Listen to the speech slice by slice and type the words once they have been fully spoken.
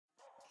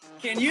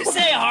Can you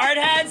say hard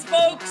hats,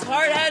 folks?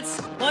 Hard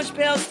hats, lunch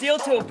pail, steel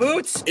toe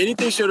boots?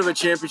 Anything short of a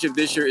championship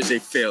this year is a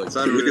failure.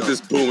 Look at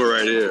this boomer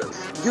right here.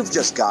 You've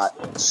just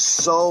got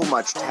so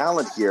much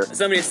talent here.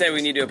 Somebody said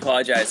we need to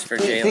apologize for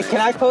Jalen.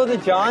 Can I pull the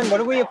John? What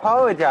are we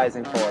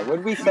apologizing for? What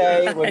did we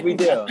say? What did we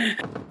do?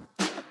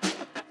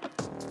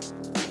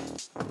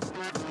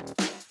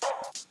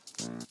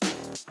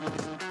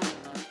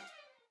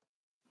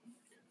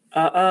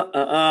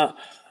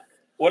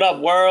 What up,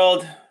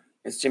 world?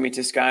 It's Jimmy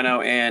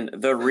Toscano and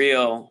the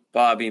real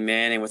Bobby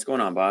Manning. What's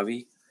going on,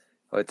 Bobby?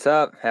 What's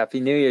up?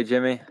 Happy New Year,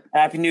 Jimmy.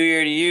 Happy New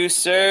Year to you,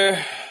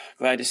 sir.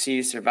 Glad to see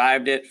you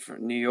survived it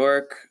from New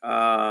York.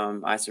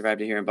 I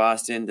survived it here in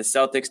Boston. The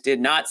Celtics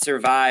did not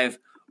survive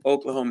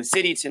Oklahoma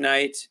City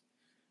tonight,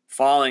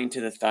 falling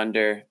to the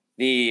Thunder.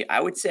 I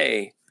would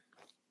say,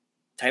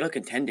 title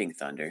contending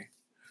Thunder,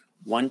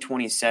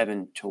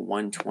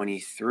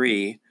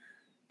 127-123,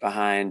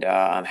 behind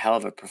a hell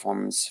of a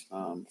performance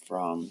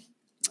from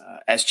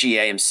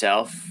SGA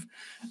himself.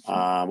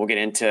 We'll get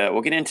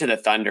into the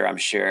Thunder, I'm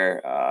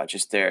sure.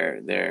 Just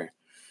their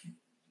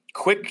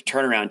quick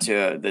turnaround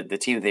to the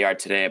team that they are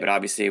today, but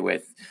obviously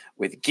with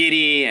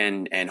Giddey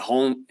and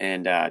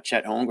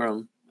Chet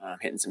Holmgren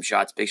hitting some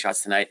shots, big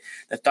shots tonight.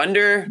 The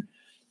Thunder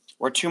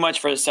were too much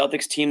for the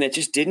Celtics team that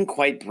just didn't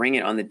quite bring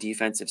it on the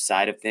defensive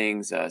side of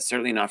things.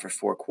 Certainly not for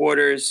 4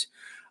 quarters.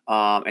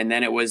 And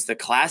then it was the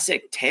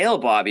classic tale,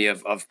 Bobby,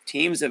 of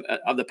teams of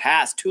the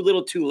past. Too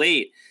little, too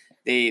late.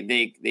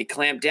 They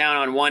clamp down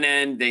on one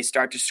end. They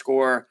start to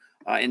score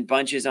in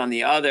bunches on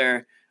the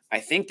other.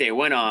 I think they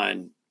went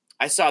on.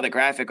 I saw the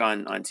graphic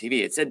on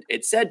TV.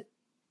 It said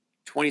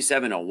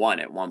 27-1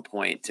 at one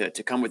point to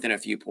come within a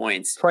few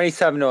points.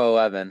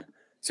 27-11.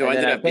 So and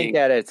ended I up think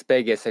being at its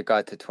biggest, it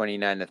got to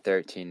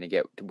 29-13 to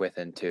get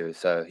within 2.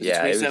 So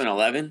yeah,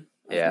 27-11.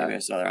 Yeah, maybe I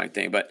saw the wrong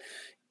thing, but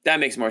that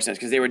makes more sense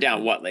because they were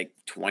down like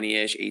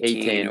 20-ish,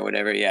 18 or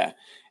whatever. Yeah,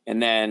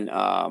 and then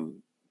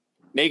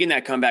making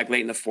that comeback late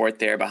in the fourth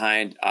there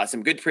behind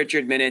some good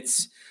Pritchard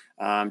minutes.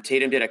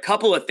 Tatum did a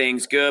couple of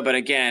things good, but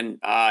again,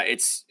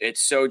 it's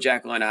so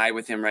Jekyll and Hyde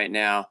with him right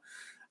now.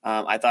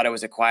 I thought it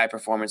was a quiet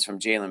performance from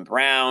Jaylen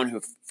Brown,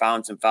 who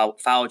found some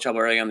foul trouble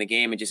early on in the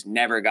game and just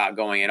never got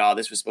going at all.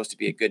 This was supposed to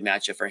be a good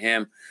matchup for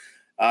him.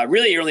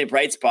 Really, your only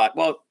bright spot.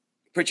 Well,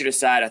 Pritchard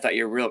aside, I thought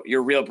your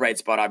real bright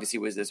spot obviously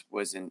was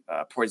in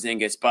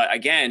Porzingis. But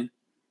again,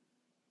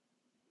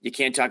 you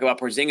can't talk about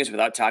Porzingis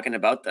without talking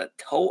about the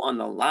toe on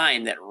the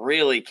line that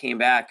really came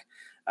back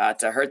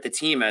to hurt the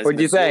team. As what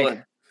do you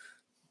think?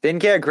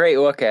 Didn't get a great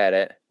look at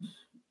it.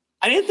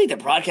 I didn't think the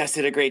broadcast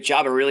did a great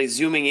job of really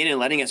zooming in and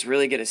letting us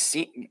really get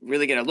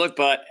a look,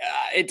 but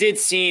it did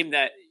seem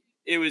that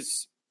it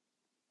was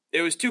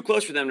too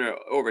close for them to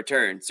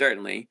overturn,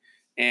 certainly.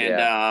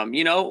 And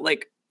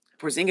like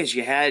Porzingis,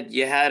 you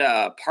had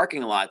a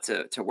parking lot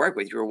to work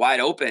with. You were wide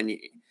open.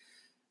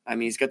 I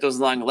mean, he's got those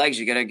long legs.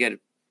 You got to get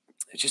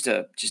just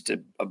a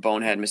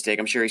bonehead mistake.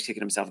 I'm sure he's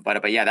kicking himself about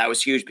it, but yeah, that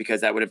was huge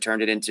because that would have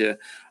turned it into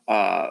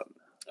a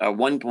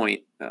 1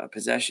 point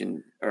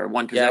possession or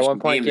one possession. 1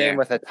 point game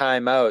with a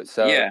timeout.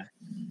 So yeah,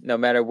 no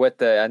matter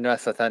what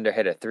unless the Thunder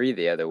hit a 3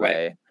 the other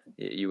way,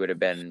 you would have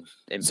been.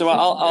 So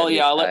I'll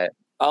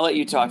let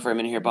you talk for a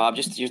minute here, Bob.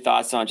 Just your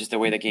thoughts on just the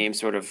way the game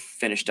sort of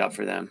finished up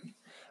for them.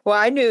 Well,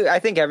 I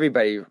think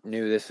everybody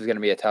knew this was going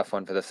to be a tough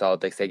one for the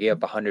Celtics. They gave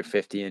up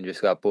 150 and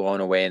just got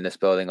blown away in this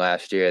building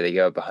last year. They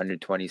gave up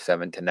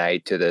 127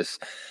 tonight to this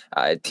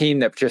team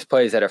that just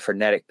plays at a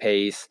frenetic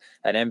pace.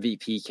 An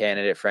MVP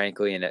candidate,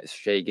 frankly, and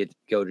Shai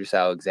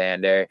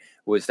Gilgeous-Alexander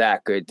was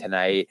that good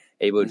tonight,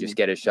 able to just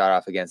get a shot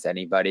off against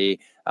anybody.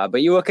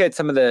 But you look at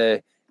some of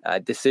the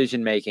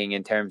decision-making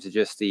in terms of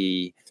just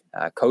the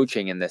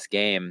coaching in this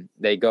game.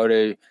 They go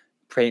to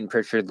Peyton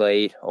Pritchard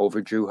late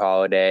over Drew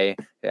Holiday,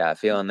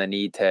 feeling the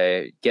need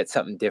to get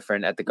something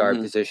different at the guard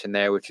position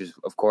there, which is,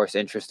 of course,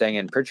 interesting.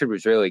 And Pritchard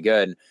was really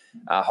good.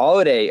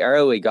 Holiday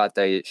early got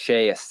the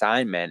Shea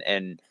assignment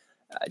and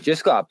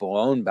just got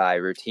blown by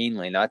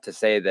routinely. Not to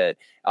say that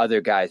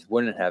other guys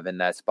wouldn't have in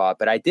that spot,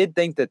 but I did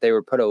think that they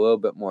would put a little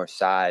bit more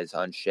size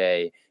on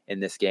Shea in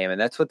this game, and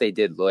that's what they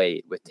did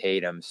late with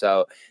Tatum.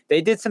 So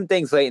they did some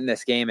things late in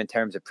this game in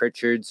terms of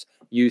Pritchard's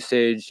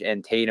usage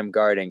and Tatum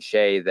guarding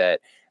Shea that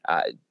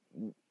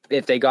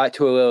if they got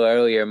to a little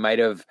earlier, might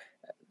have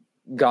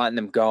gotten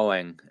them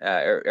going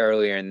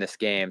earlier in this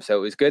game. So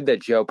it was good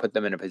that Joe put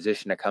them in a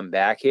position to come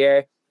back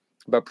here,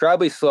 but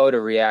probably slow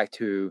to react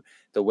to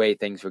the way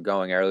things were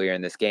going earlier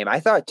in this game. I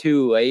thought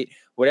too late,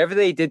 whatever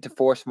they did to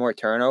force more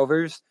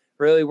turnovers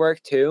really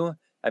worked too.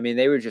 I mean,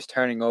 they were just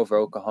turning over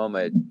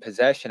Oklahoma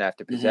possession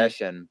after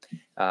possession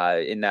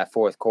in that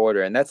fourth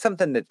quarter. And that's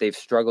something that they've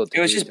struggled to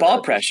do. It was just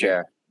ball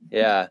pressure.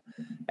 Yeah.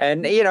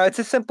 And, it's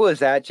as simple as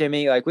that,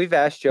 Jimmy. Like, we've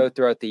asked Joe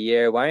throughout the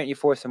year, why aren't you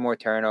forcing more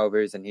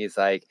turnovers? And he's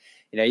like,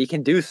 you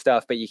can do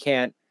stuff, but you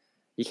can't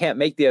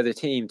make the other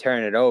team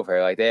turn it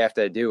over. Like, they have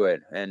to do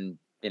it. And,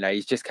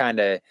 he's just kind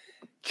of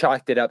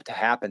chalked it up to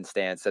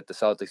happenstance that the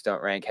Celtics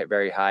don't rank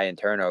very high in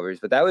turnovers.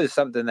 But that was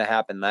something that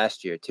happened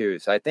last year, too.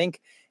 So I think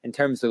in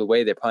terms of the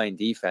way they're playing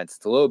defense,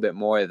 it's a little bit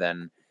more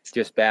than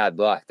just bad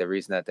luck. The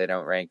reason that they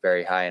don't rank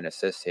very high in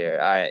assists here,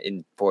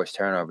 in forced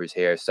turnovers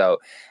here. So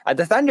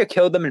the Thunder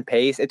killed them in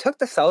pace. It took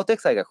the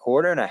Celtics like a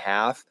quarter and a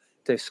half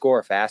to score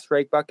a fast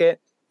break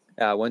bucket.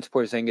 Once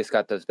Porzingis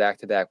got those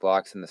back-to-back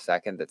blocks in the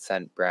second that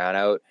sent Brown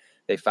out,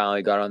 they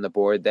finally got on the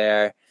board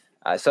there.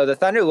 So the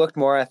Thunder looked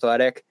more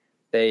athletic.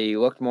 They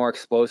looked more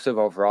explosive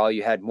overall.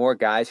 You had more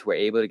guys who were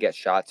able to get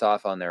shots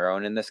off on their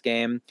own in this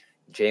game.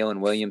 Jalen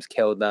Williams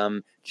killed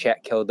them.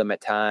 Chet killed them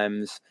at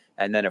times.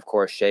 And then, of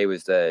course, Shea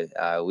was the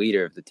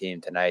leader of the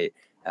team tonight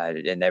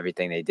in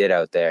everything they did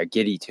out there.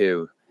 Giddey,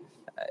 too.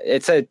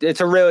 It's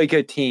a really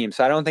good team,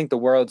 so I don't think the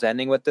world's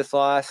ending with this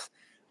loss.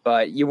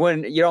 But you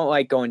don't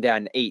like going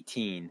down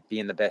 18,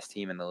 being the best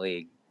team in the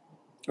league.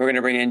 We're going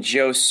to bring in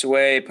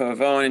Josue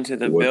Pavone into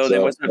the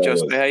building. What's up,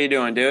 Josue? How you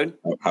doing, dude?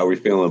 How are we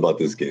feeling about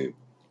this game?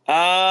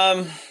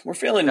 We're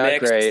feeling not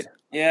mixed. Great.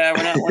 Yeah,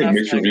 we're not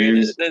mixed feeling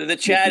reviews. great. The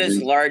chat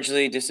is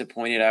largely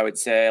disappointed, I would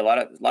say. A lot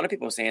of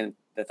people saying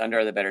the Thunder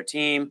are the better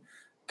team.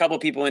 A couple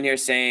people in here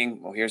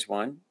saying, well, here's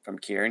one from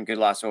Kieran, good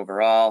loss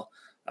overall,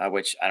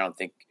 which I don't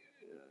think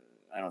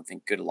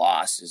good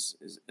loss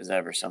is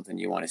ever something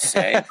you want to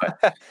say.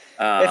 But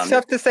it's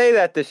tough to say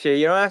that this year.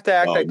 You don't have to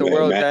act like the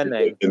world's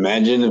ending.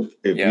 Imagine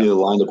if you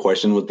aligned the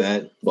question with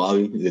that,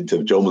 Bobby,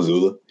 to Joe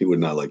Mazzulla. He would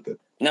not like that.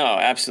 No,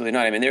 absolutely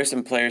not. I mean, there were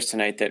some players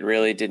tonight that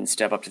really didn't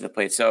step up to the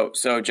plate. So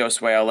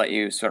Josue, I'll let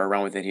you sort of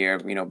run with it here.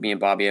 You know, me and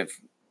Bobby have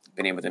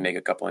been able to make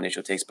a couple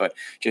initial takes, but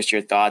just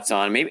your thoughts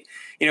on maybe,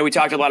 we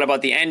talked a lot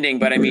about the ending,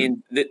 but I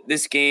mean,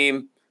 this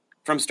game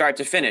from start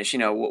to finish,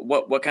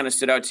 what kind of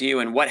stood out to you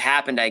and what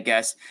happened, I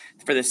guess,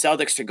 for the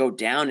Celtics to go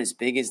down as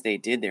big as they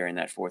did there in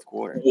that fourth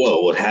quarter?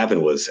 Well, what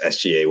happened was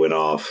SGA went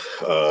off.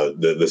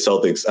 The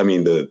Celtics, I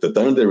mean, the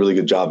Thunder did a really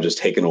good job of just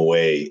taking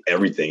away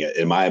everything,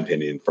 in my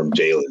opinion, from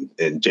Jalen.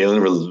 And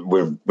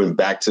Jalen went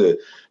back to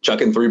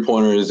chucking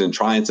three-pointers and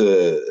trying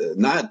to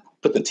not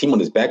put the team on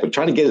his back, but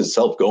trying to get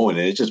himself going,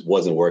 and it just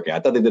wasn't working.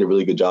 I thought they did a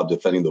really good job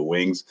defending the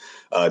wings.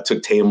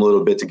 Took Tatum a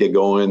little bit to get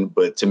going,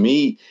 but to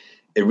me,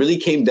 it really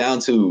came down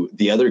to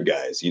the other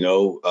guys,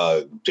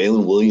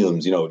 Jalen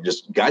Williams,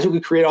 just guys who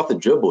could create off the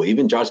dribble.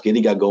 Even Josh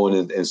Giddey got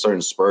going in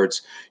certain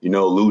spurts,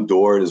 Lou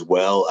Dort as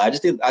well. I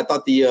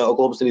thought the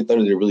Oklahoma City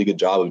Thunder did a really good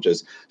job of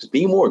just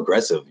being more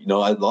aggressive. A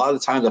lot of the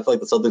times I feel like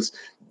the Celtics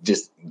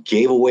just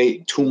gave away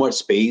too much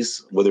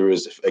space, whether it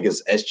was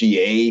against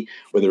SGA,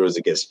 whether it was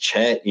against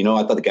Chet. I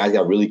thought the guys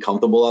got really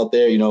comfortable out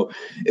there.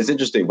 It's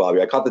interesting,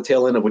 Bobby. I caught the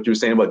tail end of what you were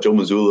saying about Joe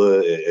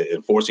Mazzulla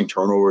and forcing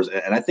turnovers,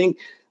 and I think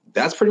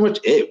that's pretty much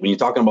it when you're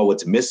talking about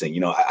what's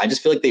missing. I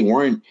just feel like they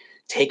weren't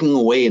taking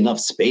away enough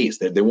space.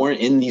 They weren't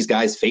in these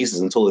guys' faces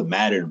until it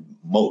mattered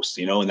most,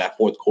 in that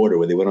fourth quarter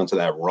where they went onto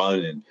that run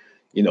and,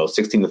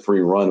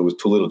 16-3 run. It was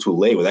too little too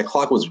late. But that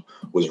clock was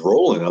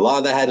rolling. A lot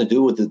of that had to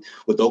do with the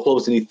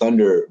Oklahoma City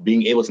Thunder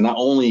being able to not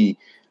only,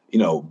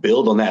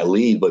 build on that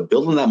lead, but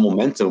build on that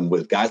momentum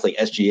with guys like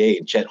SGA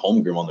and Chet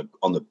Holmgren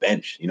on the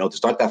bench, to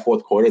start that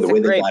fourth quarter, the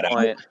way they got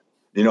out.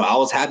 I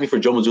was happy for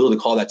Joe Mazzulla to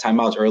call that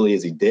timeout as early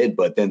as he did,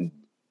 but then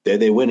there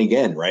they win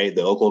again, right?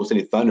 The Oklahoma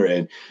City Thunder.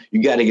 And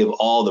you got to give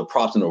all the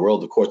props in the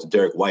world, of course, to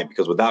Derek White,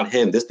 because without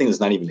him, this thing is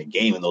not even a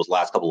game in those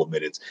last couple of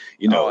minutes.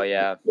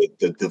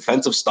 The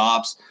defensive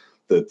stops,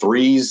 the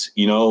threes,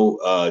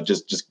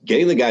 just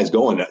getting the guys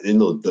going. In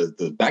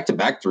the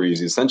back-to-back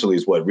threes essentially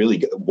is what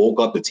really woke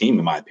up the team,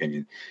 in my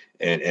opinion.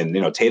 And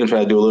Tatum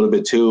tried to do a little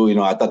bit too.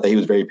 I thought that he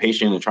was very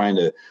patient in trying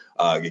to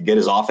get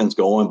his offense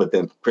going. But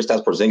then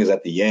Kristaps Porzingis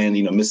at the end,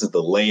 misses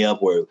the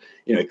layup where,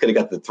 he could have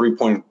got the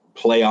three-point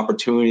play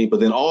opportunity.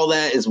 But then all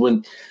that is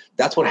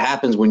that's what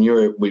happens when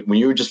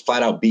you're just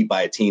flat out beat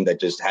by a team that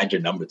just had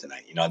your number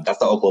tonight. That's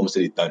the Oklahoma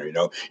City Thunder.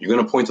 You're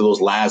going to point to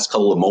those last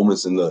couple of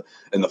moments in the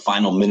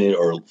final minute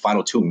or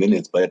final 2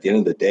 minutes, but at the end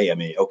of the day, I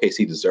mean,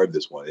 OKC deserved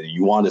this one.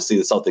 You wanted to see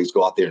the Celtics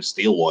go out there and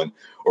steal one,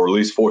 or at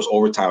least force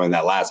overtime in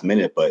that last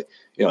minute. But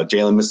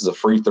Jalen misses a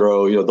free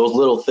throw. Those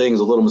little things,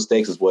 those little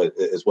mistakes is what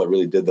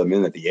really did them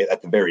in at the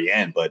very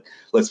end. But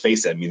let's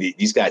face it, I mean,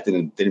 these guys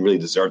didn't really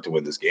deserve to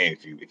win this game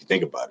if you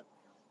think about it.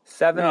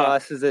 7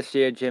 losses this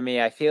year,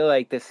 Jimmy. I feel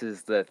like this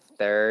is the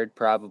third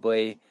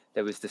probably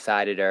that was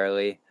decided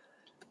early.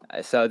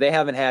 So they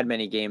haven't had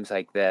many games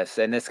like this.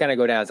 And it's going to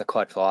go down as a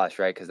clutch loss,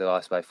 right? Because they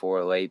lost by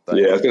 4 late. But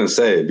yeah, I was going to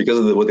say, because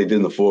of what they did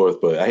in the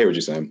fourth, but I hear what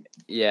you're saying.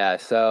 Yeah,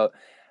 so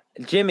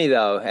Jimmy,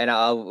 though, and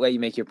I'll let you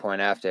make your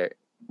point after.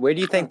 Where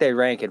do you think they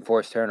rank in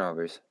forced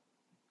turnovers?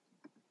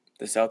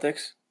 The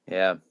Celtics?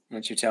 Yeah. Why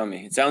don't you tell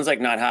me? It sounds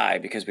like not high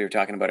because we were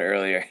talking about it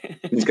earlier.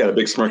 He's got a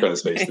big smirk on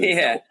his face.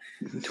 Yeah.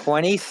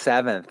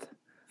 27th.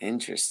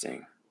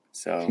 Interesting.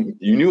 So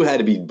you knew it had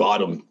to be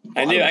bottom.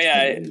 I knew.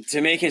 Yeah.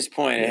 To make his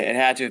point, it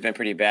had to have been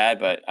pretty bad,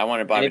 but I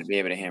wanted Bobby to be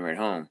able to hammer it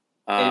home.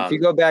 And if you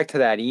go back to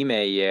that Ime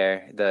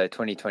year, the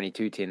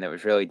 2022 team that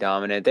was really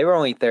dominant, they were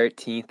only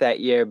 13th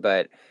that year,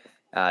 but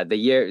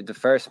the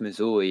first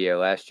Missoula year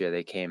last year,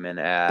 they came in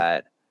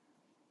at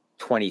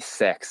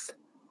 26th.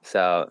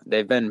 So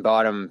they've been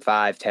bottom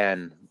 5,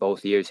 10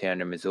 both years here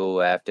under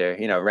Missoula after,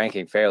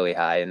 ranking fairly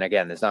high. And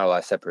again, there's not a lot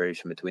of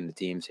separation between the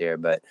teams here,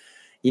 but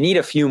you need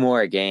a few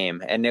more a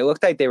game. And it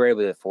looked like they were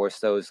able to force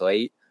those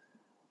late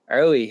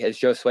early, as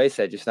Joe Sway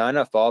said, just not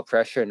enough ball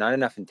pressure, not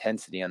enough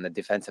intensity on the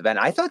defensive end.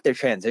 I thought their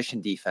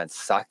transition defense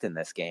sucked in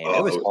this game.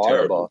 It was horrible.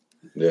 Terrible.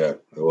 Yeah,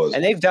 it was.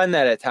 And they've done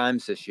that at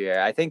times this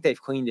year. I think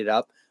they've cleaned it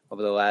up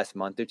over the last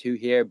month or two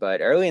here,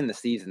 but early in the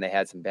season, they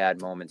had some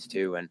bad moments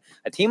too. And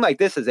a team like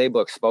this is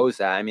able to expose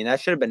that. I mean, that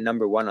should have been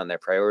number one on their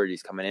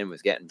priorities coming in,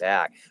 was getting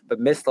back.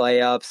 But missed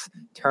layups,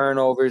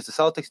 turnovers. The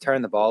Celtics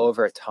turned the ball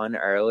over a ton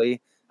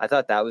early. I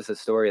thought that was the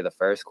story of the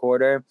first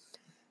quarter.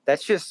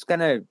 That's just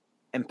going to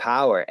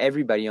empower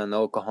everybody on the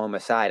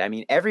Oklahoma side. I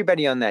mean,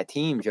 everybody on that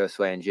team,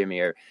 Josue and Jimmy,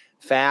 are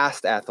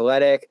fast,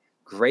 athletic,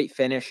 great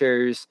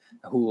finishers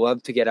who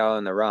love to get out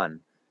on the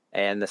run.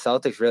 And the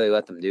Celtics really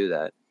let them do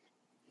that.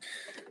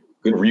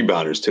 Good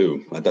rebounders,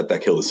 too. I thought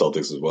that killed the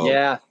Celtics as well.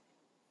 Yeah.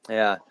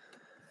 Yeah.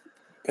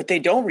 But they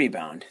don't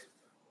rebound.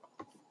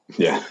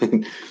 Yeah.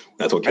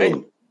 That's what killed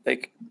them.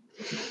 Like,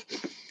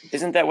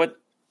 isn't that what,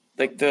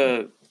 like,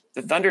 the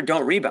Thunder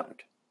don't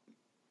rebound?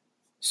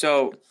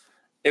 So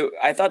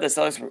I thought the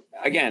Celtics were,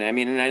 again, I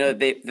mean, and I know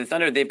the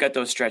Thunder, they've got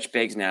those stretch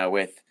bigs now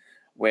with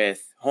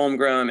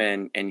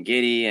Holmgren and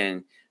Giddey,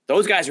 and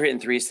those guys were hitting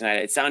threes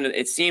tonight.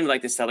 It seemed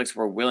like the Celtics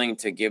were willing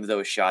to give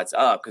those shots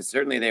up, because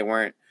certainly they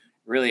weren't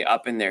really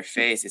up in their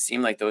face. It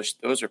seemed like those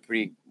were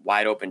pretty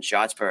wide open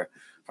shots for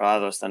a lot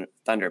of those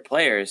Thunder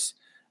players.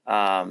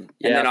 And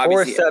then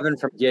 4-7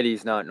 from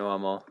Giddey's not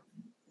normal.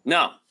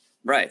 No,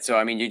 right. So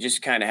I mean, you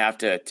just kind of have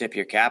to tip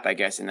your cap, I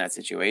guess, in that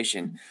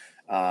situation.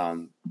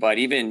 But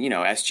even,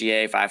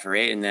 SGA 5 for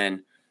 8, and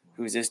then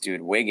who's this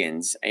dude?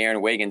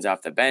 Aaron Wiggins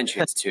off the bench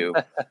hits 2.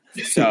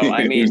 So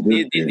I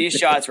mean, these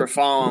shots were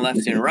falling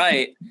left and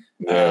right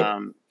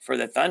for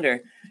the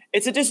Thunder.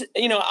 It's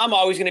I'm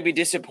always going to be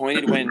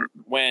disappointed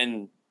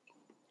when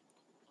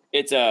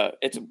it's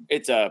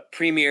a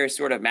premier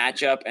sort of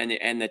matchup and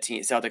the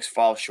Celtics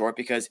fall short,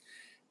 because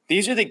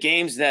these are the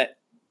games that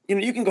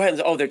you can go ahead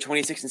and say, they're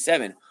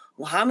 26-7.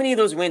 Well, how many of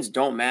those wins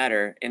don't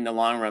matter in the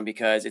long run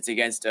because it's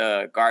against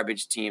a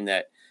garbage team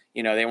that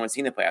they won't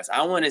see in the playoffs?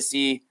 I want to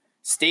see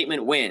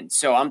statement wins.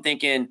 So I'm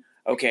thinking,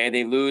 okay,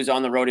 they lose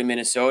on the road in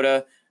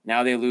Minnesota.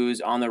 Now they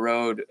lose on the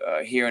road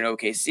here in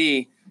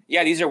OKC.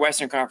 Yeah, these are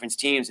Western Conference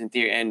teams in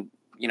theory, and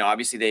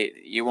obviously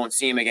you won't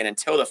see them again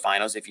until the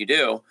finals if you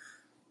do.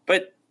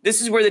 But this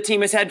is where the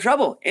team has had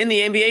trouble in the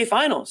NBA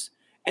Finals,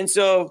 and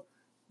so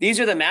these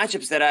are the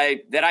matchups that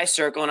I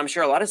circle, and I'm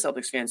sure a lot of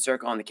Celtics fans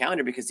circle on the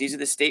calendar, because these are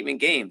the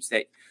statement games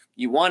that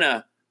you want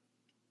to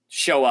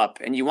show up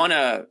and you want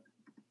to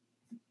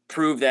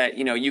prove that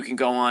you can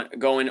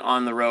go in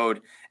on the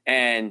road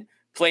and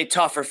play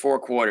tough for 4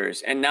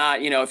 quarters, and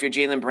not if you're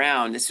Jaylen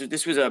Brown, this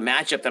was a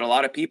matchup that a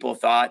lot of people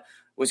thought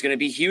was going to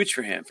be huge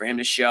for him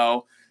to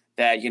show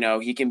that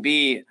he can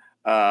be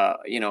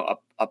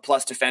a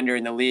plus defender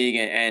in the league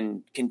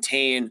and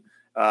contain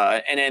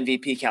an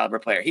MVP caliber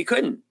player. He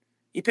couldn't.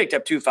 He picked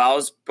up 2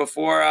 fouls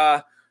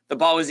before the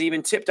ball was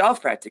even tipped off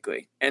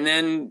practically, and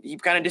then he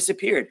kind of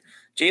disappeared.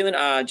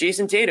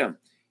 Jason Tatum,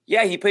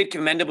 yeah, he played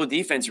commendable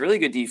defense, really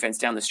good defense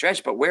down the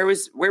stretch, but where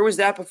was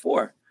that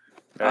before?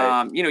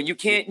 Right. You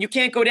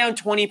can't go down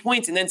 20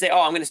 points and then say,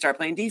 I'm going to start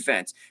playing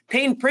defense.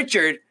 Payne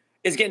Pritchard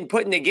is getting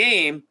put in the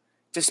game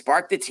to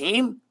spark the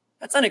team.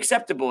 That's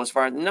unacceptable. As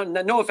far as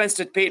no offense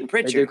to Peyton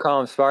Pritchard. They do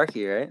call him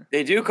Sparky, right?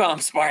 They do call him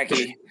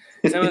Sparky.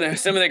 Some of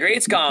the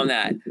greats call him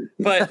that.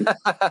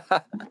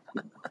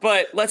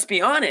 But let's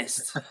be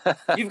honest.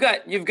 You've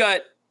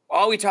got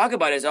all we talk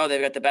about is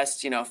they've got the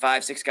best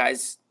 5-6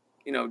 guys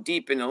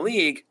deep in the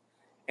league,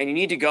 and you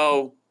need to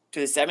go to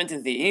the 7th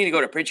and you need to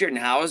go to Pritchard and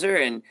Hauser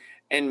and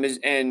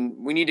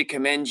we need to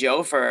commend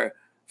Joe for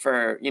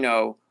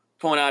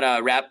pulling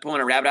a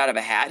rabbit out of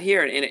a hat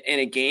here in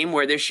a game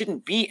where there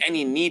shouldn't be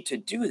any need to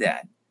do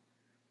that.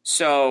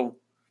 So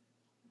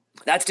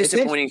that's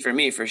disappointing for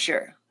me, for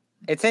sure.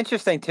 It's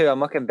interesting too. I'm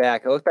looking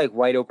back. It looked like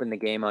White opened the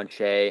game on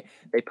Shea.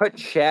 They put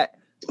Chet.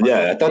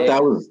 Yeah, I thought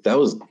that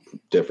was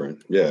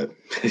different. Yeah.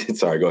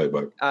 Sorry, go ahead,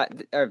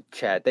 Buck.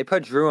 Chet. They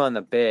put Drew on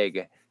the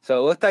big. So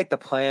it looked like the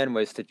plan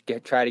was to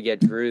try to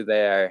get Drew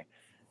there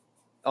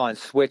on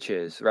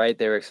switches, right?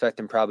 They were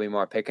expecting probably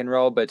more pick and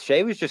roll, but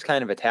Shea was just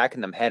kind of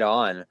attacking them head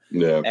on.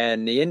 Yeah.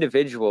 And the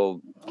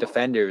individual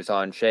defenders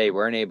on Shea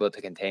weren't able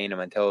to contain him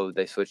until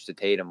they switched to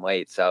Tatum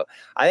late. So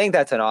I think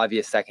that's an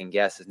obvious second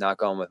guess, is not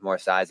going with more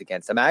size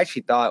against them. I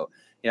actually thought,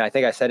 I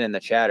think I said in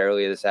the chat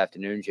earlier this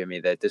afternoon, Jimmy,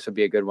 that this would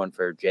be a good one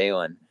for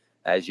Jaylen.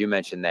 As you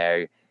mentioned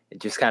there, it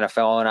just kind of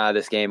falling out of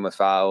this game with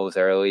fouls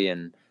early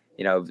and,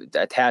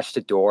 attached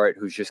to Dort,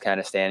 who's just kind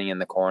of standing in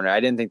the corner. I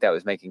didn't think that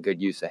was making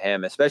good use of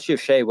him, especially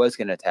if Shea was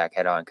going to attack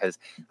head on, because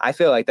I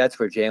feel like that's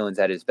where Jaylen's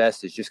at his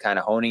best, is just kind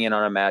of honing in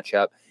on a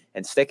matchup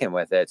and sticking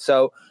with it.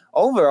 So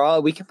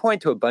overall, we can point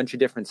to a bunch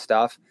of different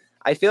stuff.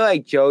 I feel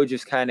like Joe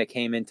just kind of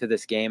came into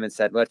this game and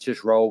said, let's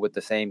just roll with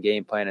the same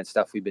game plan and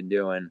stuff we've been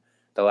doing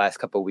the last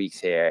couple of weeks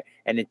here.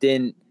 And it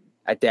didn't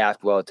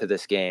adapt well to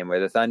this game, where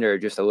the Thunder are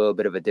just a little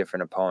bit of a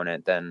different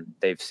opponent than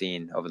they've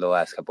seen over the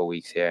last couple of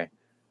weeks here.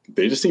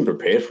 They just seemed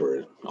prepared for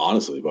it,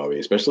 honestly, Bobby,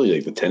 especially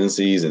like the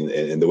tendencies and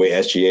the way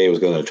SGA was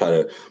going to try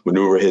to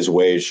maneuver his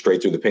way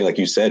straight through the paint, like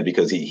you said,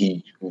 because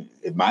he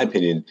in my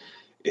opinion,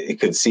 it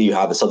could see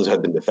how the Celtics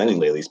have been defending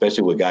lately,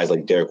 especially with guys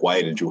like Derek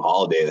White and Drew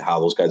Holiday, and how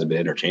those guys have been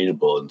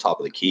interchangeable on top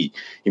of the key.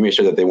 He made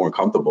sure that they weren't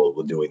comfortable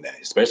with doing that,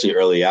 especially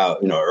early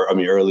out.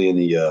 Early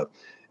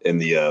in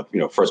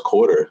the first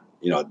quarter.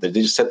 They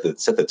just set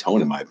the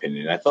tone, in my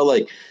opinion. And I felt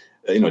like,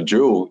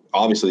 Drew,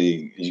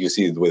 obviously, you can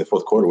see the way the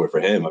fourth quarter went for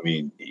him. I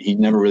mean, he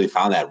never really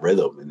found that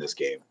rhythm in this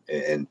game,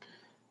 and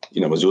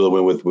Missoula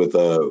went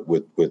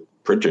with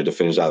Pritchard to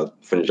finish out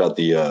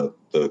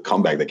the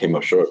comeback that came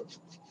up short.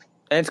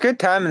 And it's good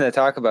timing to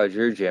talk about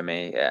Drew,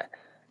 Jimmy.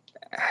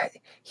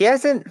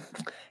 He's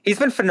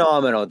been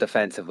phenomenal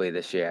defensively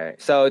this year.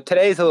 So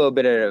today's a little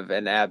bit of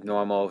an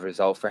abnormal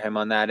result for him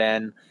on that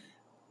end.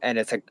 And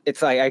it's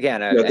like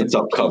again, that's a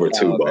tough cover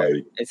too,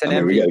 buddy. It's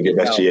an we got to give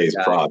SGA's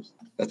props.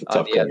 That's a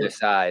tough on the other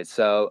side.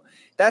 So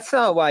that's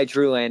not why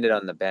Drew landed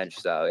on the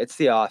bench, though. It's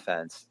the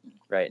offense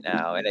right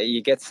now, and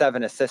you get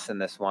 7 assists in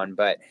this one.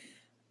 But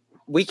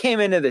we came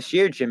into this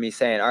year, Jimmy,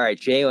 saying, "All right,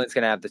 Jalen's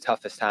going to have the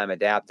toughest time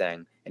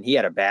adapting," and he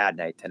had a bad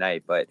night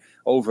tonight. But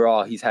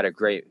overall, he's had a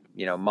great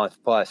month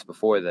plus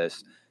before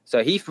this.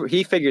 So he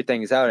figured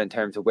things out in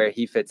terms of where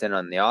he fits in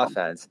on the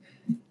offense.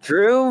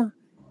 Drew.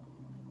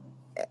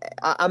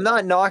 I'm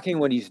not knocking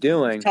what he's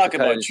doing.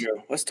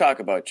 Let's talk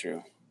about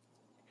Drew.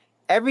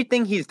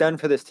 Everything he's done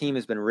for this team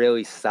has been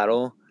really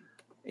subtle.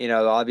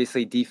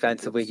 Obviously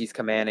defensively, he's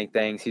commanding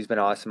things. He's been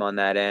awesome on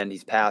that end.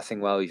 He's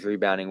passing well. He's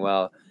rebounding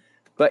well.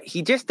 But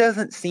he just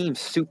doesn't seem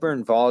super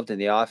involved in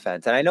the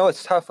offense. And I know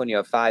it's tough when you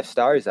have 5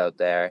 stars out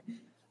there,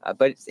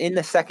 but it's in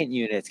the second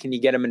units. Can you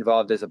get him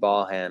involved as a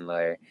ball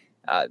handler?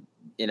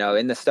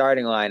 In the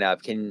starting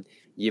lineup, can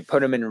you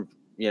put him in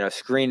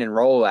screen and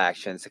roll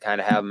actions to kind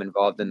of have him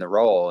involved in the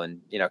role and,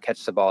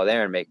 catch the ball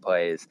there and make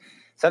plays.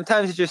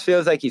 Sometimes it just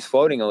feels like he's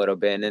floating a little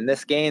bit. And in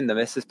this game, the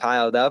misses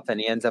piled up and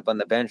he ends up on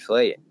the bench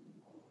late.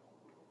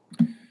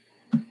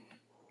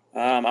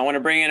 I want to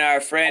bring in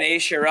our friend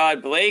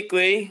Sherrod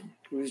Blakely,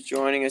 who's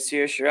joining us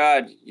here.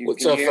 Sherrod,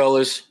 what's up,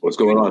 fellas? What's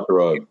going on,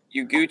 Sherrod?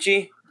 You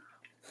Gucci?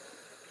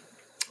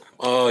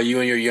 Oh, you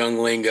and your young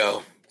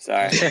lingo.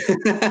 Sorry.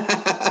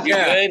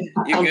 Good?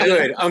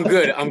 I'm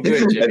good,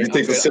 Jimmy. He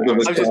takes a sip of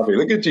his coffee.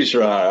 Look at you,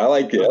 Sherrod. I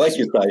like it. I like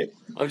your style.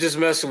 I'm just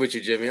messing with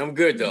you, Jimmy. I'm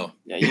good, though.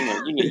 Yeah,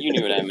 you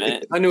knew what I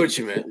meant. I knew what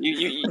you meant.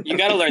 You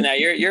got to learn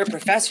that. You're a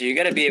professor. You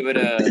got to be able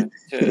to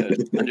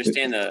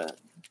understand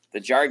the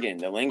jargon,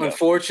 the lingo.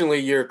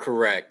 Unfortunately, you're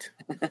correct.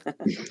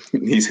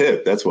 He's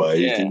hip. That's why.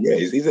 Yeah.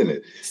 He's in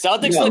it.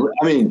 Celtics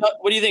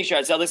what do you think,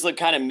 Sherrod? Celtics look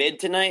kind of mid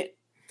tonight?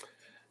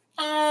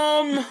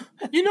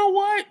 You know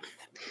what?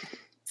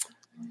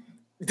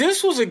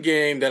 This was a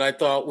game that I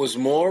thought was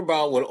more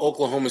about what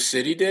Oklahoma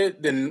City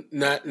did than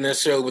not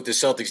necessarily what the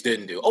Celtics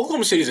didn't do.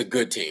 Oklahoma City is a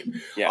good team.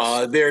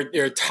 Yes.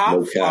 They're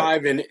top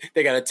 5, and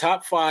they got a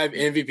top 5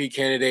 MVP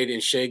candidate in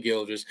Shai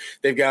Gilgeous.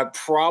 They've got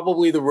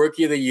probably the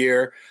Rookie of the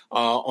Year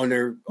on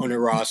their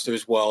roster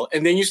as well.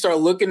 And then you start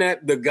looking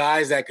at the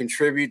guys that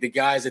contribute, the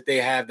guys that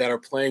they have that are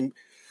playing.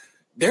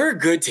 They're a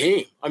good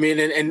team. I mean,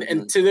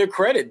 and to their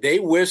credit, they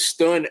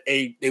withstood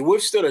a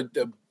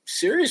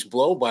serious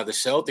blow by the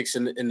Celtics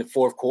in the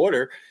fourth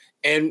quarter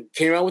and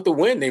came out with the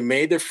win. They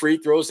made their free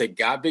throws. They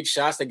got big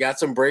shots. They got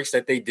some breaks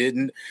that they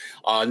didn't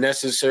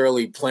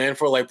necessarily plan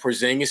for, like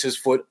Porzingis'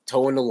 foot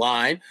toeing the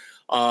line.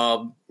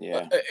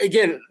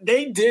 Again,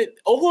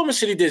 Oklahoma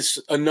City did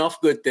enough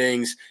good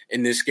things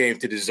in this game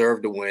to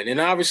deserve the win. And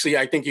obviously,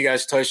 I think you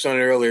guys touched on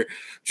it earlier,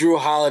 Drew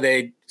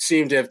Holiday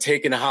seemed to have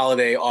taken a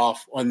holiday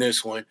off on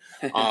this one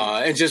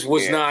and just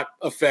was not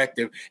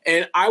effective.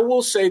 And I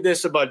will say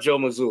this about Joe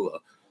Mazzulla.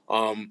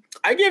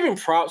 I give him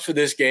props for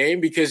this game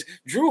because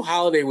Drew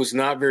Holiday was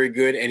not very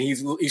good, and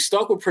he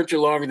stuck with Pritchard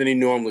longer than he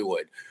normally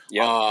would.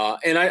 Yep.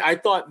 And I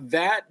thought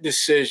that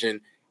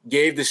decision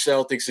gave the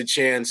Celtics a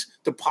chance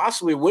to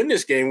possibly win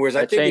this game. Whereas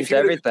I think changed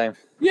everything.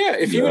 Yeah,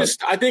 if you'd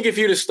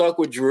have stuck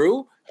with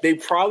Drew, they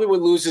probably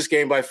would lose this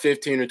game by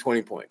 15 or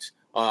 20 points.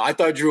 I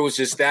thought Drew was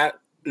just that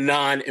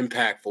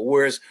non-impactful.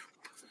 Whereas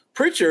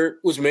Pritchard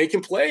was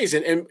making plays,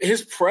 and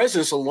his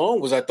presence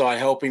alone was, I thought,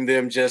 helping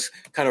them just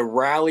kind of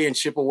rally and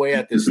chip away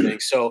at this thing.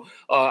 So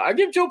I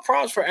give Joe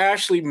props for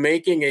actually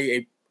making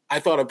I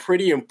thought, a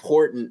pretty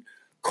important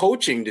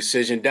coaching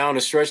decision down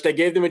the stretch that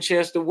gave them a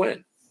chance to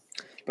win.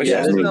 But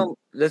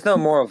there's no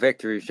moral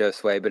victories,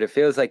 Josue, but it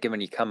feels like when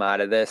you come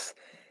out of this,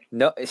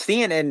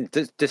 seeing in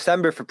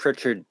December for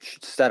Pritchard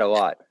said a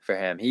lot for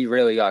him. He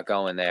really got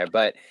going there.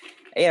 But,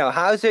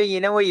 Hauser, you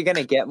know what you're going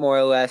to get more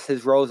or less.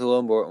 His role's a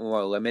little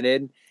more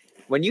limited.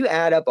 When you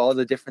add up all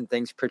the different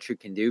things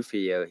Pritchard can do for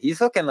you, he's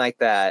looking like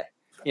that,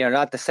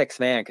 not the 6th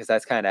man because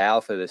that's kind of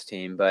alpha this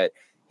team, but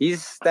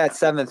he's that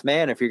 7th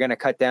man. If you're going to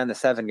cut down the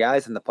 7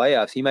 guys in the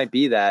playoffs, he might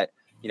be that,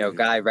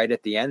 guy right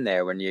at the end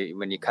there when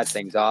you cut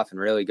things off and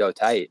really go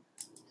tight.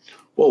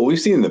 Well, we've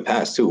seen in the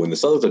past, too, when the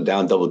Celtics are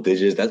down double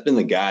digits, that's been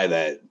the guy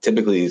that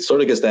typically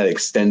sort of gets that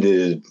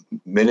extended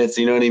minutes,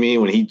 you know what I mean?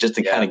 When he just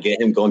to kind of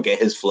get him going, get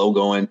his flow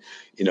going,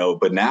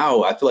 But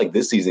now I feel like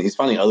this season he's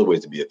finding other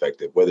ways to be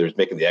effective, whether it's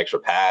making the extra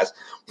pass,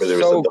 whether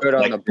it's good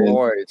on the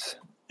boards.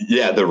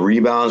 Yeah, the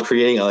rebounds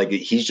creating,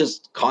 he's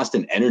just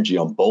constant energy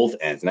on both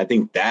ends. And I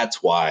think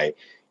that's why,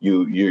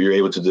 you're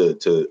able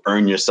to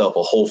earn yourself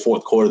a whole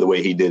fourth quarter the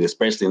way he did,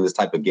 especially in this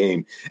type of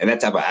game and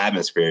that type of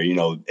atmosphere,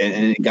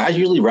 and guys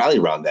usually rally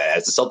around that,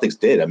 as the Celtics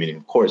did. I mean,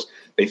 of course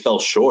they fell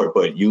short,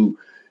 but you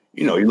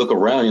look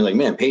around, you're like,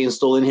 man, Payton's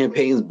still in here,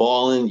 Payton's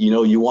balling.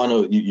 You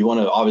want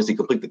to obviously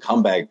complete the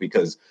comeback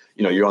because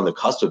you're on the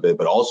cusp of it,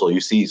 but also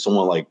you see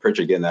someone like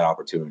Pritchard getting that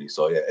opportunity.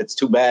 So yeah, it's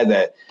too bad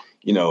that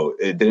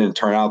it didn't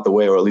turn out the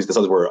way, or at least the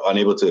Celtics were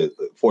unable to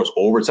force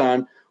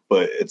overtime.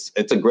 But it's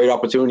a great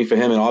opportunity for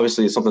him, and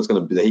obviously it's something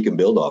that he can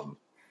build off of.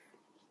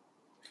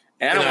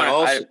 And I don't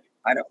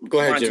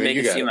want to make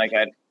it seem like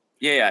I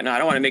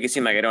don't want to make it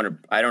seem like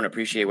I don't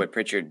appreciate what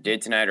Pritchard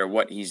did tonight or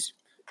what he's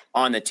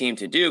on the team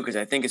to do, because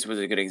I think this was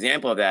a good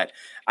example of that.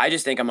 I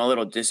just think I'm a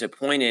little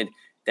disappointed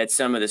that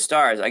some of the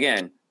stars,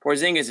 again,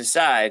 Porzingis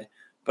aside,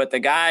 but the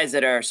guys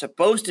that are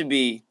supposed to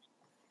be,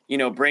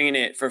 bringing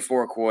it for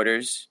four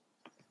quarters,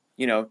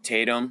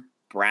 Tatum,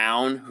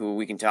 Brown, who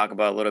we can talk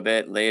about a little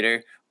bit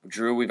later,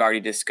 Drew, we've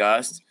already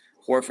discussed.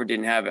 Horford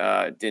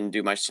didn't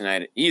do much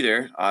tonight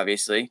either,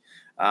 obviously.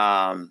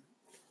 And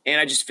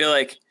I just feel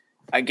like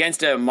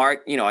against a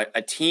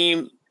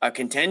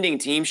contending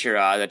team,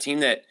 Shiraz, a team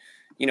that,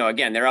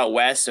 again, they're out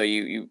west, so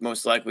you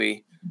most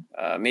likely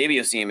maybe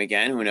you'll see him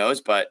again. Who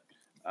knows? But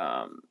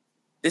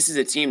this is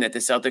a team that the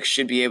Celtics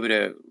should be able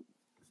to.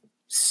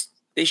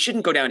 They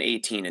shouldn't go down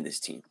 18 in this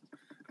team.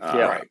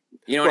 Right.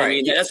 You know what I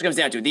mean? That's what it comes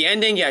down to. The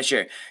ending, yeah,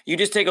 sure. You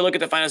just take a look at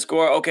the final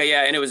score. Okay,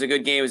 yeah, and it was a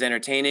good game. It was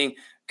entertaining.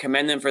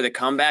 Commend them for the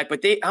comeback.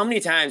 But how many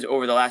times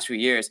over the last few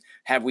years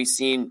have we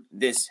seen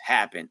this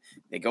happen?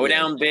 They go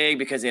down big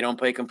because they don't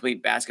play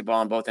complete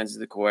basketball on both ends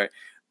of the court.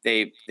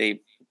 They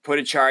put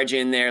a charge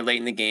in there late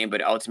in the game,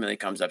 but ultimately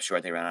comes up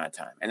short. They run out of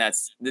time. And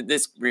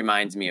this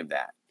reminds me of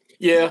that.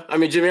 Yeah, I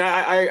mean, Jimmy,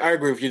 I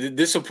agree with you.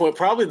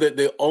 Probably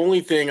the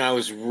only thing I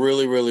was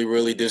really, really,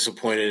 really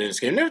disappointed in this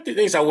game, there are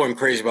things I wasn't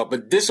crazy about,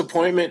 but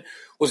disappointment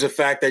was the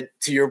fact that,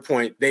 to your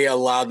point, they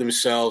allowed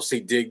themselves,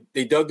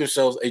 they dug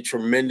themselves a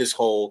tremendous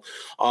hole.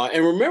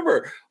 And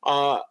remember,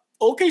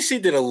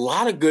 OKC did a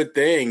lot of good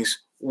things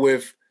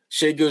with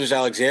Shai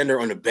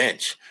Gilgeous-Alexander on the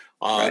bench.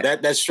 Right.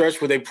 That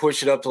stretch where they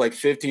pushed it up to like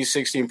 15,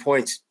 16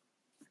 points,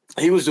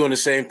 he was doing the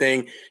same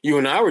thing you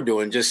and I were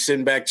doing, just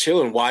sitting back,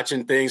 chilling,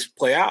 watching things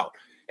play out.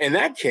 And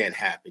that can't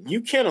happen.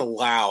 You can't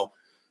allow,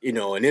 an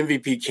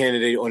MVP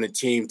candidate on a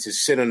team to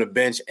sit on the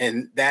bench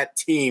and that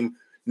team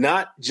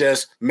not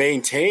just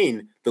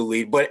maintain the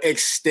lead, but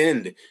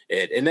extend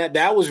it. And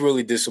that was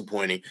really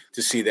disappointing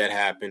to see that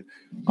happen.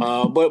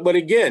 But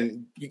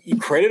again, you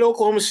credit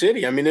Oklahoma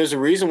City. I mean, there's a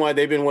reason why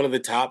they've been one of the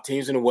top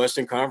teams in the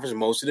Western Conference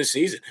most of the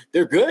season.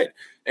 They're good.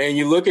 And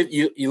you look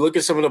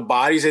at some of the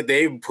bodies that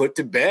they've put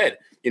to bed.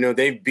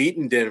 They've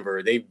beaten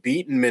Denver. They've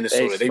beaten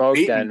Minnesota. They've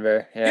beaten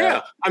Denver.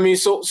 Yeah. I mean,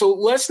 so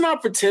let's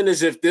not pretend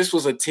as if this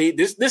was a team.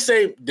 This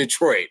ain't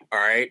Detroit. All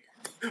right.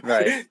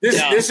 Right. This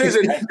isn't. This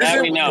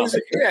isn't. No,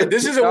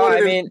 one of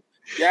I the, mean.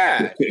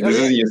 Yeah. This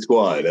is your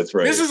squad. That's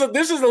right. This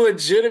is a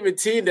legitimate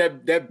team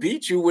that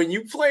beat you when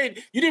you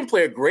played. You didn't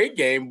play a great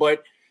game,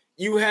 but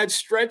you had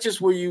stretches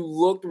where you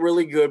looked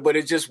really good, but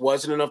it just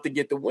wasn't enough to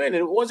get the win. And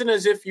it wasn't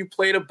as if you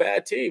played a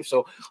bad team.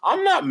 So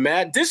I'm not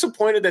mad.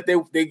 Disappointed that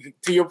they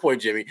to your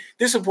point, Jimmy,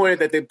 disappointed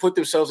that they put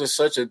themselves in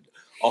such a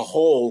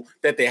hole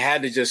that they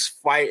had to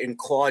just fight and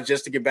claw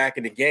just to get back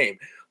in the game.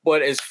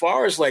 But as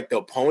far as like the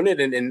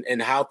opponent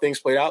and how things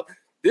played out,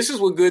 this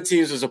is what good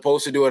teams are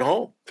supposed to do at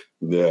home.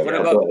 Yeah.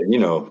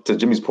 To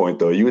Jimmy's point,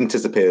 though, you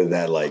anticipated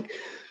that, like,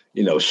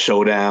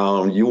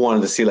 showdown. You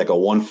wanted to see like a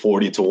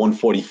 140 to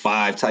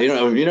 145 type. You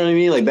know what I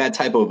mean? Like that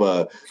type of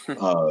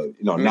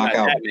knockout. Not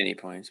that many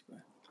points, but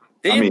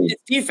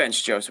it's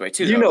defense Josue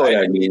too. What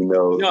I mean,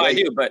 though. No, I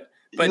do, but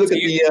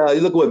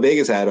you look at what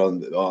Vegas had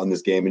on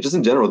this game, and just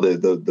in general,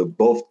 the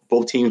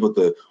both teams with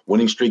the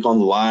winning streak on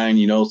the line.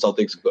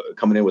 Celtics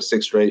coming in with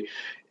 6 straight.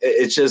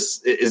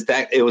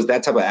 It was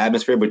that type of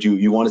atmosphere, but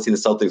you want to see the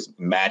Celtics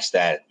match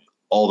that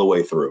all the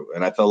way through.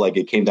 And I felt like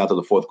it came down to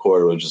the fourth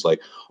quarter. It was just like,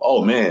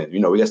 oh man,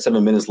 we got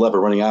 7 minutes left. We're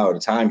running out of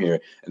time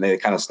here. And they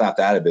kind of snapped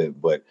out of it.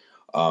 But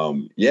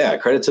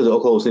credit to the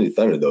Oklahoma City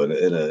Thunder though.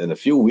 In a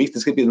few weeks,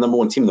 this could be the number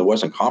 1 team in the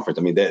Western Conference.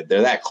 I mean, they're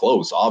that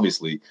close,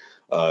 obviously,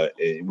 when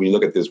you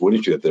look at this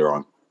winning streak that they're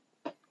on.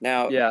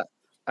 Now, yeah,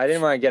 I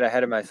didn't want to get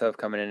ahead of myself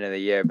coming into the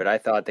year, but I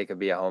thought they could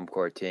be a home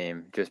court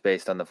team just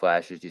based on the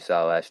flashes you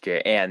saw last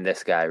year. And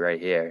this guy right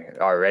here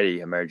already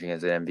emerging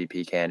as an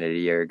MVP candidate a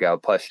year ago,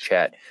 plus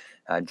Chet.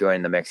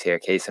 Joining the mix here.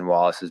 Cason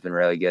Wallace has been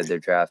really good, their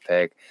draft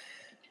pick.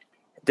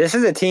 This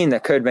is a team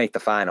that could make the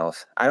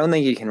finals. I don't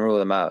think you can rule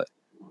them out.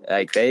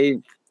 Like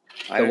the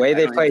way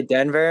they played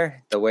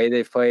Denver, the way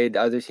they've played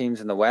other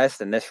teams in the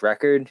West, and this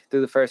record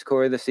through the first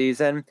quarter of the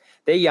season,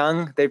 they're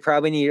young. They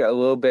probably need a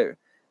little bit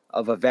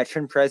of a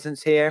veteran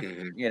presence here.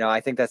 Mm-hmm. I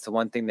think that's the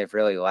one thing they've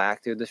really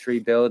lacked through this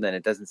rebuild, and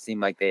it doesn't seem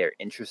like they are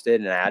interested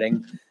in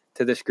adding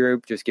to this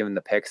group, just given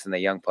the picks and the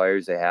young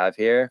players they have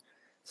here.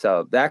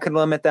 So that could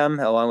limit them,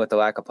 along with the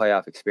lack of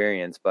playoff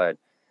experience. But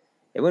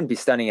it wouldn't be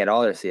stunning at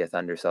all to see a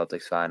Thunder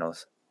Celtics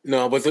finals.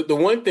 No, but the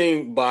one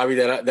thing, Bobby,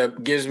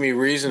 that gives me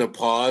reason to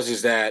pause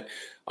is that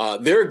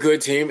They're a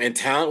good team, and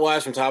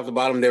talent-wise, from top to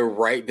bottom, they're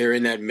right there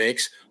in that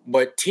mix.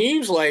 But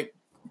teams like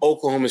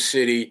Oklahoma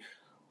City,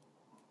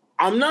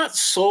 I'm not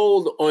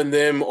sold on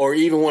them or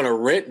even want to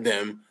rent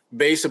them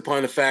based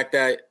upon the fact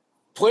that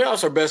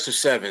playoffs are best of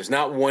sevens,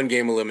 not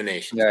one-game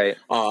elimination. Right.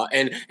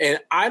 And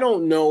I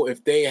don't know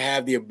if they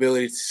have the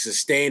ability to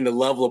sustain the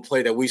level of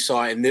play that we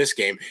saw in this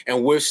game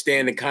and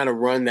withstand the kind of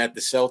run that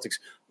the Celtics,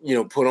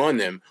 put on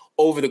them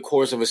over the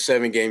course of a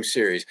 7-game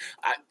series.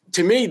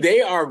 To me,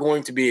 they are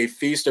going to be a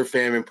feast or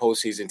famine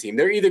postseason team.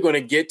 They're either going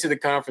to get to the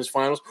conference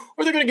finals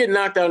or they're going to get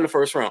knocked out in the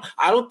first round.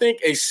 I don't think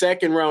a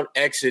second-round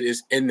exit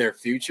is in their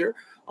future.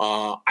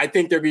 I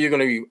think they're either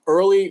going to be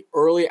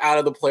early out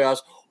of the playoffs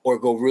or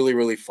go really,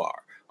 really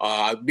far.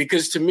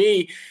 Because to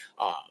me,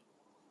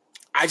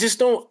 I just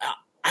don't.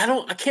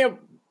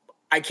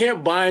 I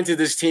can't buy into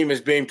this team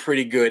as being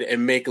pretty good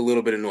and make a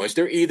little bit of noise.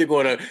 They're either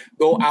going to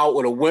go out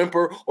with a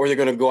whimper or they're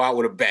going to go out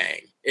with a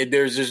bang.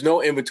 There's no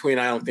in between.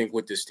 I don't think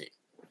with this team.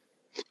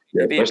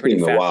 Yeah, especially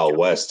in the Wild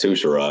West too,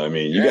 Sherrod. I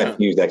mean, you got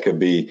teams that could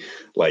be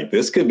like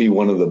this. Could be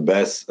one of the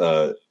best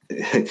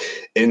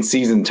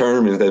in-season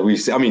tournaments that we've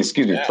seen. I mean,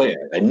 excuse me, play.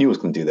 I knew it was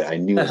going to do that. I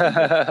knew it was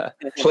gonna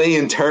do that.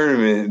 Play-in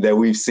tournament that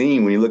we've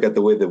seen when you look at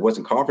the way the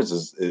Western Conference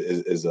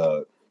is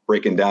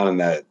breaking down in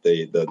that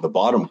the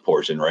bottom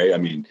portion, right? I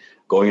mean,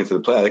 going into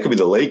the playoffs, it could be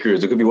the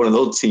Lakers. It could be one of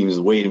those teams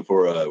waiting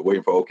for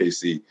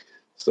OKC.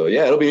 So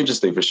yeah, it'll be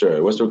interesting for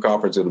sure. Western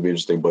Conference, it'll be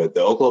interesting. But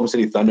the Oklahoma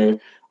City Thunder,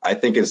 I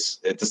think it's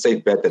a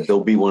safe bet that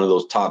they'll be one of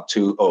those top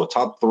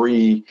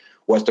 3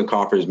 Western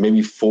Conference,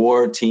 maybe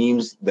 4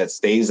 teams that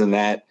stays in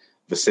that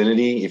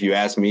vicinity, if you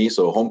ask me.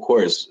 So home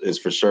court is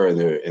for sure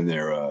in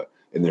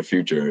their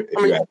future.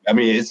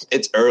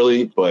 It's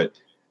early, but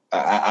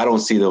I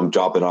don't see them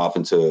dropping off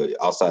into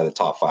outside the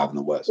top 5 in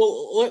the West.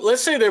 Well,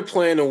 let's say they're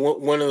playing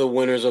one of the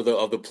winners of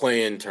the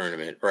play-in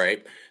tournament,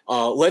 right?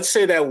 Let's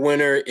say that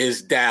winner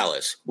is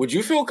Dallas. Would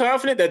you feel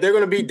confident that they're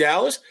going to beat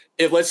Dallas?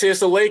 If let's say it's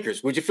the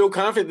Lakers, would you feel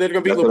confident they're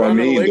going to beat LeBron?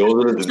 The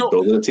Lakers?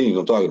 Those are the teams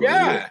I'm talking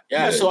about.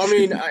 Yeah. So I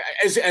mean,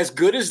 as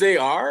good as they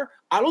are,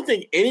 I don't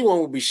think anyone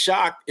would be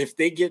shocked if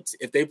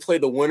they play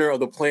the winner of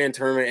the play-in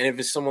tournament, and if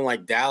it's someone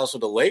like Dallas or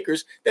the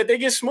Lakers, that they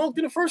get smoked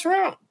in the first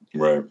round.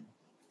 Right.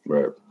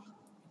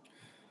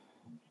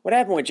 What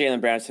happened with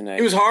Jaylen Brown tonight?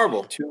 He was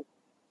horrible.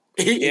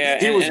 He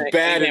was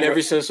bad in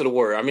every sense of the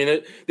word. I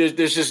mean,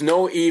 there's just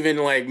no even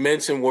like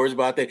mincing words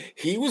about that.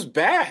 He was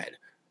bad.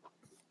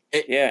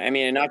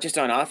 And not just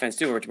on offense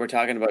too. We're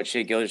talking about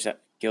Shai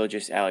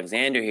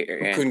Gilgeous-Alexander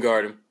here. And couldn't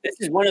guard him. This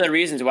is one of the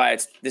reasons why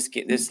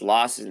this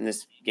loss in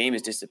this game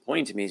is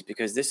disappointing to me, is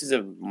because this is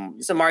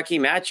a marquee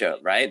matchup,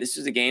 right? This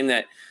is a game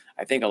that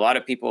I think a lot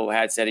of people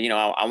had said,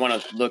 I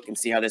want to look and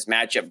see how this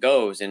matchup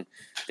goes. And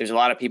there's a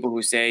lot of people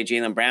who say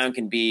Jaylen Brown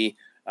can be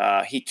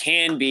a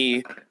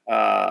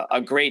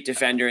great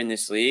defender in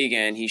this league,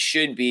 and he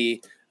should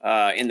be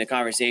in the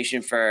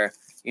conversation for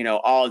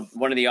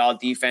one of the all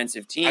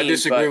defensive teams. I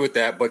disagree with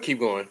that, but keep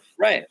going.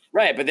 Right.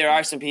 But there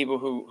are some people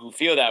who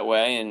feel that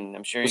way, and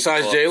I'm sure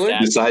besides Jaylen,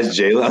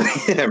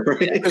 yeah,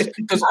 right.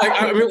 Because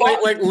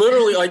like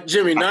literally, like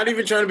Jimmy, not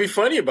even trying to be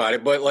funny about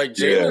it, but like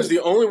Jaylen's the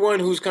only one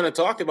who's kind of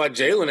talked about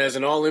Jaylen as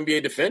an All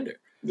NBA defender.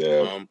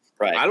 Yeah,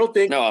 right. I don't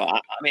think. No, I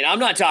mean I'm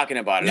not talking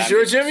about it. You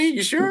sure, Jimmy?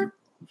 You sure?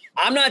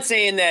 I'm not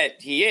saying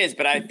that he is,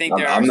 but I think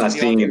I'm not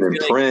seeing it in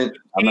print.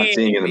 I'm not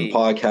seeing it in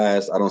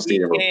podcasts. I don't see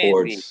it in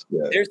reports.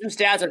 Yeah. There's some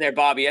stats out there,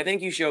 Bobby. I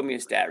think you showed me a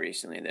stat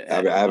recently.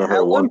 That I haven't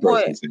heard one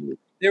person say it.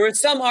 There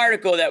was some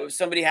article that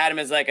somebody had him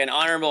as like an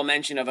honorable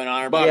mention of an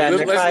honorable.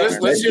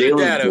 Let's hear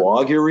the data.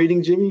 Blog you're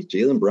reading, Jimmy?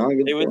 Jaylen Brown.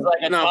 It was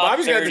like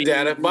Bobby's got the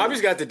data.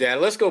 Bobby's got the data.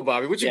 Let's go,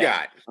 Bobby. What you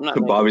got?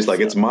 Bobby's like,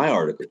 it's my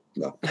article.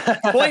 No.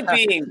 Point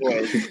being,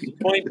 boys.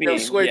 Point being.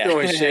 Sway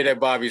throwing shade at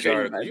Bobby's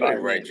article. You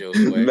ain't right, Joe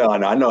Sway. No,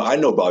 I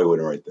know Bobby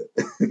wouldn't write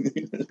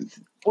that.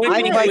 Point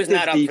being, he was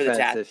not up for the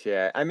task this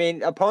year. I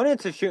mean,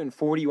 opponents are shooting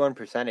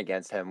 41%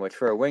 against him, which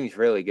for a wing's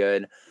really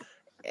good.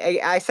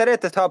 I said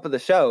at the top of the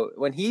show,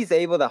 when he's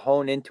able to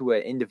hone into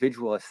an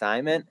individual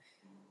assignment,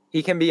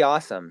 he can be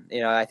awesome.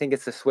 I think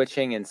it's the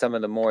switching and some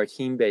of the more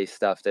team-based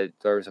stuff that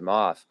throws him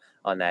off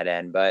on that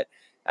end. But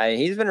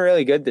he's been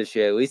really good this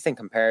year, at least in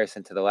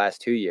comparison to the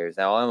last 2 years.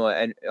 Now,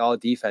 all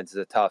defense is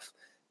a tough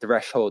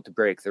threshold to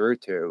break through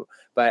to.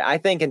 But I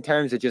think in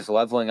terms of just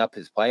leveling up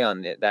his play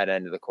on that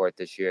end of the court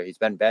this year, he's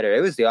been better.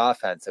 It was the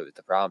offense that was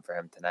the problem for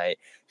him tonight.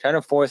 Trying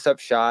to force up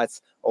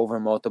shots over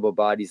multiple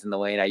bodies in the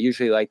lane. I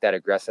usually like that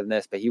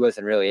aggressiveness, but he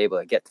wasn't really able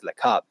to get to the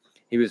cup.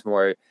 He was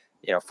more,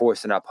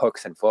 forcing up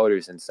hooks and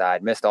floaters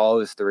inside. Missed all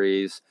his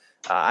threes.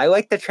 I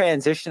like the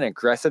transition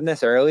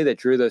aggressiveness early that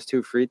drew those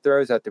 2 free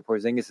throws out to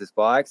Porzingis'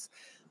 blocks.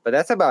 But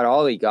that's about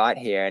all he got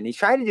here. And he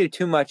tried to do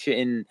too much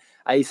in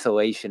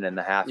isolation in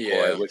the half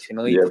court, which can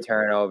lead to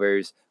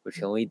turnovers, which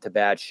can lead to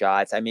bad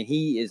shots. I mean,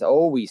 he is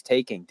always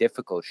taking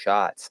difficult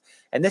shots.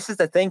 And this is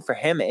the thing for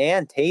him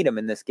and Tatum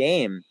in this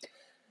game.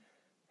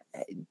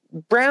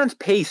 Brown's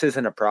pace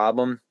isn't a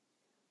problem.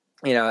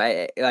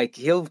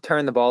 He'll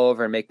turn the ball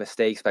over and make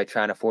mistakes by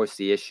trying to force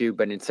the issue.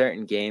 But in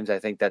certain games, I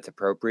think that's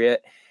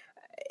appropriate.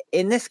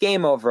 In this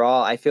game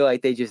overall, I feel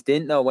like they just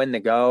didn't know when to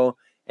go.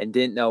 and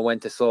didn't know when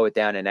to slow it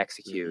down and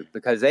execute,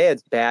 because they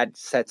had bad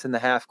sets in the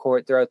half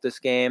court throughout this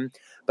game,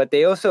 but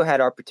they also had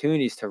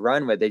opportunities to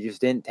run where they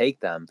just didn't take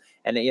them.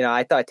 And,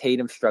 I thought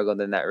Tatum struggled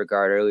in that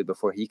regard early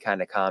before he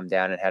kind of calmed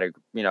down and had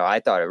I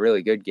thought a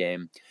really good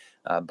game.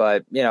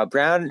 But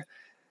Brown,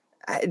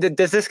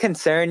 does this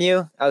concern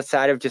you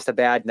outside of just a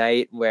bad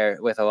night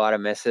with a lot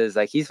of misses?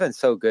 Like, he's been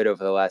so good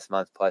over the last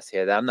month plus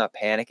here that I'm not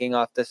panicking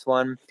off this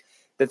one.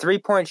 The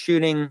 3-point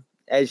shooting,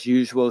 as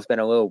usual, has been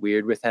a little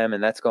weird with him,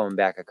 and that's going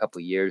back a couple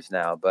years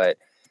now. But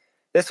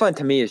this one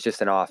to me is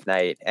just an off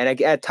night and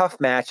a tough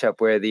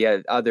matchup where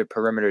the other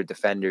perimeter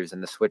defenders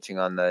and the switching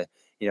on the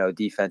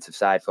defensive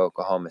side for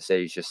Oklahoma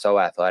City is just so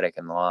athletic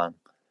and long.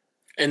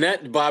 And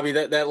that, Bobby,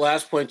 that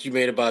last point you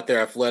made about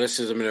their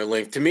athleticism and their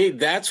length, to me,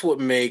 that's what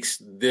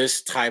makes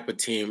this type of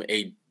team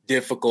a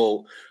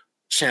difficult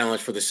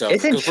challenge for the Celtics.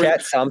 Isn't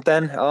Chet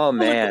something? Oh,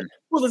 man.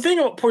 Well, the thing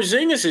about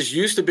Porzingis is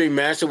used to being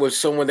matched up with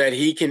someone that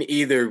he can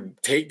either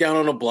take down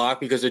on a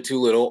block because they're too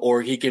little,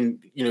 or he can,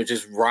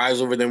 just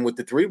rise over them with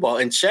the 3-ball.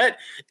 And Chet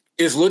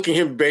is looking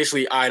him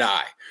basically eye to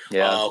eye.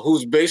 Yeah.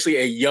 Who's basically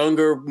a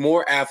younger,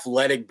 more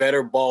athletic,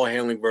 better ball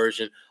handling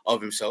version of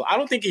himself. I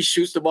don't think he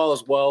shoots the ball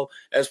as well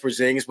as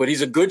Porzingis, but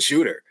he's a good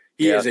shooter.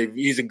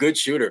 He's a good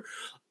shooter.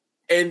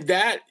 And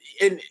that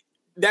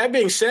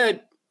being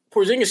said,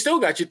 Porzingis still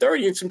got you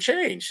 30 and some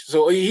change.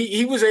 So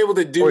he was able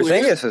to do.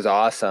 Porzingis was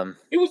awesome.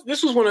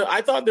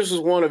 I thought this was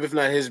one of, if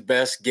not his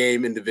best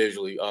game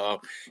individually.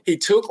 He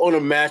took on a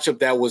matchup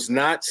that was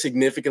not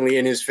significantly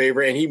in his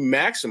favor, and he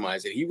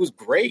maximized it. He was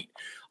great.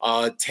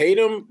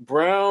 Tatum,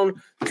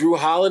 Brown, Drew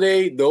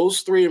Holiday,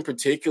 those three in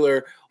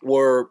particular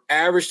were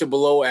average to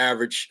below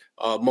average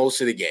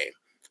most of the game.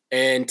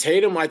 And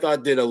Tatum, I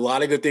thought, did a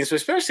lot of good things,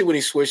 especially when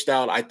he switched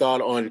out, I thought,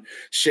 on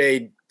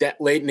Shea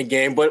that late in the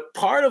game. But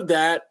part of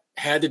that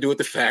had to do with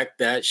the fact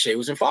that Shea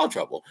was in foul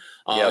trouble.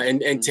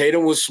 And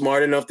Tatum was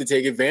smart enough to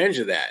take advantage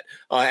of that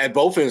at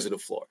both ends of the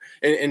floor.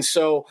 And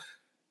so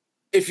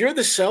if you're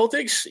the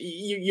Celtics,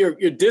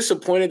 you're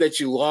disappointed that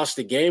you lost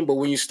the game. But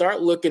when you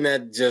start looking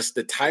at just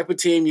the type of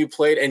team you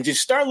played and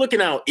just start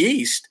looking out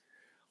east,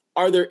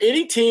 are there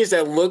any teams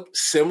that look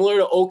similar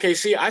to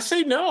OKC? I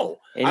say no.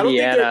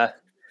 Indiana.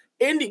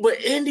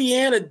 But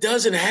Indiana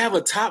doesn't have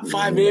a top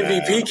 5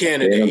 MVP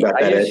candidate.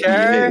 Are you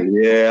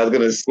sure? Yeah, I was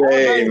gonna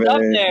say, man. Up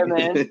there,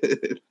 man.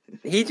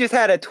 He just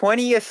had a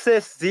 20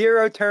 assist,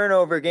 0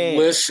 turnover game.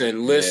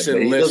 Listen. He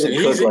doesn't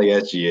cook like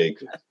SGA.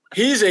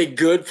 He's a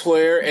good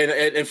player,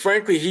 and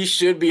frankly, he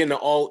should be in the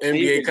All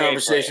NBA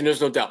conversation. There's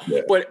no doubt.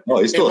 Yeah. But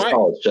he's still a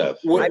solid chef.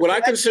 Would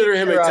I consider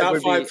him a top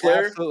 5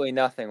 player? Absolutely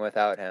nothing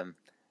without him.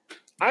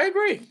 I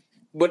agree.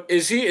 But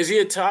is he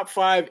a top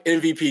 5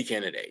 MVP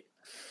candidate?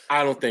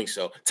 I don't think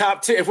so.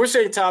 Top 10. If we're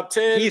saying top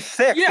 10, he's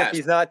 6 if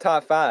he's not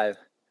top 5.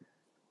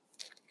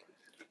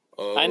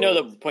 I know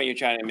the point you're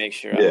trying to make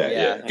sure.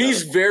 Yeah.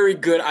 He's very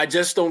good. I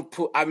just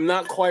I'm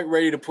not quite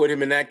ready to put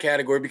him in that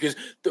category because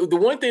the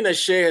one thing that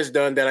Shea has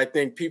done that I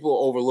think people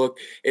overlook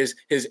is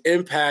his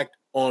impact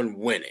on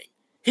winning.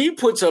 He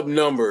puts up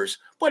numbers,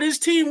 but his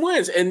team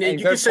wins. And you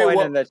can say,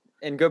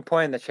 and good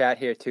point in the chat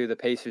here too. The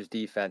Pacers'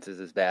 defense is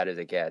as bad as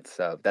it gets,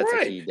 so that's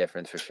a key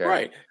difference for sure.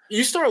 Right.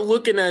 You start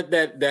looking at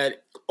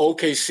that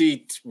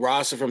OKC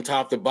roster from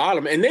top to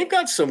bottom, and they've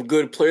got some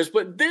good players,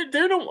 but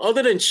they're no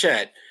other than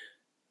Chet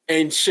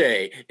and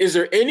Shea. Is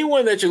there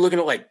anyone that you're looking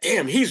at like,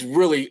 damn, he's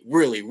really,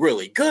 really,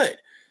 really good?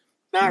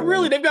 Not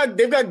really. They've got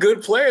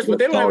good players, but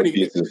they don't have any.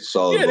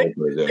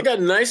 They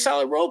got nice,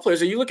 solid role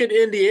players. And you look at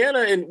Indiana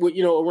and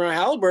around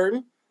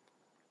Halliburton.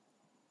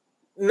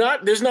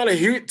 There's not a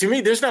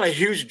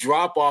huge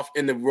drop off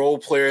in the role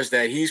players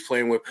that he's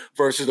playing with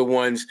versus the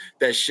ones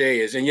that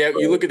Shea is. And yet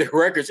you look at the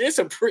records, it's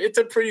a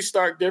pretty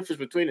stark difference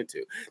between the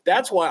two.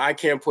 That's why I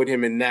can't put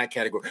him in that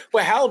category.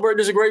 But Halliburton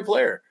is a great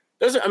player.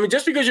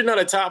 Just because you're not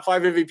a top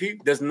 5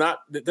 MVP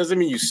doesn't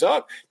mean you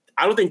suck.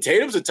 I don't think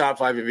Tatum's a top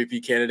 5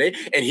 MVP candidate,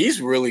 and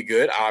he's really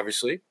good,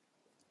 obviously.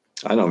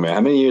 I know, man.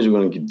 How many years are we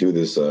going to do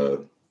this?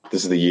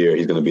 This is the year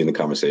he's going to be in the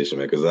conversation,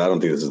 man, because I don't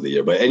think this is the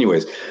year. But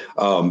anyways,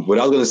 what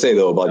I was going to say,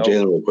 though, about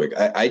Jalen real quick,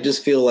 I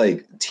just feel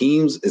like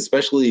teams,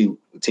 especially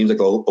teams like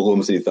the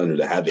Oklahoma City Thunder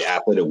that have the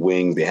athletic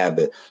wings, they have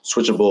the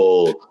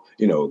switchable,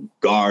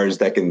 guards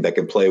that can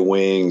play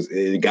wings,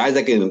 guys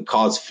that can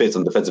cause fits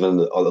on the defensive end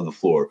of the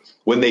floor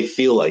when they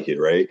feel like it,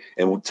 right?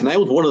 And tonight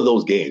was one of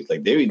those games.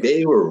 Like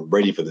they were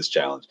ready for this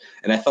challenge.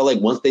 And I felt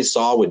like once they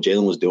saw what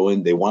Jalen was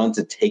doing, they wanted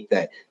to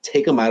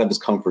take him out of his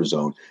comfort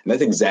zone. And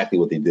that's exactly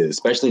what they did,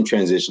 especially in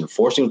transition,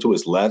 forcing him to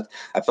his left.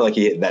 I felt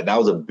like that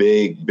was a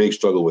big, big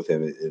struggle with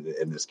him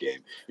in this game.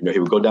 He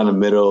would go down the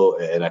middle,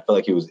 and I felt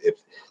like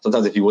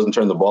if he wasn't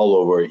turning the ball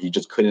over, he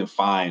just couldn't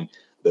find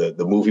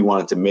the move he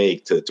wanted to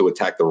make to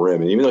attack the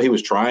rim. And even though he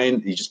was trying,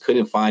 he just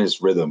couldn't find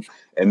his rhythm.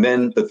 And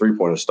then the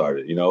three-pointer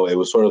started. It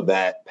was sort of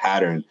that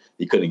pattern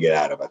he couldn't get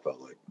out of, I felt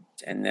like.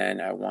 And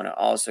then I want to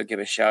also give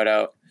a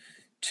shout-out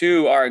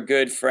to our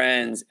good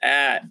friends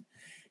at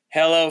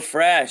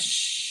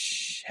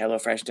HelloFresh.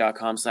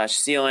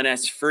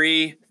 HelloFresh.com/CLNS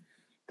free.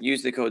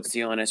 Use the code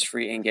CLNS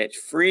free and get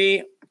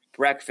free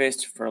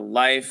breakfast for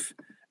life.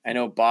 I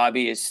know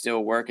Bobby is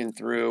still working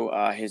through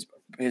his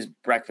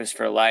breakfast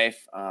for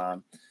life,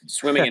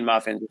 swimming in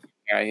muffins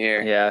right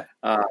here. Yeah.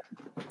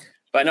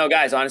 But no,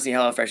 guys, honestly,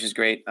 HelloFresh is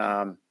great.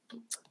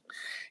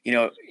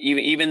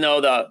 Even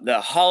though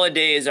the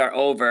holidays are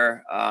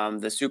over,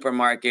 the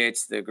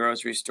supermarkets, the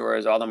grocery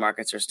stores, all the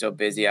markets are still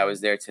busy. I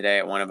was there today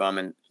at one of them,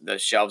 and the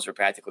shelves were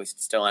practically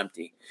still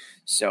empty.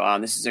 So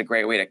this is a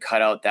great way to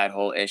cut out that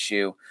whole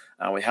issue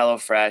with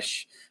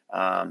HelloFresh.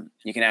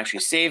 You can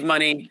actually save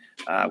money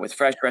with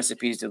fresh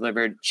recipes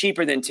delivered,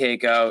 cheaper than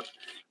takeout,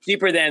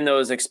 cheaper than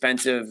those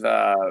expensive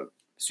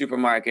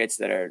supermarkets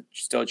that are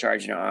still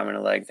charging an arm and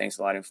a leg thanks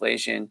to a lot of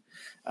inflation.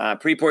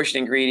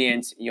 Pre-portioned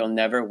ingredients, you'll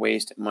never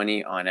waste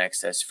money on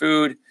excess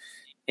food.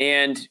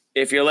 And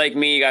if you're like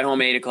me, you got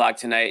home at 8 o'clock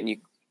tonight and you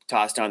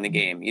tossed on the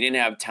game. You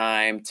didn't have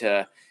time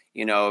to,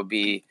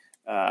 be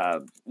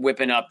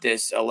whipping up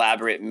this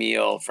elaborate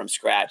meal from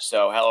scratch.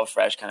 So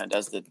HelloFresh kind of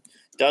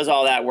does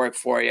all that work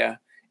for you,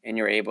 and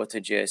you're able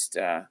to just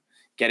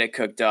get it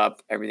cooked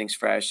up. Everything's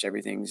fresh.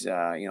 Everything's,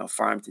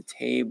 farm to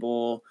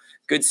table.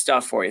 Good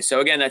stuff for you. So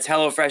again, that's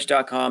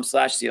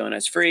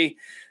HelloFresh.com/CLNS free.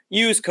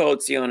 Use code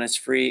CLNS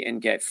free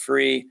and get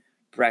free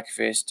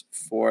breakfast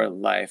for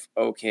life.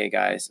 Okay,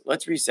 guys,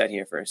 let's reset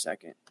here for a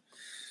second.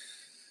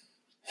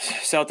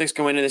 Celtics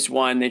go into this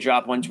one. They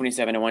drop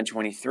 127 to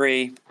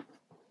 123.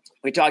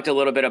 We talked a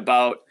little bit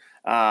about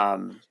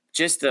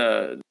just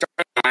the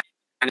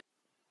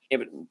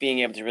being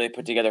able to really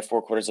put together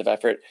 4 quarters of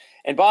effort.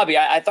 And Bobby,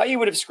 I thought you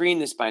would have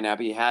screened this by now,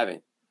 but you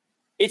haven't.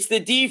 It's the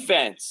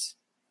defense.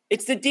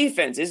 It's the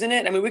defense, isn't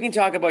it? I mean, we can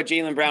talk about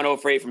Jaylen Brown 0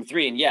 for 8 from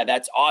 3, and yeah,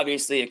 that's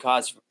obviously a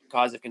cause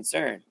of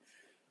concern.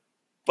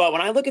 But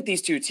when I look at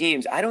these two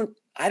teams, I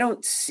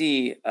don't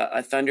see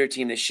a Thunder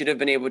team that should have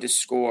been able to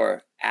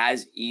score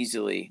as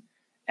easily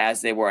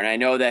as they were. And I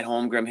know that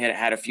Holmgren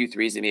had a few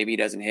threes that maybe he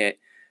doesn't hit,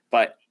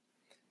 but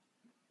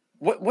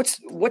what's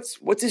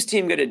this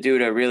team going to do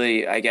to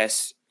really, I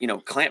guess,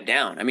 clamp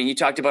down? I mean, you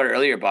talked about it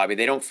earlier, Bobby.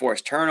 They don't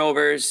force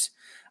turnovers.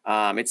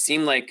 It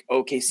seemed like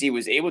OKC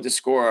was able to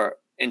score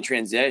in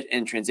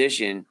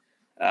transition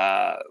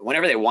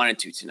whenever they wanted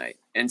to tonight.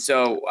 And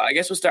so I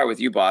guess we'll start with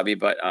you, Bobby,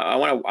 but I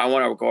want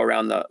to go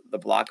around the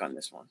block on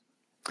this one.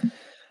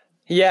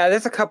 Yeah,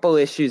 there's a couple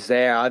issues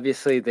there.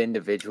 Obviously, the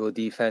individual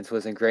defense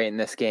wasn't great in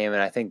this game,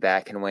 and I think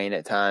that can wane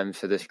at times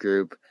for this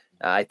group.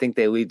 I think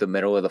they leave the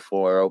middle of the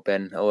floor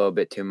open a little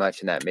bit too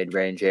much in that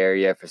mid-range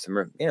area for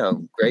some,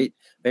 great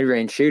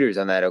mid-range shooters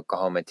on that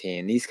Oklahoma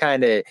team. These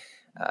kind of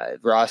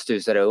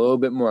rosters that are a little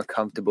bit more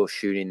comfortable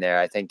shooting there,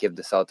 I think, give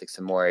the Celtics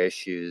some more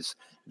issues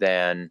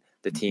than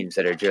the teams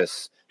that are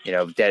just,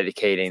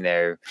 dedicating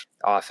their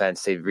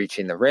offense to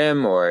reaching the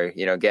rim or,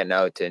 getting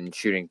out and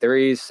shooting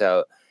threes.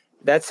 So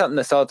that's something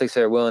the Celtics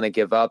are willing to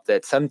give up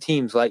that some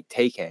teams like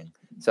taking.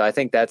 So I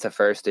think that's the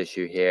first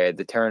issue here.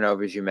 The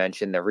turnovers you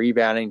mentioned, the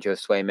rebounding,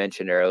 Josue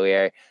mentioned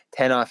earlier,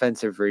 10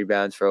 offensive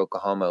rebounds for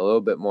Oklahoma, a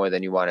little bit more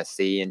than you want to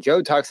see. And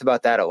Joe talks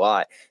about that a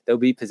lot. There'll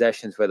be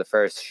possessions where the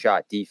first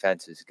shot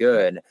defense is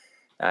good.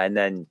 And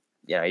then,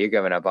 you're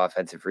giving up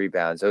offensive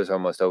rebounds. Those are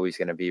almost always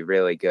going to be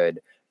really good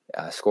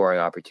scoring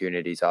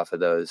opportunities off of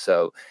those.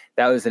 So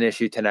that was an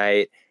issue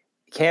tonight.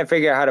 Can't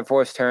figure out how to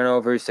force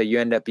turnovers. So you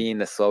end up being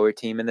the slower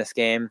team in this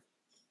game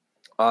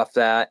off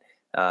that.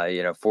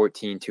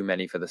 14 too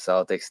many for the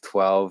Celtics,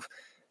 12,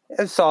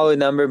 a solid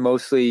number,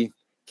 mostly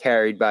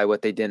carried by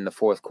what they did in the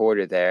fourth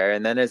quarter there.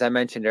 And then, as I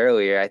mentioned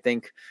earlier, I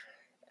think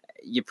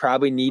you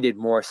probably needed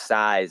more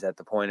size at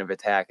the point of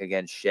attack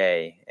against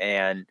Shea.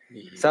 And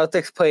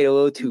Celtics played a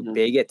little too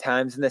big at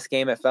times in this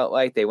game. It felt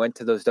like they went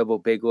to those double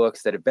big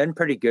looks that have been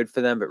pretty good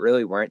for them, but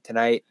really weren't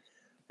tonight.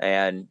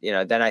 And,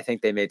 then I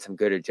think they made some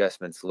good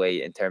adjustments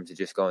late in terms of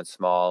just going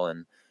small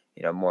and,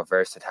 more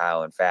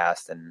versatile and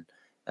fast and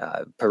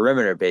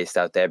perimeter based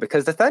out there,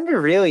 because the Thunder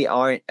really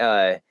aren't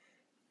a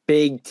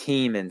big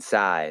team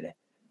inside.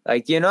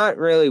 Like, you're not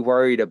really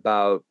worried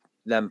about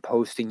them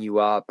posting you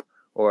up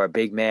or a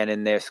big man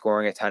in there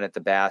scoring a ton at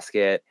the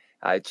basket.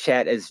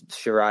 Chet, as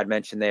Sherrod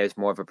mentioned there, is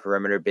more of a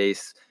perimeter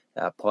based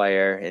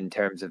player in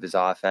terms of his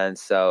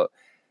offense. So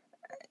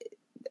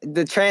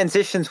the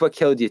transition's what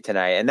killed you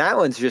tonight. And that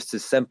one's just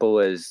as simple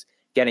as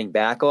getting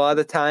back a lot of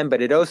the time,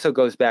 but it also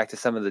goes back to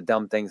some of the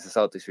dumb things the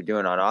Celtics were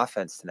doing on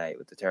offense tonight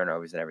with the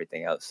turnovers and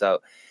everything else. So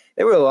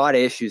there were a lot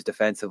of issues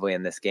defensively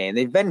in this game.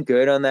 They've been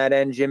good on that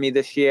end, Jimmy,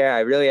 this year. I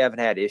really haven't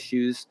had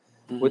issues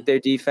with their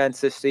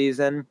defense this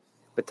season,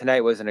 but tonight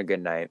wasn't a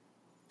good night.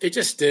 They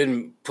just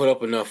didn't put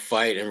up enough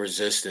fight and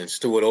resistance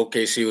to what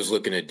OKC was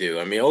looking to do.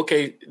 I mean,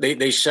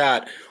 they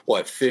shot,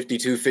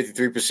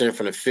 53%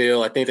 from the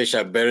field. I think they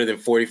shot better than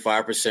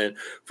 45%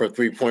 from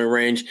three-point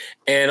range.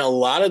 And a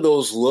lot of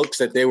those looks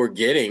that they were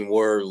getting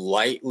were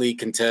lightly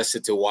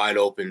contested to wide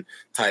open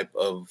type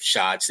of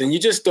shots. And you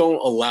just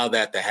don't allow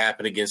that to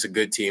happen against a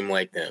good team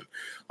like them.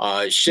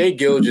 Shai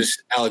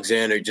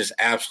Gilgeous-Alexander just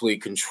absolutely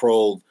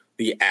controlled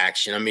the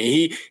action. I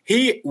mean,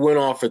 he went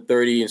off for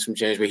 30 and some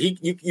change, but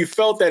you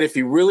felt that if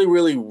he really,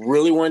 really,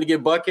 really wanted to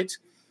get buckets,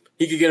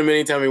 he could get them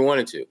anytime he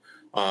wanted to.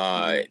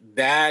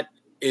 That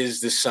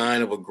is the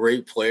sign of a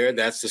great player.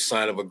 That's the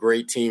sign of a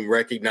great team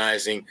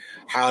recognizing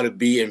how to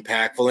be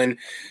impactful. And,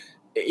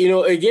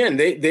 again,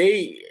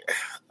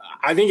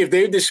 I think if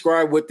they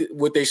describe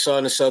what they saw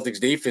in the Celtics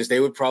defense, they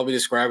would probably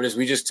describe it as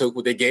we just took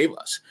what they gave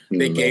us.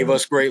 They gave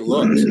us great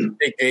looks.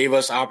 They gave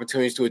us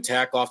opportunities to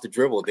attack off the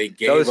dribble. They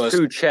gave us those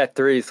two Chet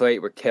threes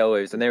late were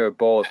killers, and they were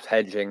both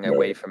hedging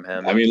away from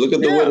him. I mean, look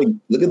at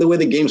the way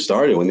the game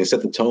started when they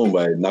set the tone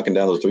by knocking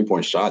down those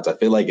 3-point shots. I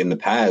feel like in the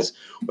past,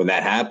 when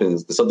that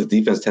happens, the Celtics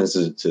defense tends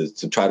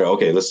to try to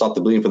let's stop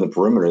the bleeding from the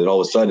perimeter, and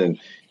all of a sudden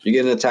you're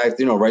getting attacked,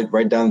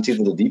 right down the teeth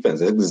of the defense.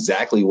 That's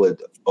exactly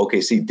what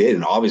OKC did,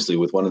 and obviously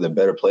with one of the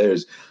better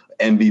players,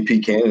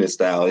 MVP candidate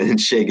style, and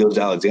Shai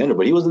Gilgeous-Alexander.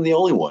 But he wasn't the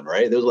only one,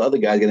 right? There's other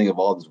guys getting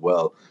involved as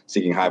well,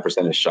 seeking high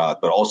percentage shots,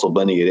 but also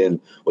blending it in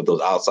with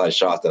those outside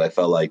shots that I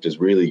felt like just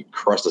really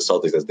crushed the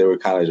Celtics as they were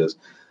kind of just,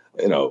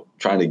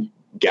 trying to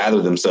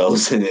gather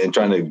themselves and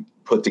trying to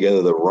put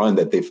together the run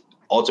that they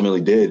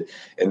ultimately did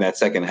in that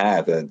second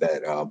half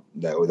that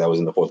was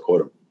in the fourth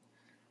quarter.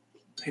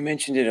 We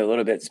mentioned it a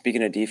little bit.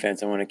 Speaking of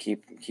defense, I want to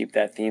keep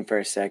that theme for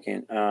a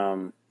second.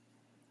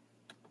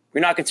 We're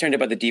not concerned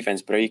about the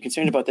defense, but are you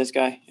concerned about this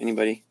guy?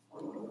 Anybody?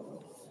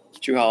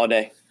 Jrue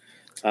Holiday.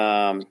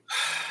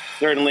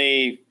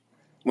 Certainly,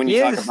 when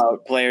you talk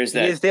about players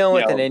that he's dealing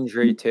with an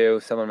injury too.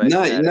 Someone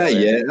mentioned not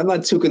yet. I'm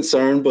not too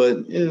concerned,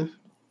 but yeah.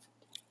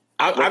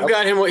 I've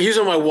got him. He's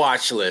on my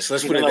watch list.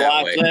 Let's put it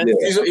that way. Yeah.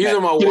 He's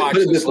on my watch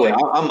list. This way.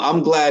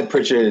 I'm glad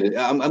Pritchard.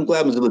 I'm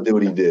glad Mazzulla did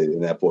what he did in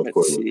that fourth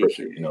quarter with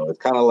Pritchard. It's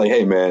kind of like,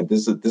 hey man,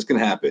 this can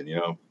happen.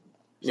 Yeah.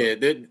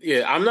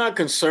 I'm not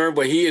concerned,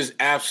 but he is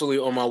absolutely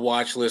on my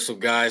watch list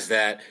of guys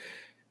that,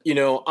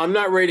 I'm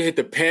not ready to hit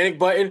the panic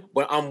button,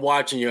 but I'm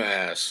watching your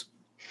ass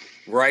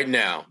right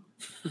now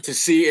to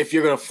see if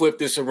you're going to flip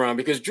this around,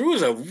 because Jrue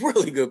is a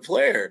really good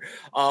player.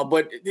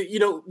 But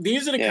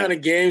these are the kind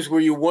of games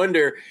where you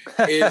wonder,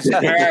 where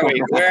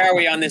are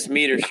we on this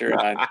meter,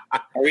 Sherrod?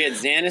 Are we at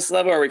Xanis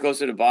level or are we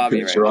closer to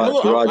Bobby right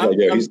now?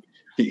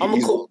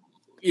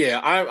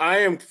 I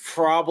am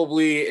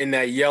probably in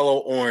that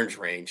yellow-orange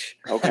range.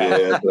 Okay.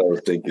 Yeah, that's what I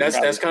was thinking.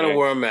 That's kind of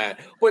where I'm at.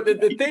 But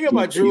the thing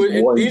about Jrue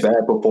is one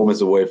bad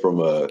performance away from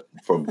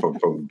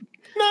putting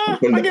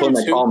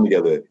that calm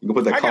together. You can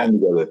put that calm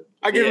together.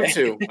 I give him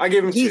two.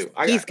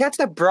 He's got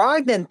the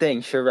Brogdon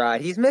thing,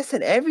 Sherrod. He's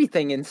missing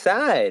everything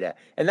inside.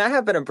 And that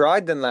happened to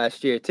Brogdon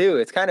last year, too.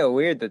 It's kind of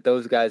weird that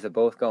those guys are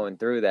both going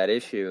through that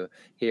issue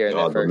here in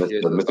the first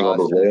year. Missing all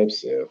those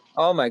layups, yeah.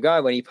 Oh, my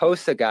God. When he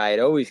posts a guy, it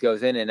always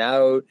goes in and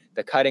out.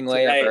 The cutting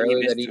layup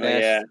early that he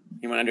missed. Yeah,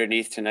 he went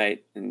underneath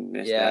tonight and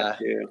missed that,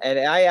 too. And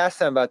I asked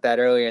him about that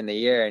earlier in the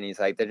year, and he's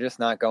like, they're just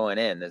not going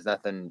in. There's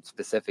nothing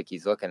specific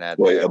he's looking at.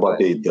 Wait, about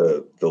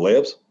the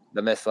layups?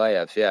 The missed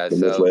layups, yeah.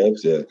 Missed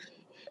layups, yeah.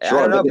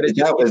 Sure. Is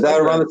that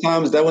around the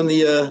time? Is that when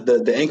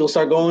the ankles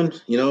start going?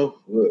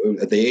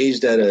 At the age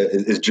that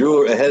is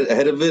Jrue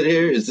ahead of it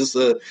here? Is this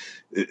a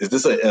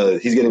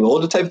he's getting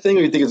older type thing,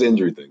 or you think it's an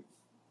injury thing?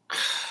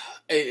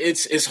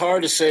 It's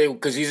hard to say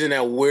because he's in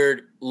that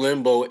weird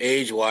limbo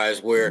age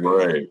wise where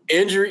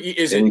injury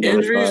is it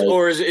injuries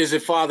or is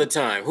it father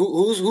time?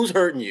 Who's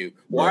hurting you?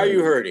 Why are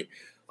you hurting?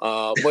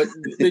 But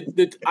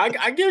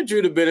I give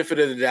Jrue the benefit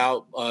of the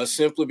doubt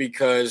simply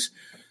because.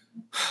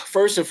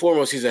 First and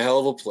foremost, he's a hell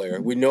of a player.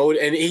 We know it,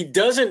 and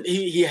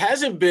he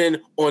hasn't been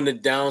on the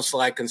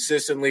downslide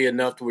consistently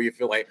enough to where you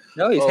feel like,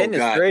 he's hitting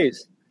his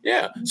threes.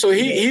 Yeah, so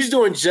he's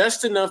doing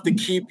just enough to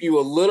keep you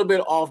a little bit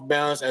off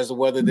balance as to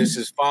whether this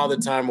is father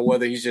time or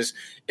whether he's just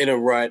in a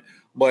rut.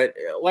 But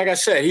like I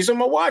said, he's on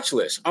my watch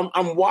list.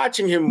 I'm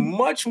watching him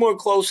much more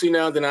closely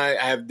now than I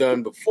have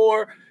done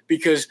before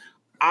because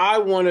I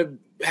want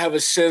to have a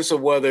sense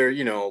of whether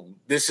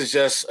this is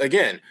just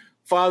again.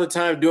 Father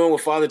Time doing what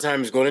Father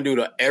Time is going to do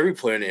to every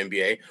player in the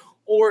NBA,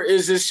 or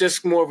is this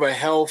just more of a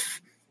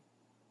health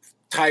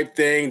type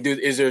thing? Do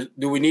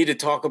we need to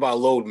talk about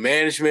load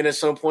management at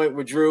some point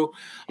with Jrue?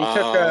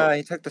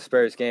 He took the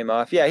Spurs game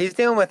off. Yeah, he's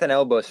dealing with an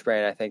elbow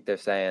sprain, I think they're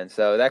saying.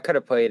 So that could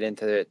have played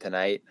into it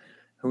tonight.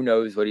 Who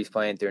knows what he's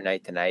playing through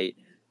night to night?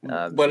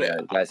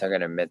 But guys aren't going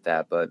to admit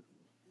that. But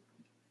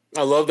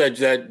I love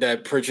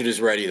that Pritchard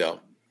is ready though.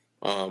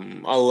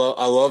 I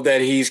love that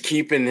he's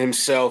keeping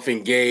himself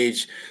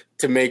engaged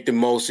to make the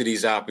most of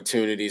these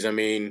opportunities. I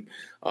mean,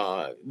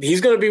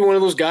 he's going to be one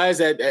of those guys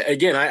that,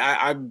 again,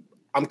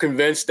 I'm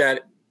convinced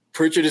that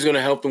Pritchard is going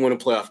to help them win a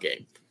playoff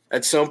game.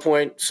 At some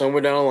point,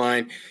 somewhere down the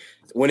line,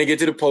 when they get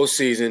to the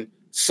postseason,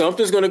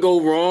 something's going to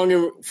go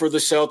wrong for the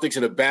Celtics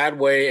in a bad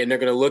way, and they're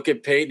going to look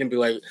at Peyton and be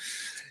like,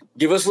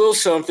 give us a little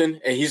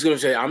something, and he's going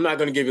to say, I'm not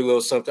going to give you a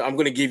little something. I'm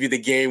going to give you the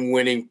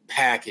game-winning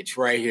package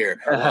right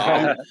here.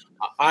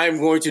 I'm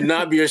going to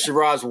not be on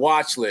Sherrod's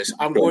watch list.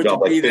 I'm going to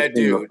be that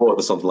dude.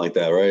 Or something like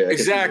that, right?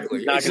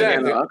 Exactly.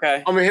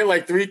 Okay. I'm going to hit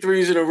like 3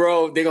 threes in a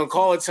row. They're going to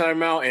call a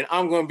timeout, and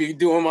I'm going to be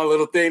doing my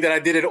little thing that I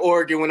did at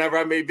Oregon whenever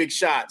I made big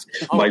shots.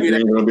 Mike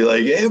Green's going to be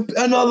like, hey,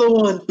 another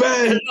one.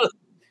 Bang.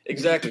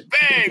 Exactly.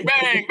 Bang,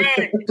 bang,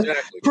 bang.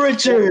 Exactly.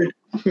 Pritchard.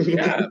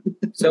 Yeah.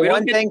 So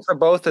one thing for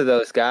both of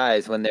those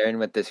guys when they're in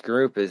with this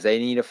group is they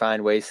need to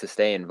find ways to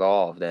stay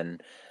involved.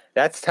 And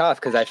That's tough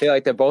because I feel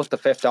like they're both the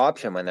fifth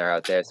option when they're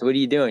out there. So what are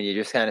you doing? You're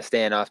just kind of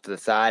staying off to the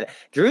side.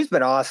 Drew's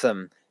been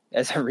awesome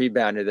as a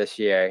rebounder this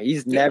year.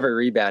 He's never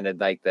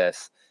rebounded like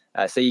this.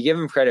 So you give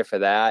him credit for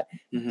that.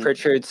 Mm-hmm.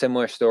 Pritchard,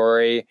 similar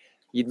story.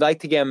 You'd like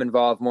to get him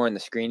involved more in the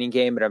screening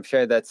game, but I'm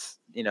sure that's,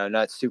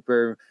 not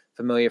super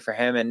familiar for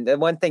him. And the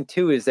one thing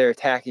too is they're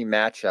attacking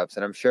matchups,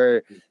 and I'm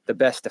sure the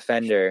best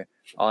defender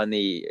on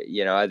the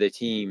other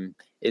team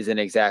isn't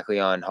exactly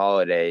on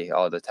Holiday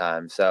all the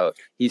time. So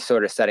he's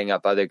sort of setting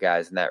up other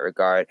guys in that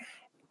regard.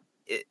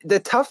 The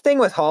tough thing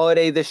with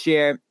Holiday this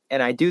year,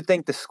 and I do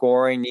think the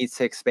scoring needs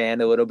to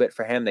expand a little bit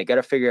for him. They got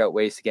to figure out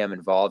ways to get him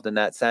involved in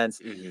that sense.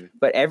 Mm-hmm.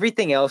 But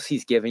everything else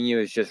he's giving you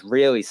is just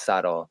really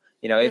subtle.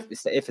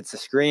 If it's the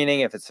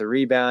screening, if it's the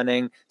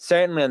rebounding,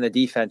 certainly on the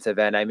defensive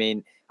end. I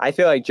mean, I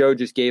feel like Joe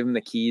just gave him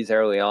the keys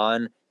early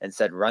on and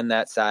said, run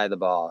that side of the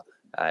ball.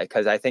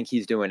 Because I think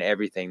he's doing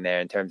everything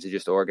there in terms of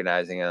just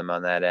organizing them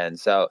on that end.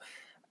 So,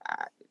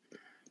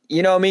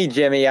 you know me,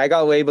 Jimmy, I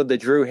got labeled the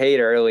Drew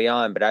hater early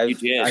on, but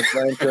I've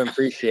learned to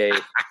appreciate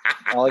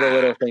all the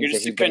little things. You're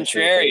just a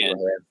contrarian.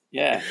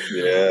 Yeah.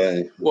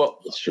 Well,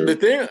 that's true. The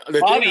thing,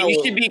 Bobby,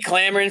 you should be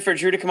clamoring for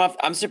Drew to come off.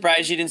 I'm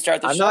surprised you didn't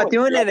start the show. I'm not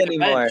doing it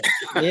anymore.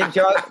 Me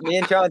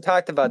and John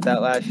talked about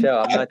that last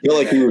show. I feel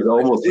like he was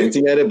almost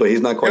hinting at it, but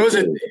he's not quite.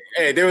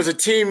 There was a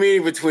team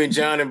meeting between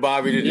John and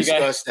Bobby to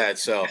discuss that.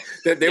 So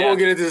they won't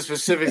get into the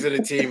specifics of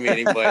the team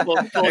meeting,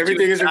 but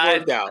everything is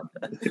worked out.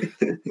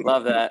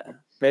 Love that.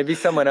 Maybe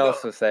someone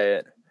else will say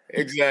it.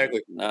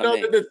 Exactly.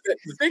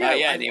 The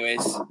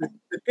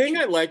thing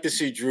I'd like to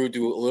see Drew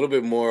do a little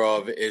bit more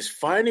of is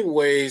finding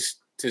ways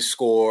to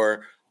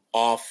score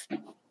off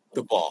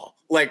the ball,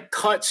 like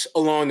cuts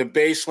along the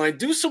baseline.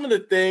 Do some of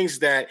the things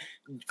that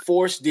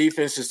force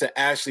defenses to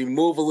actually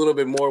move a little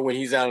bit more when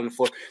he's out on the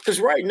floor. Because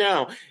right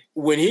now,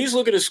 when he's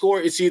looking to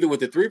score, it's either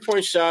with a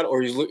 3-point shot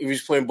or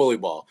he's playing bully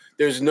ball.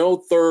 There's no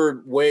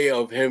third way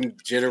of him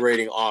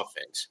generating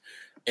offense.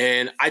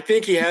 And I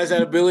think he has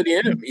that ability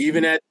in him,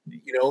 even at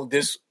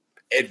this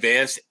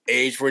advanced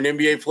age for an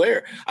NBA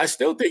player. I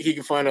still think he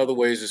can find other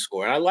ways to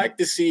score. And I like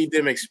to see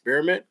them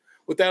experiment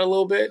with that a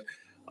little bit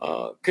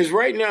because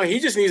right now he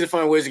just needs to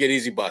find ways to get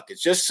easy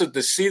buckets, just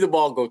to see the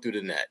ball go through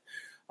the net.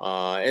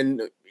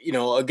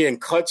 Again,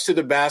 cuts to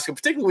the basket,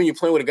 particularly when you're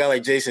playing with a guy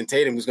like Jason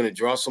Tatum, who's going to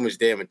draw so much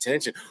damn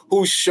attention,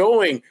 who's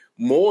showing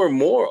more and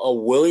more a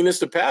willingness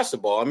to pass the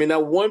ball. I mean,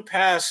 that one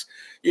pass,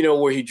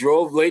 where he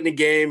drove late in the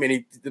game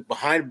and the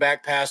behind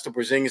back pass to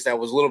Porzingis that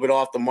was a little bit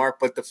off the mark.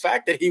 But the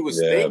fact that he was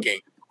thinking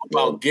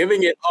about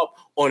giving it up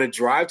on a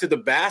drive to the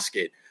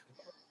basket,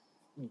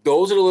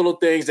 those are the little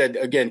things that,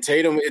 again,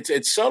 Tatum,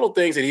 it's subtle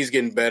things that he's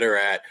getting better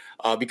at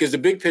because the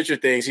big picture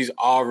things he's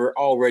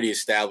already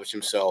established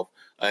himself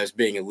as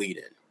being a lead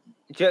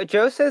in.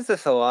 Joe says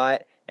this a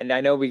lot, and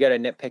I know we got to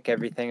nitpick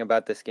everything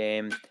about this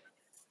game,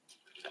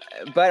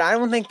 but I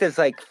don't think there's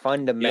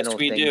fundamental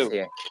things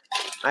here.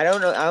 I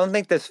don't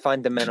think there's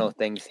fundamental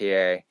things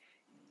here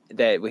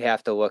that we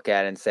have to look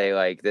at and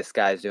say, this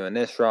guy's doing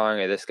this wrong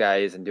or this guy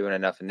isn't doing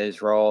enough in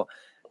his role.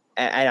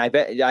 And I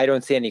bet I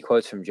don't see any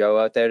quotes from Joe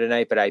out there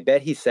tonight, but I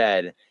bet he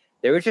said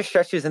there were just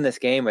stretches in this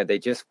game where they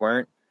just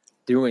weren't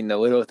doing the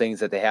little things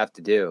that they have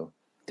to do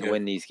to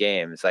win these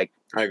games. I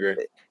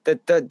agree.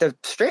 The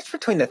stretch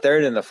between the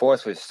third and the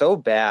fourth was so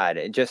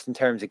bad, just in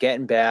terms of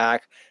getting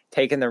back,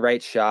 taking the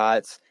right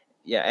shots,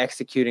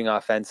 executing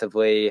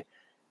offensively,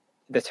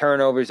 the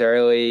turnovers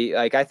early.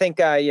 I think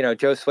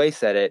Joe Sway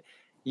said it.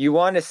 You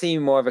want to see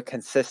more of a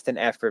consistent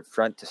effort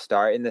front to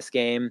start in this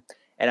game.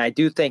 And I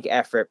do think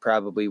effort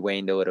probably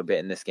waned a little bit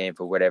in this game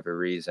for whatever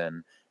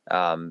reason.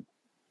 Guys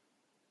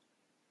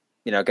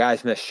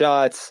missed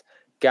shots,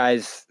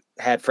 guys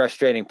had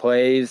frustrating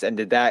plays, and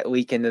did that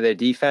leak into their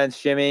defense,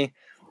 Jimmy?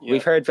 Yeah.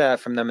 We've heard that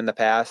from them in the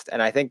past,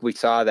 and I think we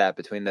saw that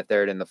between the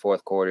third and the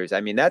fourth quarters.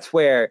 I mean, that's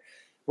where,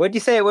 what'd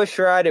you say it was,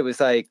 Sherrod? It was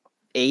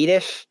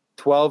 8-ish,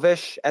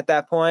 12-ish at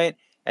that point.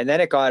 And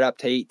then it got up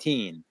to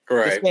 18.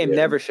 Right. This game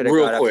never should have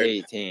got up to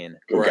 18.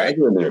 Right. Guys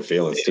were in their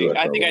feelings too.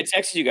 I think I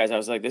texted you guys. I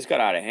was like, this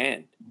got out of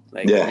hand.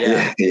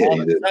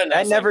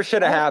 That never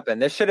should have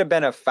happened. This should have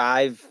been a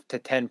 5 to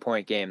 10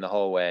 point game the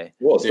whole way.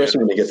 Well,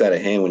 especially when it gets out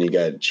of hand when you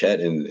got Chet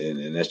and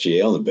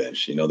SGA on the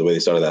bench. The way they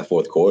started that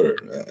fourth quarter.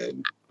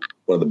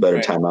 One of the better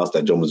timeouts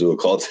that Joe Mazzulla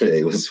called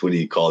today was when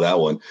he called that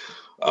one.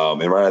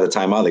 And right at the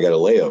timeout, they got a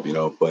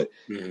layup, But,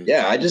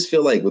 I just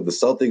feel like with the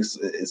Celtics,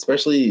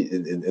 especially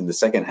in the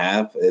second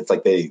half, it's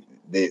like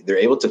they're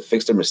able to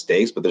fix their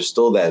mistakes, but there's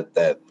still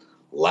that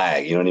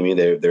lag. You know what I mean?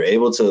 They're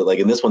able to,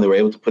 in this one, they were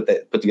able to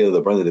put together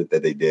the run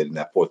that they did in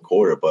that fourth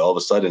quarter. But all of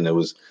a sudden, it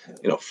was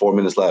 4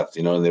 minutes left,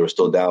 and they were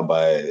still down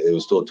it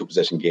was still a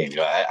 2-possession game.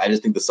 I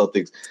just think the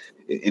Celtics,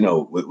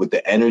 with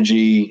the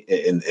energy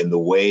and the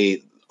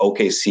way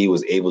OKC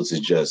was able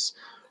to just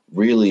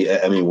really,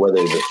 whether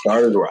the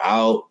starters were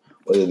out,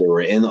 whether they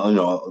were in,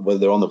 whether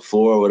they're on the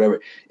floor or whatever,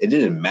 it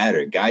didn't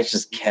matter. Guys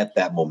just kept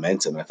that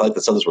momentum. I felt like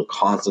the Celtics were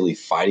constantly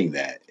fighting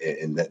that.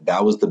 And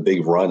that was the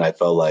big run, I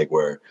felt like,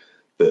 where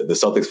the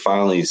Celtics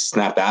finally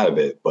snapped out of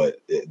it, but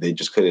they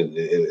just couldn't.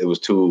 It was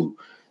too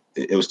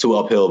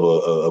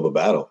uphill of a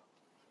battle.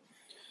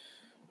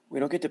 We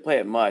don't get to play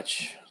it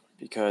much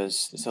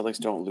because the Celtics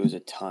don't lose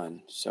a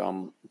ton. So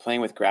I'm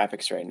playing with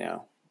graphics right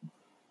now.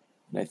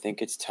 And I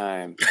think it's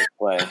time to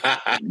play.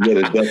 Wait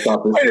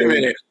a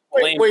minute.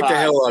 Wait the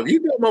hell up. You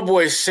got my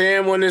boy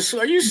Sam on this.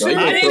 Are you serious?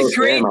 I didn't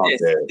create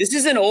this. This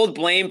is an old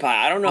blame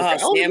pie. I don't know how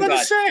Sam got.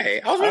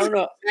 I don't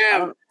know.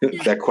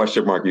 That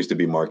question mark used to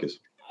be Marcus.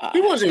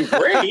 He wasn't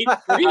great.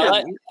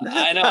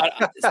 I know.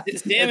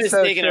 Sam is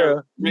so taking true.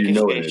 a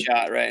ricochet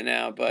shot right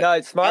now. But no,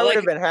 Smart would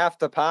have been half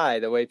the pie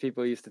the way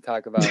people used to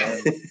talk about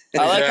him.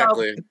 I like how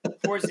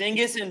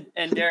Porzingis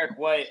and Derek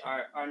White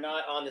are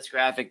not on this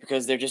graphic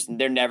because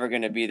they're never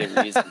going to be the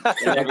reason.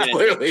 They're never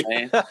going to be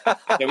playing. So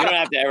we don't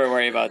have to ever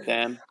worry about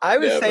them. I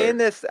was saying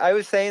this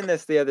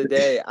the other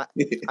day.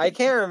 I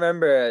can't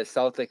remember a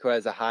Celtic who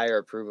has a higher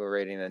approval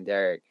rating than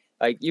Derek.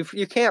 Like you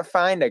can't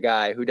find a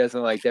guy who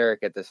doesn't like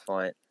Derek at this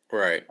point.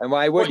 Right. And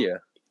why would you?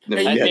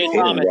 Isaiah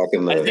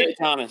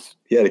Thomas.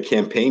 He had a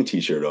campaign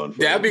T-shirt on.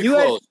 That'd be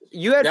close.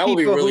 That would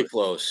be really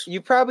close.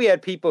 You probably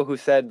had people who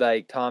said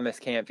like Thomas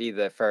can't be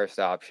the first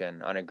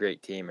option on a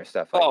great team or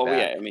stuff like that. Oh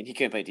yeah, I mean he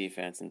can't play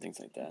defense and things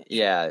like that.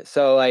 Yeah,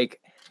 so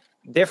like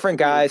different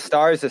guys,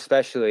 stars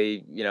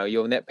especially,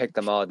 you'll nitpick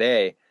them all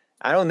day.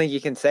 I don't think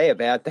you can say a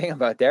bad thing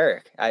about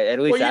Derek. I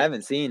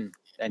haven't seen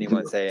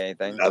anyone say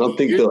anything. I don't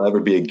think there'll ever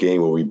be a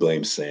game where we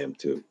blame Sam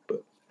too,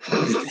 but.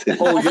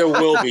 There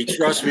will be.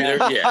 Trust me.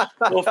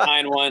 We'll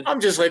find one. I'm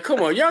just like, come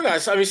on, y'all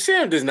guys. I mean,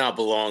 Sam does not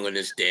belong in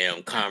this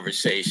damn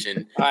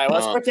conversation. All right,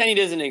 let's pretend he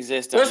doesn't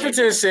exist. Let's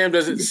pretend Sam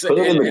doesn't. Put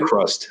him in the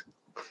crust.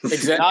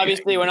 Exactly.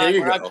 Obviously, we're not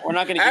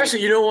going to.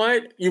 Actually, you know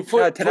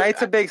what?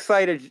 Tonight's a big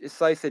slice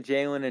of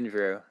Jalen and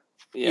Drew.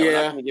 Yeah, we're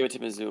not going to give it to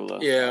Missoula.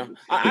 Yeah,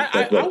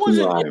 I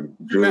wasn't. I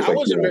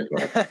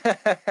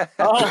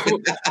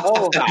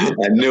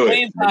knew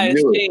it.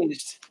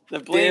 Changed. The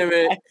blame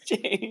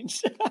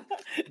changed.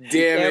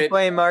 Can't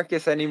blame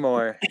Marcus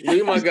anymore.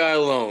 Leave my guy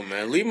alone,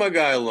 man. Leave my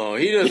guy alone.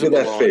 He doesn't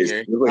belong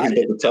here. Look like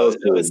he's got to tell us.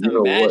 It was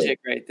some magic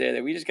right there.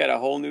 That we just got a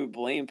whole new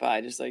blame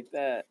pie just like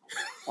that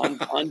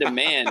on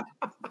demand.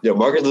 Yeah,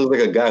 Marcus looks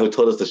like a guy who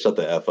told us to shut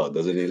the F up,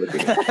 doesn't he? Look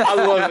at him. I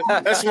love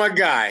it. That's my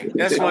guy.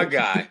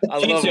 I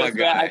love my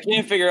guy. I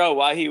can't figure out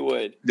why he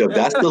would. Yeah,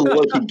 that's the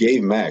look he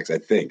gave Max. I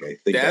think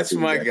that's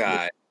my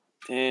guy.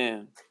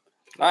 Damn.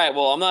 All right.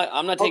 Well,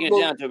 I'm not taking it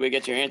down until we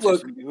get your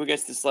answers. Who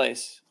gets the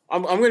slice?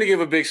 I'm going to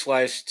give a big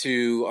slice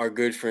to our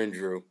good friend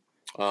Drew.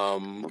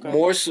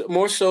 More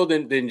so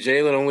than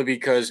Jalen, only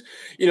because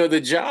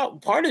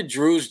part of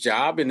Drew's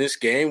job in this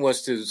game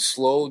was to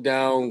slow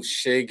down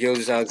Shai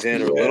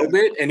Gilgeous-Alexander a little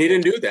bit, and he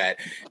didn't do that.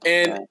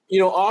 And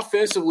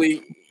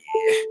offensively,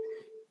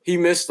 he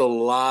missed a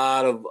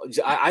lot of.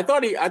 I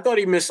thought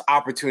he missed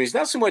opportunities,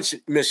 not so much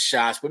missed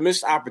shots, but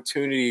missed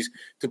opportunities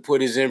to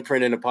put his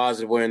imprint in a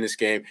positive way in this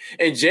game.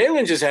 And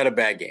Jalen just had a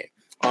bad game.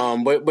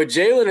 But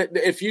Jalen,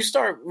 if you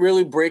start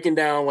really breaking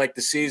down like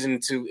the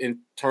season in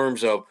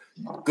terms of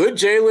good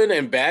Jalen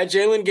and bad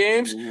Jalen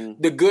games,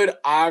 the good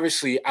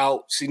obviously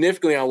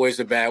significantly outweighs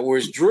the bad.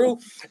 Whereas Drew,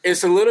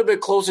 it's a little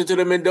bit closer to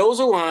the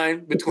Mendoza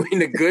line between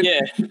the good.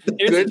 Yeah,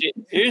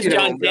 here's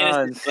John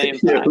Dennis playing.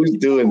 Yeah, who's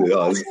doing this?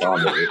 Oh, it's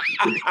Almond.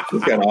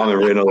 It's got Almond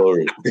written all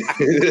over it.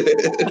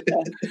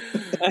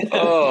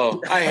 Oh,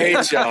 I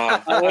hate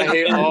y'all. I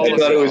hate all. I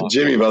thought it was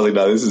Jimmy, but I was like,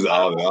 no, this is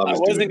Almond. I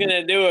wasn't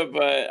gonna do it,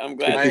 but I'm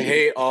glad. I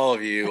hate all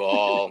of you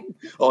all.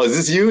 Oh, is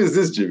this you? Is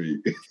this Jimmy?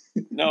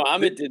 No,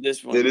 Amit did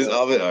this one. It is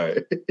Amit? All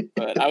right.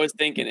 But I was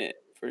thinking it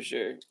for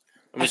sure.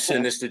 I'm gonna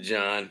send this to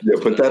John. Yeah,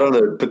 put that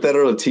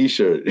on a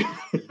T-shirt.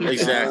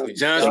 Exactly.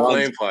 John's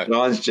blame pie.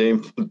 John's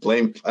James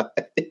blame pie.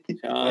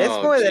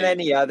 It's more than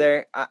any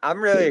other.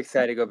 I'm really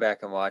excited to go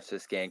back and watch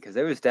this game because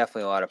there was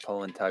definitely a lot of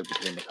pull and tug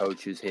between the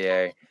coaches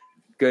here.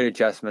 Good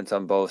adjustments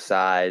on both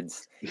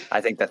sides.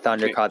 I think the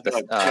Thunder caught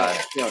the.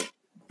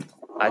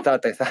 I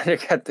thought the Thunder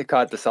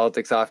caught the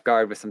Celtics off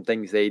guard with some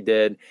things they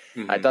did.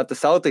 I thought the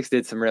Celtics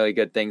did some really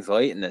good things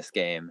late in this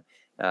game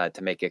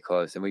to make it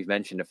close, and we've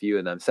mentioned a few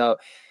of them. So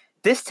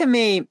this, to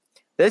me,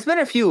 there's been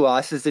a few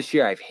losses this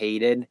year I've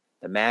hated.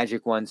 The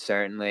Magic one,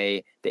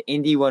 certainly. The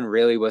Indy one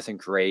really wasn't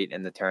great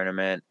in the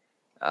tournament.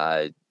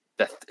 The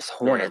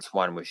Hornets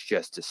one was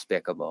just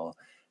despicable.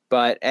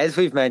 But as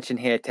we've mentioned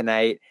here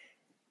tonight,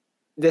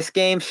 this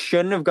game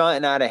shouldn't have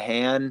gotten out of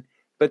hand.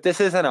 But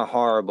this isn't a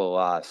horrible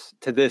loss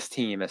to this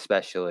team,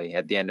 especially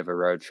at the end of a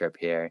road trip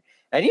here.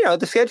 And,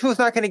 the schedule is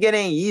not going to get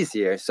any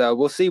easier, so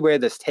we'll see where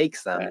this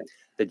takes them. Right.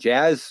 The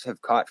Jazz have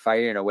caught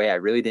fire in a way I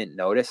really didn't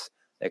notice.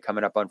 They're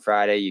coming up on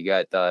Friday. You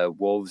got the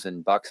Wolves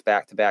and Bucks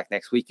back-to-back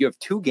next week. You have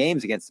 2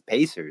 games against the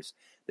Pacers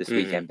this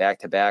weekend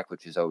back-to-back,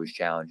 which is always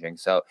challenging.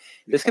 So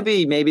this could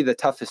be maybe the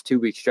toughest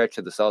 2-week stretch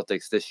of the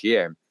Celtics this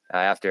year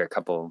after a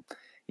couple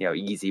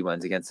easy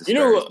ones against the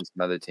Spurs and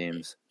some other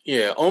teams.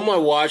 Yeah, on my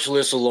watch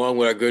list along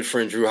with our good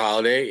friend Drew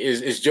Holiday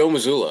is Joe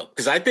Mazzulla,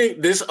 because I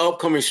think this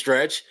upcoming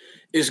stretch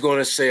is going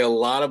to say a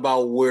lot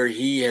about where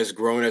he has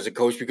grown as a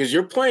coach, because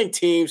you're playing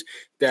teams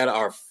that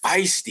are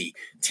feisty,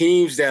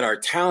 teams that are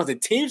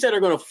talented, teams that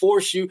are going to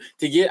force you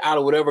to get out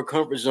of whatever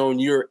comfort zone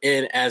you're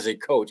in as a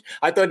coach.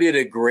 I thought he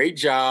did a great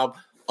job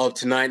of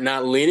tonight,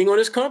 not leaning on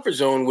his comfort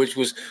zone, which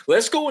was,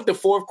 let's go with the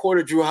fourth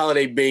quarter Drew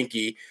Holiday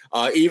binky,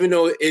 even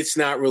though it's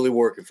not really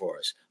working for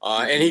us.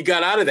 And he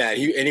got out of that.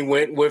 He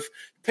went with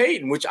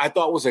Peyton, which I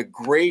thought was a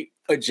great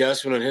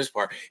adjustment on his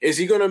part. Is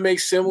he going to make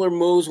similar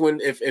moves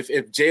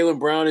if Jaylen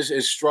Brown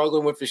is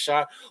struggling with the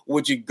shot?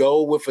 Would you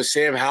go with a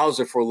Sam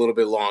Hauser for a little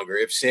bit longer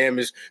if Sam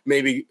is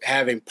maybe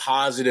having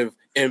positive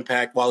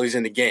impact while he's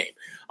in the game?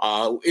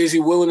 Is he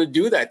willing to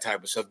do that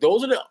type of stuff?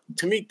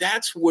 To me,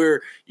 that's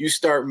where you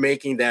start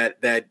making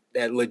that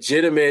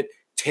legitimate,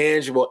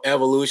 tangible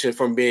evolution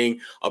from being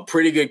a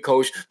pretty good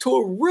coach to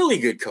a really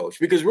good coach,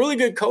 because really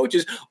good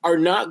coaches are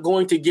not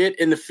going to get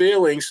in the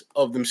feelings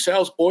of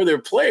themselves or their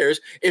players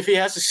if he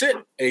has to sit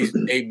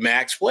a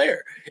max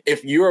player.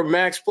 If you're a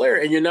max player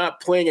and you're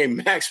not playing a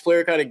max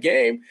player kind of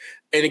game,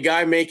 and a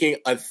guy making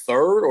a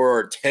third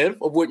or a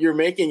tenth of what you're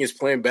making is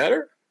playing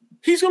better,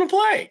 he's going to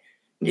play.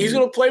 He's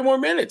going to play more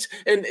minutes.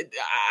 And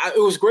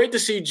it was great to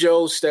see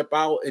Joe step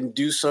out and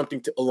do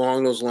something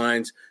along those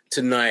lines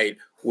tonight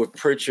with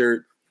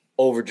Pritchard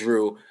over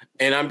Drew.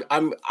 And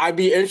I'd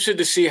be interested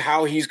to see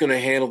how he's going to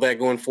handle that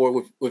going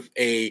forward with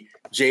a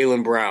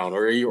Jaylen Brown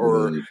or a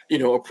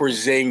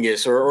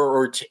Porzingis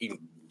or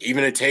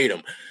even a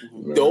Tatum.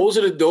 Mm-hmm. Those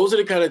are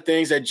the kind of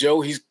things that Joe,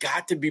 he's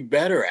got to be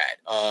better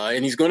at.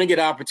 And he's going to get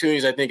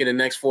opportunities, I think, in the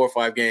next 4 or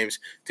 5 games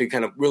to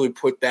kind of really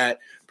put that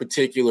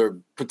particular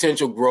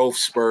potential growth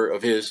spurt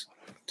of his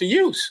to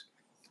use.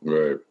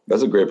 Right.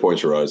 That's a great point,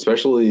 Sherrod,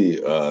 especially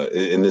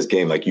in this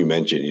game, like you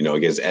mentioned,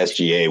 against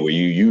SGA, where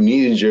you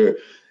needed your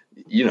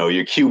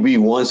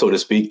QB1, so to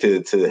speak,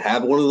 to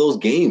have one of those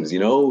games,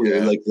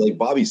 like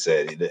Bobby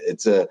said.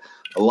 It's a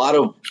lot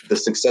of the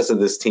success of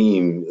this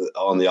team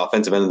on the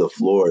offensive end of the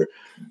floor.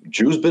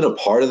 Drew's been a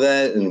part of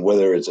that, and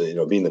whether it's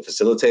being the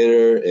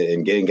facilitator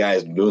and getting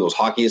guys doing those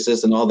hockey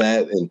assists and all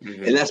that,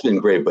 and that's been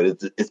great. But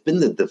it's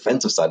been the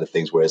defensive side of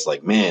things where it's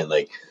like, man,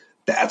 like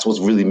that's what's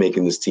really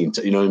making this team,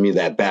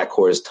 that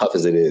backcourt as tough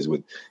as it is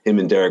with him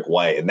and Derek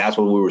White, and that's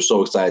what we were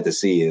so excited to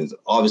see. Is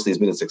obviously it's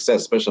been a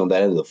success, especially on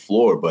that end of the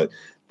floor, but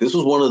this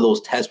was one of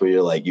those tests where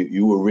you're like,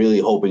 you were really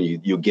hoping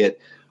you get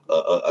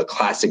a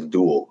classic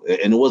duel.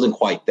 And it wasn't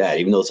quite that,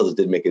 even though the Celtics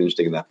did make it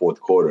interesting in that fourth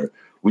quarter.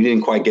 We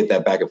didn't quite get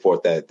that back and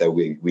forth that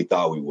we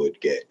thought we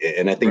would get.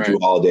 And I think Drew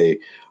Holiday,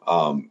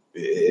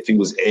 if he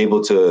was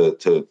able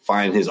to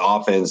find his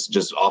offense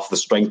just off the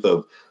strength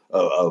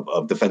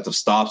of defensive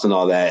stops and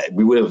all that,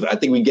 I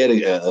think we get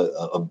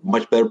a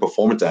much better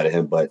performance out of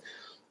him. But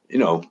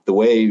the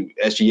way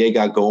SGA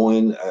got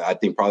going, I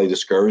think probably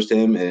discouraged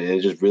him, and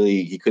it just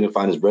really, he couldn't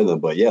find his rhythm.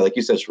 But yeah, like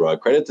you said,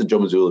 Sherrod, credit to Joe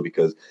Mazzulla,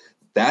 because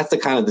that's the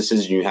kind of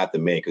decision you have to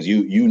make, because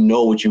you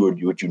know what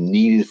you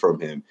needed from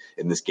him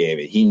in this game,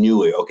 and he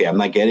knew it. Okay, I'm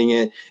not getting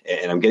it,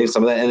 and I'm getting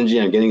some of that energy.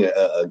 I'm getting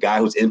a guy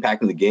who's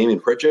impacting the game in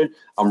Pritchard.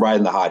 I'm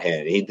riding the hot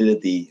hand. And he did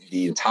it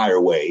the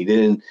entire way. He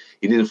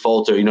didn't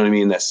falter. You know what I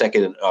mean? That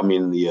second,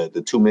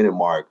 the 2-minute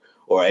mark,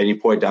 or at any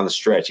point down the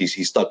stretch, he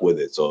stuck with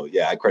it. So,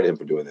 yeah, I credit him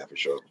for doing that for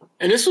sure.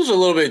 And this was a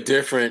little bit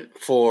different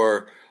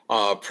for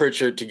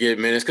Pritchard to get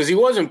minutes, because he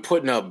wasn't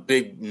putting up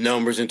big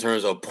numbers in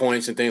terms of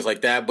points and things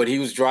like that, but he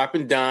was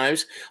dropping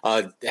dimes,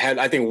 had,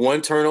 I think,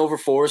 1 turnover,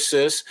 4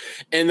 assists.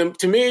 And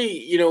to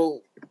me,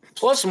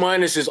 plus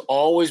minus is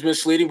always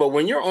misleading, but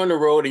when you're on the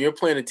road and you're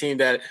playing a team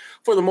that,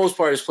 for the most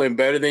part, is playing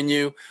better than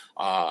you,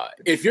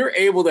 if you're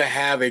able to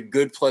have a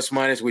good plus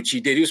minus, which he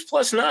did, he was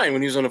 +9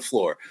 when he was on the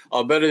floor,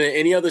 better than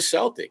any other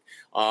Celtic.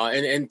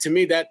 And to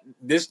me, that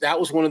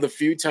was one of the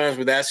few times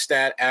where that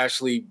stat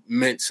actually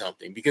meant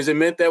something, because it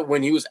meant that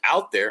when he was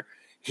out there,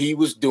 he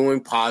was doing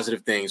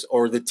positive things,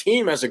 or the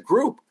team as a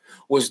group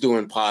was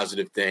doing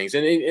positive things.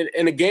 And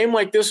in a game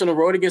like this on the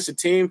road against a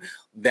team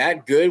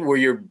that good,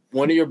 where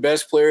one of your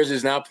best players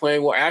is not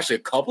playing well, actually a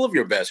couple of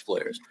your best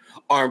players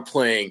aren't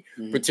playing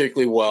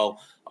particularly well,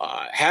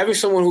 having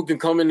someone who can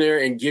come in there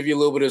and give you a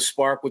little bit of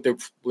spark with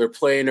their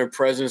play and their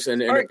presence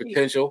and their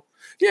potential.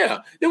 Yeah,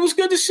 it was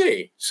good to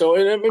see. So,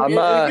 and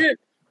again,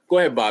 go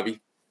ahead, Bobby.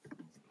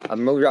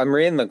 I'm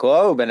reading the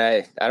Globe, and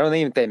I don't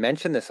think they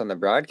mentioned this on the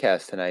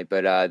broadcast tonight,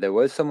 but there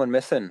was someone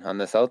missing on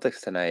the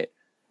Celtics tonight.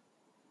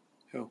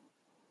 Who?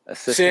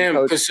 Assistant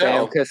coach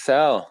Sam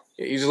Cassell.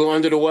 Yeah, he's a little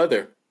under the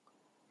weather.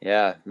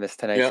 Yeah, missed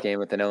tonight's game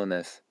with an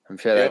illness. I'm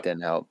sure that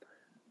didn't help.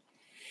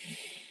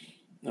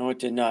 No, it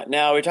did not.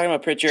 Now we're talking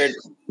about Pritchard.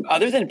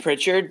 Other than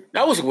Pritchard,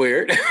 that was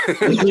weird.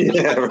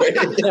 Yeah, right.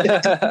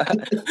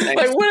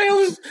 Like what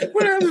else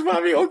is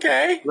Bobby?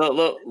 Okay.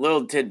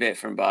 Little tidbit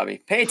from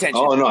Bobby. Pay attention.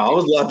 Oh no, I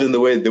was laughing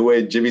the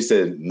way Jimmy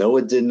said, no,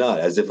 it did not,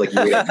 as if like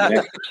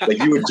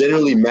you were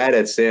genuinely mad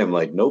at Sam.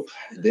 Like, nope,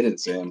 it didn't,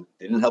 Sam.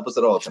 It didn't help us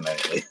at all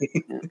tonight.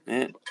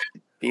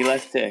 Be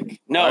less sick.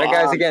 No, a lot of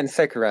guys are getting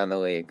sick around the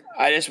league.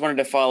 I just wanted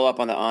to follow up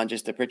on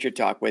just the Pritchard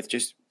talk with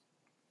just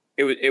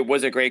it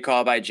was a great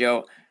call by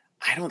Joe.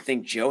 I don't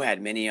think Joe had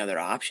many other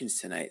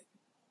options tonight.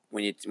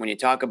 When you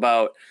talk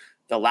about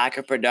the lack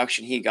of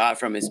production he got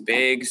from his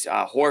bigs,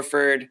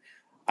 Horford,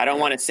 I don't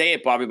want to say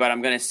it, Bobby, but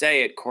I'm going to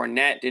say it.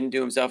 Cornette didn't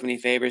do himself any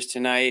favors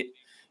tonight.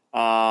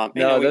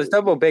 Those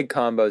double big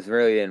combos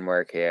really didn't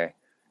work here.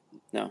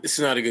 No, this is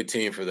not a good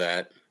team for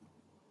that.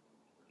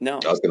 No,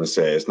 I was gonna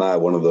say it's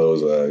not one of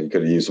those. You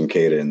could have used some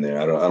Kata in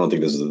there. I don't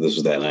think this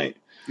was that night.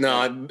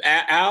 No,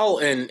 Al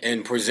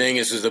and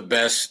Porzingis is the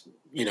best,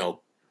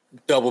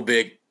 double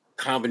big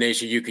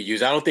combination you could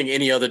use. I don't think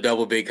any other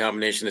double big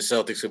combination the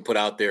Celtics could put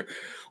out there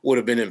would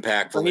have been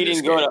impactful. But he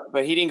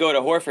didn't go to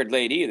Horford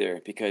late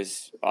either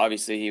because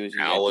obviously he was.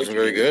 Al wasn't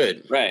very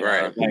good. Right.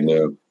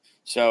 No.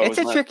 So it's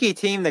a tricky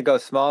team to go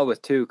small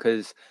with too,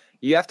 because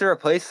you have to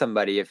replace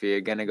somebody if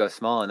you're going to go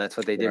small, and that's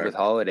what they did with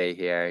Holiday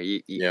here.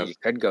 You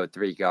could go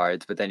 3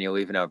 guards, but then you're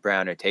leaving out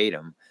Brown or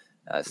Tatum.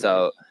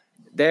 So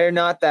they're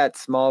not that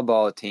small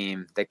ball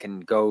team that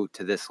can go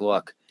to this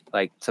look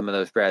like some of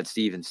those Brad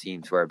Stevens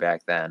teams were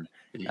back then.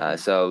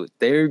 So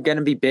they're going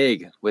to be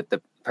big with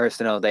the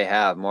personnel they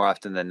have more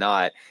often than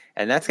not,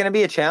 and that's going to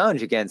be a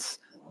challenge against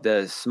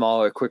the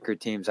smaller, quicker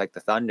teams like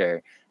the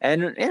Thunder.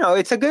 And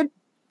it's a good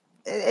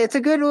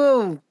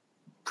little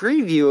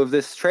preview of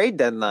this trade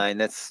deadline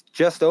that's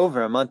just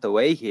over a month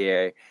away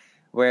here,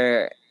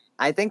 where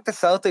I think the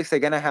Celtics are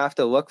going to have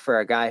to look for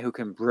a guy who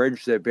can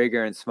bridge their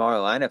bigger and smaller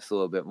lineups a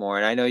little bit more.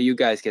 And I know you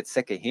guys get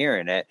sick of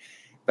hearing it,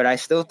 but I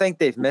still think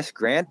they've missed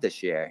Grant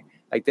this year.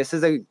 Like this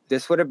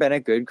would have been a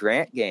good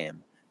Grant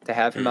game to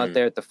have him out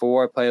there at the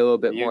 4, play a little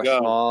bit more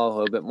small, a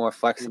little bit more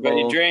flexible.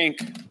 Everybody drink.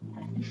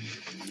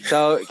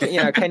 So, can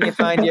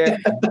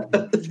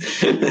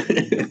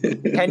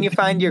you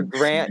find your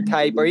Grant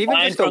type or even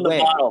wine just from a the wing?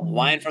 bottle?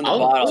 Wine from the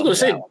bottle. I was going to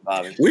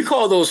say, we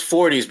call those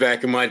 40s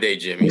back in my day,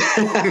 Jimmy.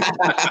 I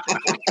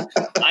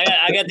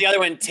got the other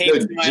one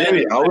taped. Yo,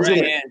 Jimmy,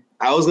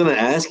 I was gonna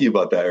ask you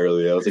about that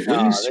earlier. I was like, what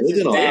are you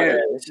swigging on?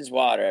 This is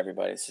water,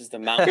 everybody. This is the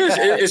mountain.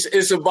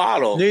 It's a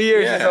bottle. New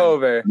Year's is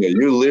over. Yeah,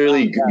 you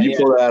literally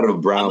pull it out of a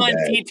brown bag,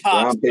 detox,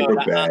 brown paper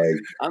bag.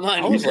 I'm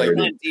on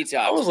detox.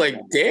 I was like,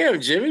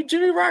 damn, Jimmy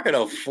rocking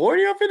a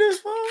 40 up in this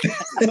phone?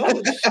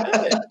 Oh,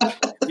 shit.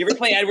 You ever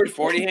play Edward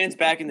 40 Hands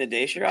back in the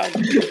day, Sherrod?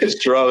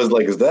 Sherrod was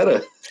like, is that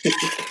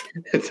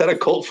a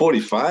Colt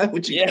 45?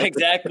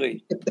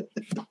 Exactly.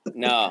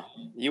 No,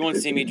 you won't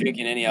see me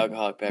drinking any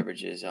alcoholic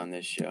beverages on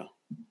this show.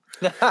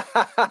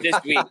 This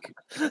week.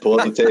 Pull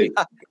up the tape.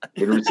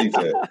 Where the receipts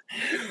at?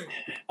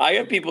 I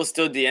got people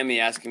still DM me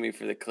asking me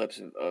for the clips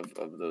of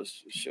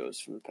those shows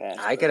from the past.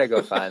 I gotta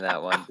go find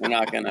that one. We're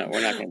not gonna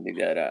dig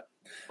that up.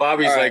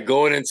 Bobby's like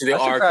going into the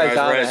archives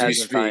right as we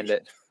speak.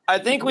 I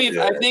think we've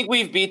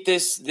beat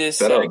this.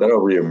 That'll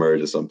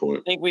reemerge at some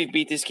point. I think we've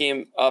beat this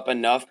game up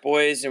enough,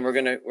 boys, and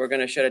we're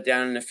gonna shut it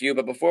down in a few.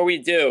 But before we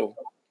do,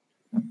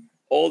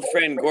 old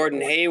friend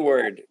Gordon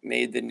Hayward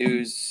made the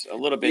news a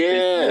little bit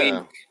this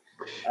week.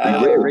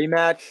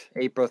 Rematch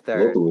April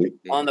 3rd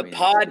on the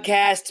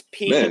podcast.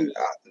 Man,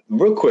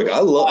 real quick,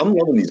 I'm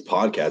loving these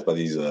podcasts by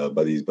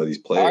these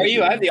players. Are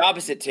you? I have the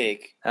opposite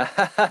take. You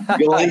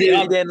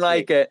didn't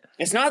like it.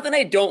 It's not that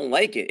I don't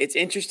like it. It's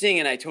interesting,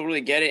 and I totally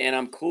get it, and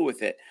I'm cool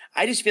with it.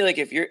 I just feel like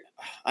I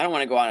don't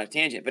want to go on a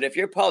tangent, but if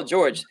you're Paul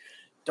George,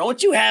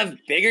 don't you have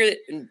bigger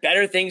and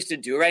better things to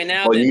do right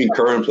now? Oh, you mean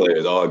current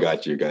players? Oh, I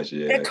got you.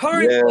 Yeah,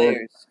 current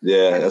players.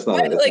 Yeah, that's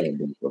not like.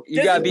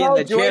 You gotta be in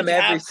the gym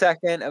every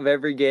second of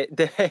every day.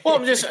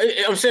 Well,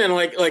 I'm saying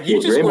like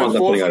you just went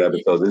 4 for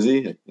episodes, is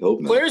he?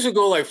 Players who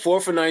go like 4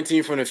 for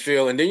 19 from the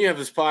field, and then you have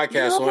this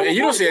podcast on, and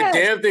you don't say a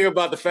damn thing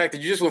about the fact that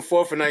you just went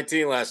 4 for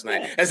 19 last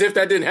night, as if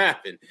that didn't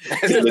happen,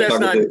 as if that's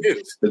not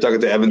news. They're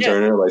talking to Evan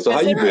Turner, like, so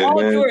how you been,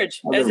 man?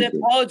 As if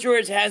Paul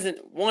George hasn't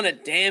won a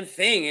damn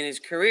thing in his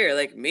career,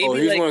 like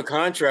maybe. He's won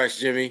contracts,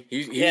 Jimmy.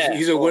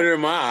 He's a winner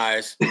in my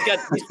eyes. He's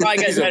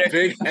probably got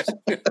better.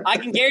 I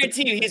can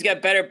guarantee you, he's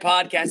got better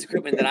podcast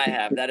equipment than I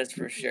have. That is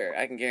for sure.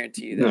 I can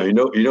guarantee you that.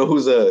 No, you know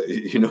who's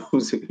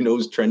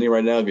trending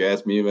right now. If you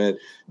ask me, man,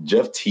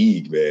 Jeff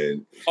Teague,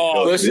 man.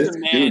 Oh, listen,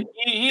 man,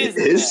 he is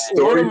his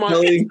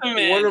storytelling.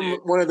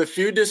 One of the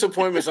few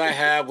disappointments I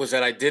have was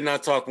that I did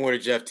not talk more to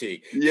Jeff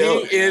Teague.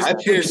 Yo, he is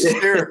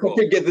hysterical. I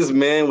forget this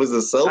man was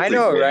a Celtic. I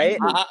know, man. right?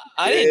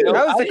 I didn't know.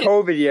 That was the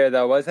COVID year,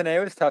 though, wasn't it? It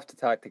was tough to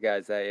talk to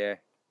guys that year.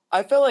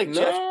 I felt like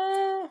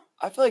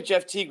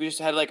Jeff Teague just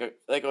had like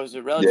was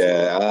a relatively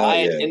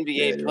quiet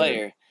NBA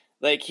player. Right.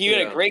 Like he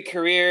had a great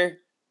career,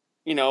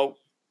 did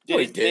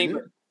his thing.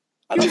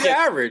 He was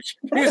average.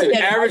 He was an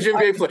average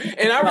NBA player,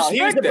 and I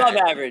respect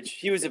that.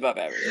 He was above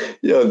average.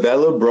 Yo, that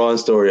LeBron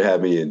story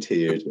had me in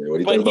tears, man.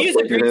 What but he's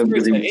a great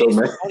story. He's so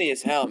funny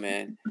as hell,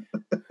 man.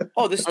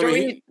 Oh, the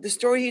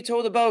story he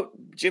told about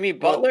Jimmy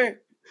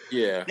Butler.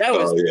 Yeah,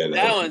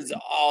 that one's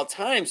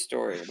all-time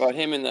story about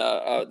him and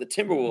the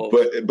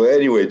Timberwolves. But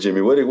anyway,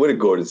 Jimmy, what did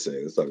Gordon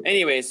say? Let's talk about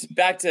anyways,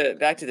 back to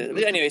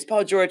this. Anyways,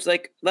 Paul George,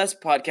 like less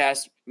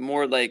podcast,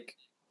 more like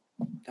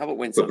how about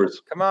win something?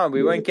 Come on,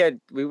 we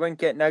wouldn't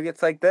get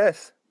nuggets like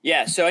this.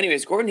 Yeah. So,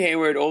 anyways, Gordon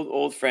Hayward,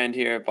 old friend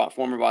here,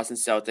 former Boston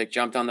Celtic,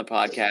 jumped on the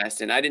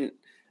podcast, and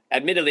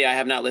admittedly, I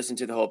have not listened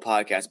to the whole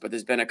podcast, but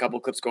there's been a couple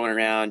clips going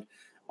around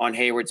on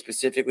Hayward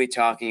specifically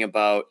talking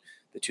about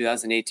the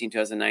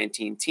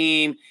 2018-2019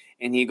 team,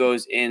 and he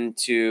goes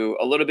into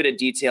a little bit of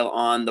detail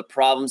on the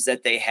problems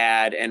that they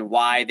had and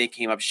why they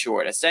came up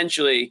short.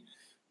 Essentially,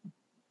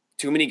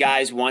 too many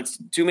guys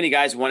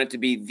wanted to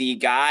be the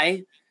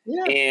guy,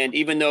 And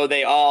even though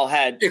they all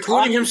had,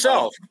 including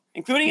himself,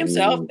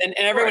 and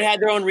everyone had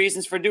their own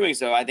reasons for doing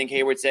so. I think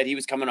Hayward said he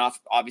was coming off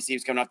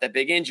that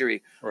big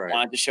injury,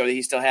 wanted to show that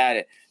he still had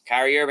it.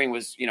 Kyrie Irving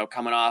was,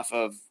 coming off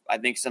of, I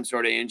think, some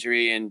sort of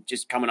injury and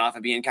just coming off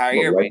of being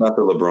Kyrie Irving. Right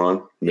after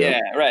LeBron.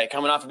 Yeah, right.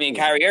 Coming off of being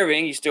Kyrie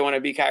Irving, you still want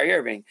to be Kyrie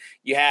Irving.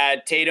 You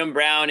had Tatum,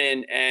 Brown,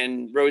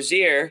 and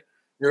Rozier.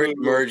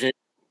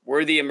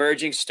 Were the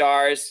emerging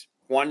stars,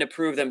 wanted to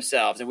prove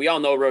themselves. And we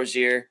all know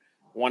Rozier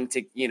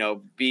wanted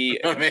to, be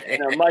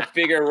in a much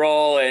bigger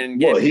role.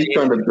 And he's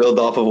trying to build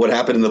off of what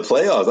happened in the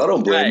playoffs. I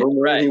don't blame him.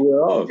 Right. He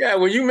went off. Yeah,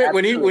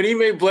 when he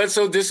made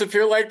Bledsoe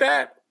disappear like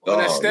that on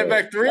that step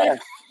back three. Yeah.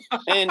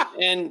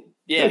 And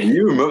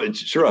you remember?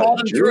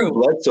 Drew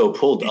Bledsoe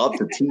pulled up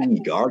the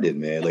TV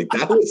Garden, man. Like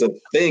that was a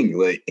thing.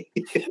 Like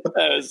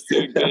that was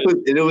too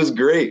good. It was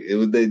great.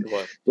 They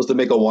supposed to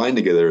make a wine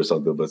together or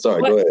something. But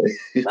sorry, go ahead.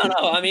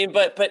 No. I mean,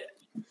 but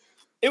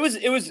it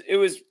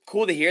was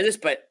cool to hear this,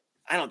 but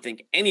I don't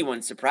think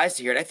anyone's surprised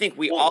to hear it. I think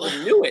we all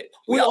knew it.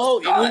 We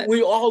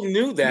all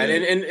knew that.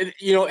 And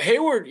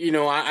Hayward,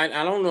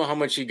 I don't know how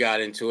much he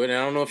got into it, and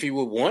I don't know if he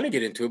would want to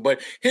get into it,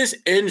 but his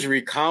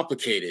injury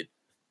complicated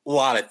a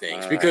lot of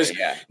things because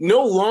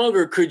no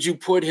longer could you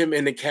put him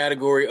in the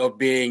category of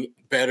being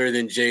better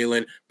than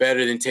Jalen,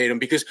 better than Tatum,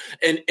 because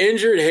an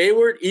injured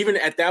Hayward, even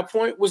at that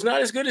point, was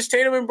not as good as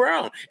Tatum and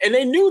Brown. And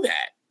they knew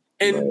that.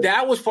 And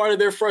that was part of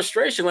their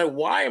frustration. Like,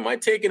 why am I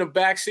taking a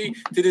backseat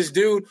to this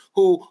dude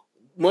who,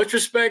 much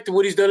respect to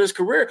what he's done in his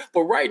career,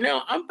 but right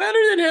now I'm better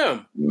than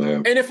him. Yeah.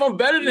 And if I'm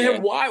better than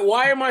him,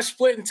 why am I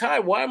splitting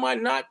time? Why am I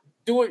not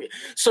doing it?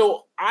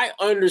 So I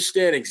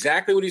understand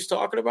exactly what he's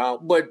talking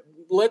about, but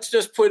let's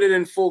just put it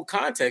in full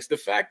context. The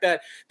fact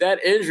that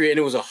injury, and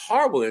it was a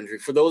horrible injury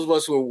for those of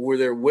us who were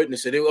there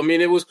witnessing it.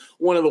 It was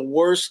one of the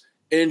worst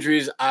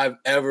injuries I've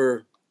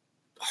ever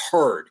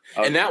heard.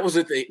 Okay. And that was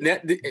the thing.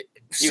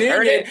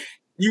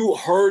 You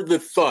heard the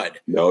thud.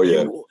 Oh,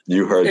 yeah.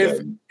 You heard that.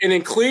 And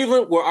in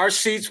Cleveland, where our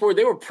seats were,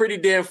 they were pretty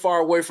damn far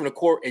away from the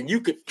court, and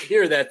you could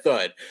hear that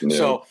thud. Yeah.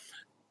 So,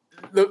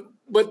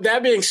 but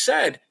that being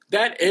said,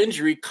 that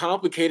injury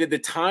complicated the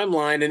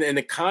timeline and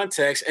the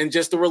context and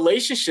just the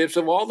relationships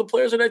of all the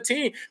players on that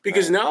team.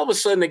 Because now all of a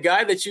sudden, the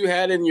guy that you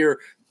had in your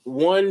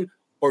 1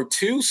 or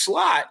 2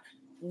 slot,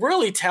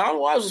 really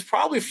talent-wise, was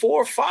probably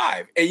 4 or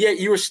 5. And yet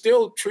you were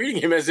still treating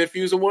him as if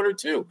he was a 1 or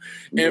 2.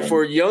 And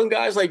for young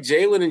guys like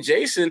Jalen and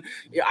Jason,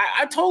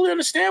 I totally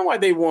understand why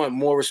they want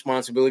more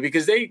responsibility,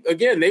 because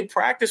they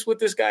practice with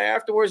this guy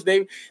afterwards.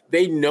 They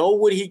know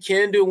what he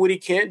can do and what he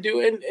can't do.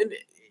 And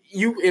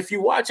if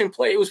you watch him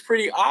play, it was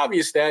pretty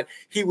obvious that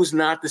he was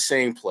not the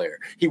same player.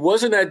 He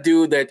wasn't that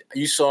dude that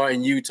you saw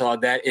in Utah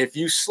that if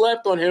you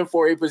slept on him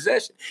for a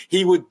possession,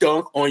 he would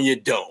dunk on your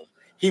dome.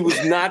 He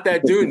was not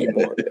that dude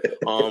anymore.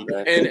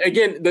 And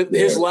again,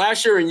 his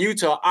last year in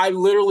Utah, I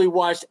literally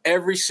watched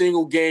every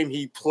single game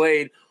he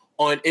played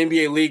on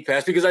NBA League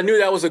Pass because I knew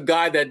that was a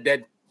guy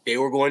that they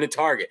were going to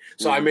target.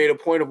 So I made a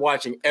point of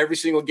watching every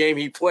single game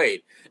he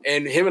played.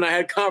 And him and I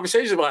had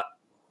conversations about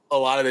a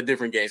lot of the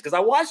different games because I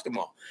watched them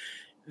all.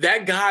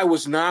 That guy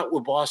was not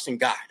what Boston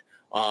got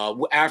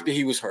after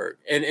he was hurt.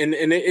 And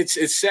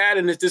it's sad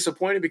and it's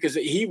disappointing because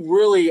he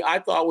really, I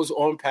thought, was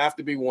on path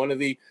to be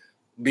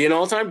be an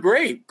all-time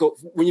great.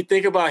 When you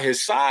think about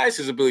his size,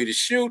 his ability to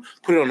shoot,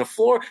 put it on the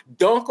floor,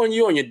 dunk on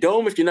you on your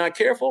dome if you're not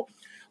careful.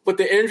 But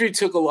the injury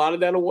took a lot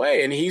of that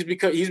away, and he's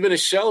been a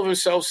shell of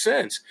himself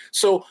since.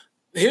 So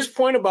his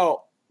point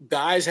about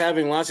guys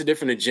having lots of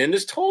different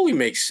agendas totally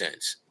makes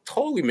sense.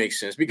 Totally makes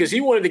sense because he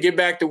wanted to get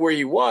back to where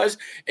he was,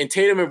 and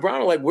Tatum and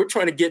Brown are like, we're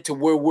trying to get to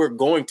where we're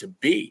going to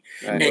be.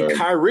 Right. And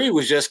Kyrie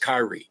was just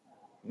Kyrie.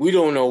 We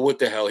don't know what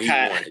the hell he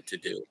wanted to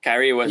do.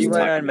 Kyrie wasn't. You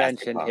went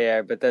unmentioned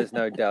here, but there's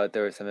no doubt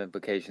there were some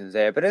implications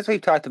there. But as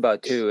we've talked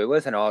about too, it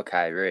wasn't all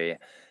Kyrie.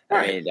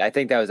 I mean, I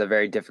think that was a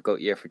very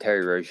difficult year for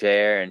Terry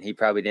Rozier, and he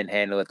probably didn't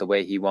handle it the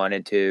way he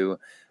wanted to,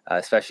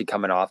 especially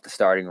coming off the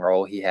starting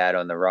role he had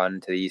on the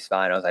run to the East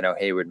Finals. I know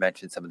Hayward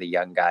mentioned some of the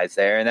young guys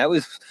there, and that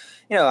was,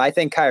 I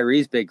think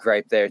Kyrie's big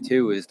gripe there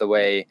too is the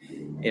way,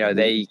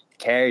 they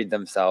carried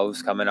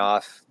themselves coming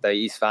off the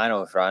East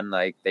Finals run.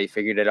 Like they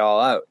figured it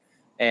all out.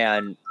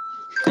 And,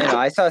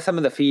 I saw some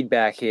of the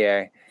feedback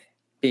here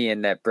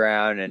being that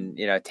Brown and,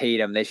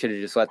 Tatum, they should have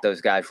just let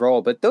those guys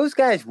roll. But those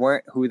guys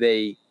weren't who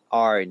they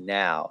are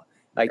now.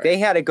 Like they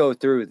had to go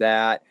through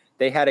that.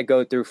 They had to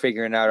go through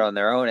figuring out on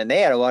their own. And they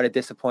had a lot of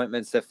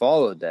disappointments that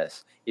followed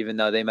this, even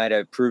though they might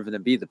have proven to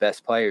be the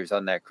best players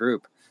on that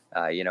group,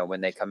 when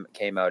they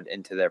came out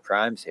into their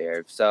primes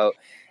here. So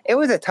it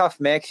was a tough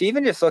mix.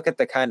 Even just look at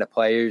the kind of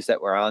players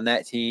that were on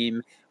that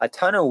team, a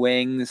ton of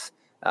wings,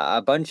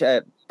 a bunch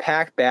of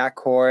packed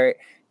backcourt.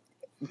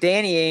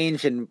 Danny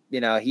Ainge, and,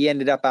 he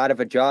ended up out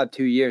of a job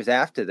 2 years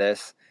after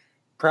this,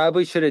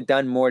 probably should have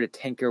done more to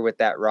tinker with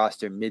that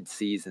roster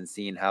mid-season,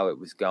 seeing how it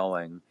was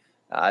going,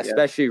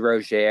 especially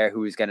Rozier, who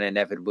was going to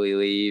inevitably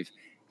leave.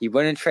 He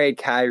wouldn't trade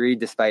Kyrie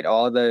despite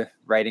all the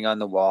writing on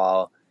the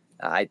wall.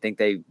 I think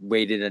they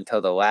waited until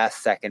the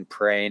last second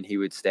praying he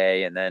would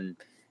stay. And then,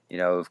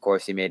 of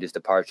course, he made his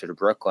departure to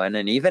Brooklyn.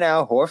 And even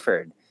Al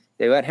Horford,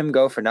 they let him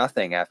go for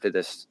nothing after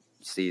this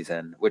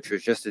season, which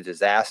was just a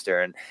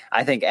disaster. And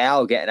I think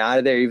Al getting out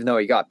of there, even though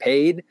he got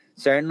paid,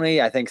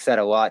 certainly I think said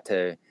a lot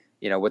to,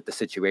 what the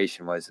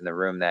situation was in the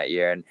room that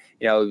year. And,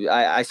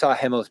 I saw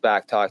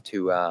Himmelsbach talk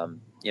to,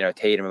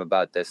 Tatum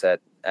about this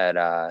at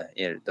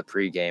the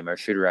pregame or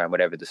shoot around,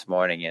 whatever, this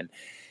morning. And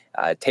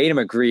Tatum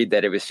agreed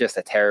that it was just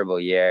a terrible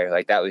year.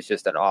 Like that was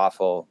just an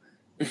awful,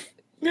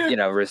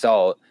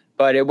 result,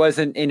 but it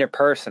wasn't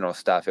interpersonal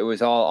stuff. It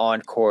was all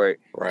on court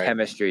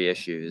chemistry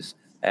issues.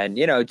 And,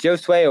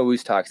 Josue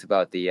always talks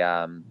about the,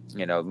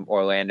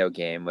 Orlando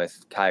game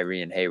with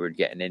Kyrie and Hayward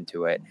getting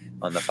into it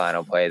on the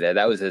final play there.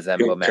 That was as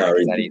emblematic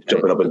Kyrie as anything.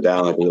 Jumping up and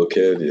down like a little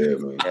kid. Yeah,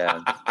 man.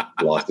 Yeah.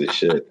 Lost his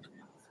shit.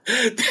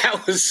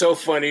 That was so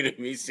funny to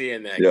me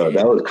seeing that. Yo,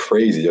 that was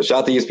crazy. Yo, shout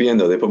out to ESPN,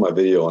 though. They put my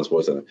video on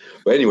SportsCenter.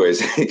 But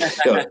anyways,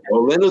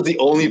 Orlando's the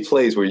only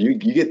place where you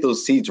get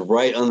those seats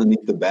right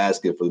underneath the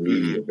basket for the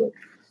media. But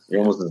you're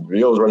almost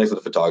right next to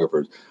the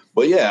photographers.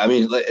 But yeah, I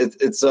mean,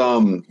 it's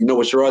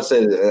what Sherrod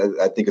said,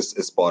 I think is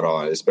spot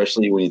on,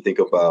 especially when you think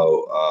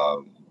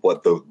about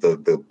what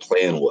the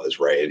plan was,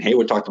 right? And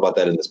Hayward talked about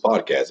that in this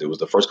podcast. It was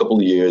the first couple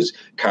of years,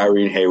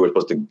 Kyrie and Hayward were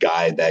supposed to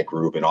guide that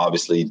group, and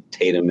obviously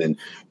Tatum and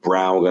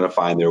Brown were going to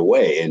find their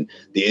way. And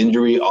the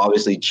injury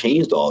obviously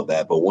changed all of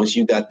that. But once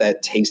you got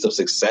that taste of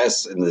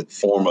success in the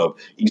form of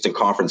Eastern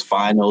Conference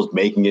Finals,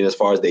 making it as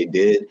far as they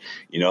did,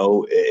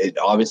 it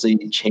obviously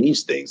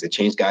changed things. It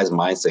changed guys'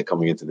 mindset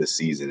coming into this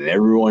season. And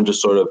everyone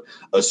just sort of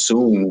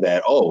assumed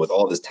that, with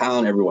all this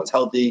talent, everyone's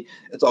healthy,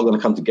 it's all going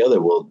to come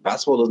together. Well,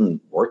 basketball doesn't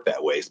work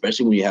that way,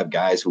 especially when you have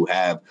guys who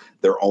have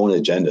their own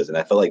agendas. And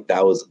I felt like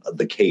that was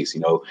the case,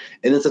 and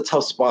it's a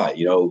tough spot.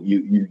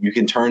 You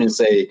can turn and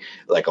say,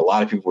 like a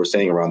lot of people were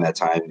saying around that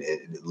time,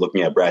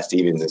 looking at Brad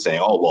Stevens and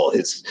saying,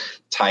 his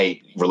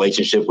tight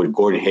relationship with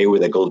Gordon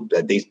Hayward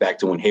that dates back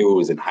to when Hayward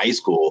was in high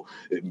school.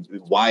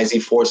 Why is he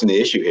forcing the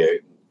issue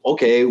here?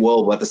 Okay,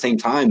 well, at the same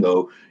time,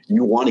 though,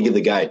 you want to give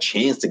the guy a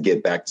chance to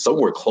get back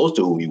somewhere close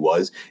to who he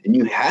was, and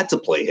you had to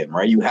play him,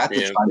 right? You have to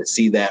try to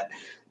see that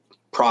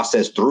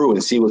process through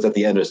and see what's at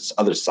the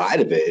other side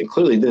of it. And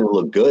clearly it didn't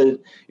look good,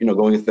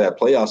 going into that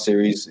playoff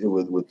series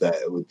with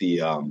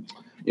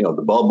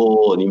the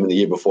bubble, and even the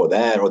year before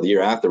that, or the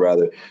year after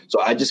rather. So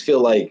I just feel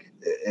like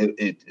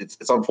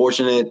it's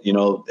unfortunate,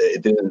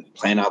 it didn't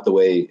plan out the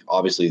way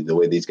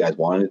these guys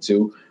wanted it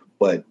to.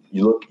 But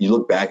you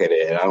look back at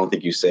it, and I don't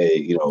think you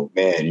say,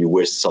 man, you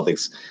wish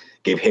Celtics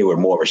gave Hayward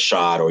more of a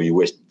shot, or you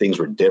wish things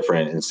were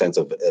different in the sense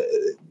of,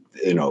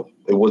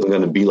 it wasn't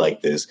going to be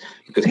like this,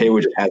 because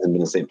Hayward just hasn't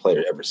been the same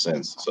player ever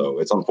since. So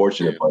it's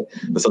unfortunate, but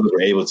the Celtics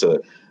were able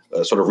to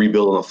sort of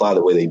rebuild on the fly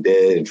the way they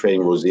did, and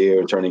trading Rozier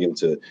and turning him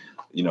to,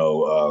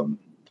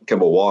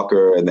 Kemba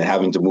Walker, and then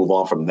having to move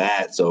on from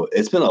that. So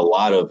it's been a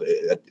lot of,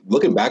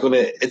 looking back on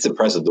it, it's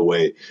impressive the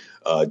way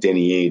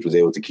Danny Ainge was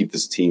able to keep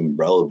this team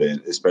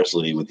relevant,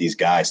 especially with these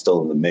guys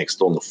still in the mix,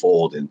 still in the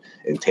fold, and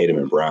Tatum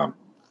and Brown.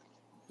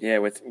 Yeah,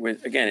 with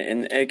again,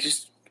 and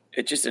it's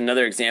just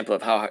another example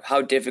of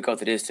how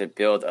difficult it is to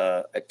build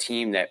a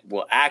team that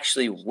will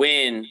actually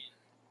win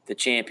the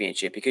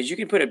championship, because you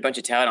can put a bunch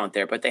of talent out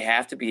there, but they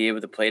have to be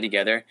able to play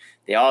together.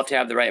 They all have to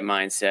have the right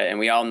mindset, and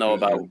we all know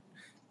about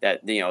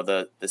that.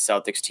 The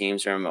Celtics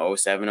teams from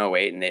 07,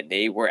 08, and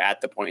they were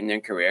at the point in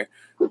their career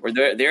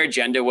where their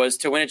agenda was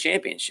to win a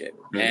championship.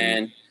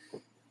 And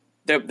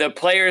the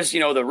players,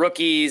 the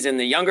rookies and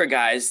the younger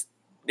guys,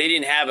 they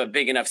didn't have a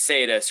big enough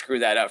say to screw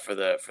that up for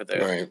the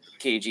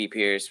KG,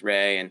 Pierce,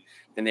 Ray, and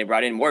then they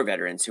brought in more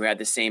veterans who had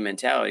the same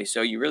mentality.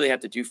 So you really have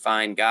to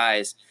find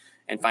guys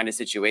and find a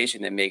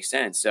situation that makes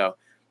sense. So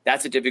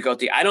that's a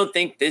difficulty. I don't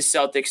think this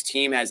Celtics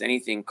team has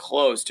anything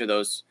close to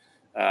those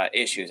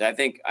issues. I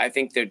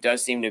think there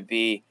does seem to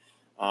be,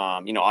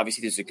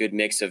 obviously there's a good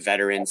mix of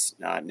veterans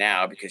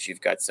now, because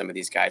you've got some of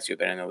these guys who have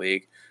been in the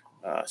league.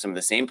 Some of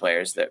the same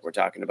players that we're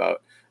talking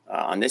about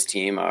on this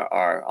team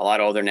are a lot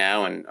older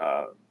now, and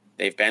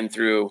they've been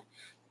through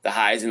the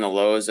highs and the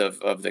lows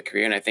of the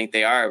career. And I think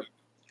they are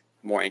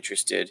more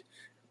interested.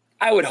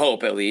 I would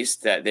hope, at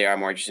least, that they are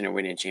more interested in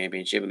winning a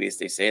championship. At least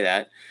they say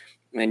that.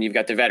 And then you've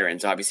got the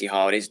veterans. Obviously,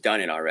 Holiday's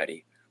done it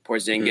already.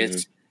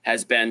 Porzingis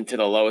has been to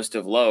the lowest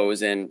of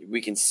lows, and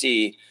we can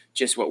see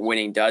just what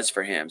winning does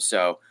for him.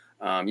 So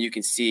you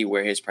can see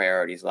where his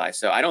priorities lie.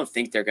 So I don't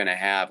think they're going to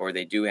have, or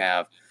they do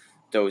have,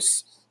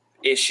 those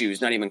issues,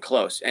 not even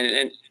close.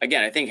 And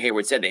again, I think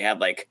Hayward said they had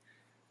like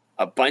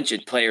a bunch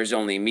of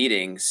players-only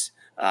meetings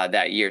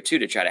that year, too,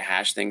 to try to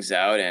hash things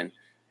out. And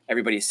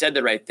everybody said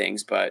the right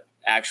things, but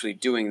actually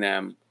doing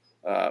them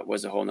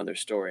was a whole nother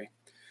story.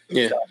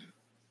 Yeah.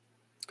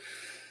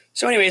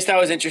 So anyways, that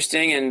was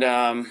interesting,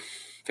 and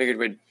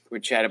figured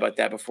we'd chat about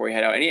that before we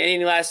head out.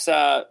 Any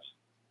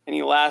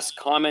last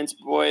comments,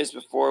 boys,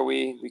 before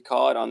we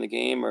call it on the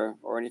game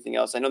or anything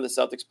else? I know the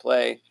Celtics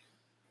play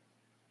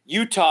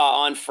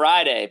Utah on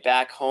Friday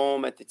back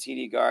home at the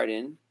TD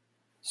Garden.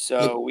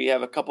 So we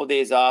have a couple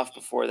days off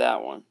before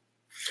that one.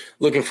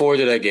 Looking forward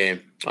to that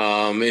game.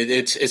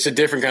 It's a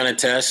different kind of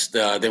test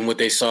than what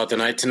they saw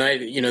tonight. Tonight,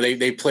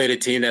 they played a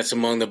team that's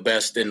among the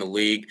best in the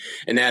league,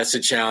 and that's a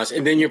challenge.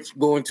 And then you're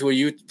going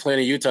to playing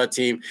a Utah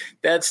team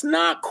that's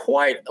not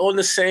quite on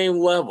the same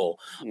level.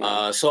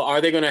 So are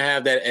they going to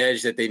have that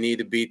edge that they need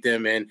to beat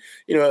them? And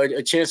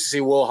a chance to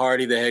see Will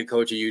Hardy, the head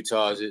coach of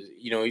Utah,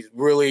 he's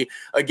really,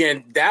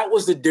 again, that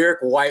was the Derek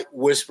White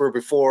whisper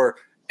before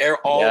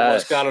all of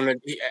us got on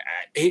it.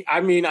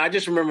 I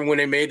just remember when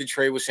they made the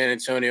trade with San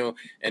Antonio,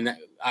 and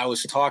I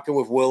was talking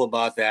with Will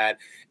about that.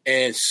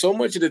 And so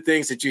much of the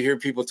things that you hear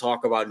people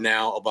talk about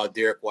now about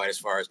Derek White as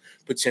far as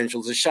potential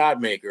as a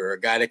shot maker, a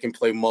guy that can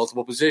play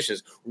multiple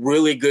positions,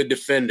 really good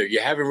defender. You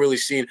haven't really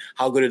seen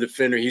how good a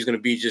defender he's going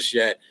to be just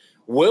yet.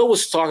 Will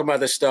was talking about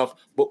this stuff,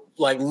 but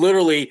like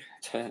literally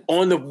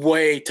on the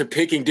way to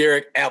picking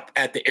Derek up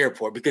at the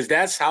airport, because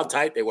that's how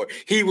tight they were.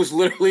 He was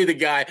literally the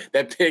guy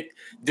that picked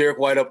Derek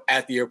White up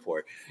at the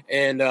airport.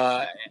 And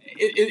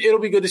it'll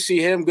be good to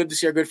see him. Good to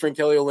see our good friend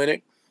Kelly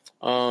Olynyk,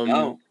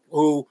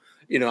 who,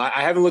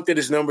 I haven't looked at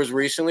his numbers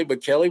recently,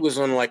 but Kelly was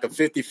on like a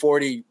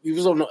 50-40. He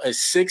was on a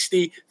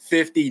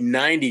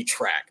 60-50-90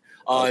 track.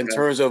 In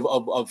terms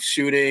of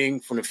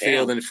shooting from the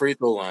field and the free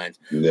throw lines.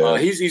 Yeah.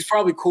 He's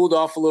probably cooled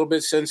off a little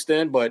bit since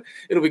then, but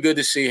it'll be good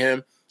to see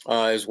him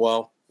as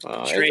well.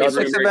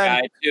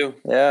 Guy too.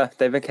 Yeah,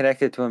 they've been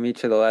connected to him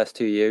each of the last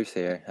 2 years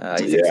here. I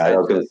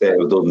was going to say it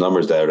was those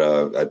numbers that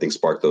I think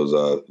sparked those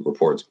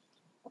reports.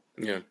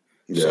 Yeah.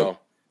 So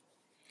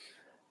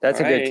that's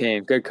a good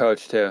team. Good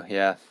coach too.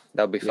 Yeah,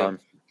 that'll be fun.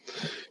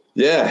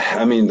 Yeah,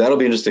 I mean, that'll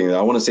be interesting.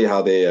 I want to see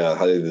how they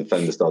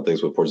defend the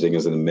Celtics with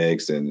Porzingis in the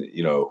mix, and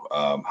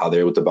how they're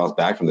able to bounce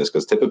back from this,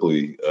 because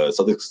typically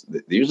Celtics,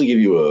 they usually give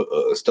you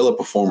a stellar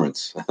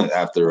performance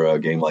after a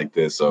game like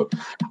this. So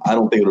I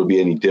don't think it'll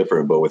be any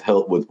different. But with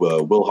help with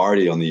Will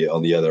Hardy on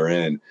the other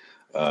end,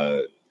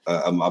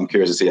 I'm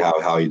curious to see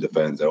how he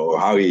defends, or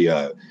how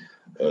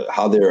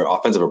their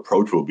offensive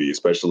approach will be,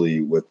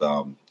 especially with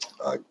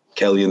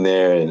Kelly in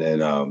there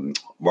and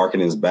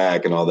Markkanen's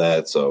back and all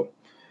that. So.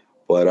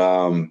 But,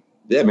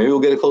 maybe we'll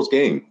get a close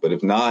game. But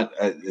if not,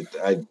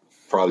 I'd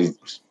probably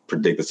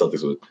predict the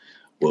Celtics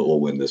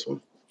will win this one.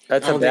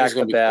 That's a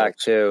back-to-back,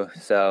 too.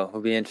 So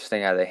it'll be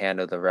interesting how they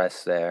handle the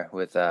rest there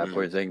with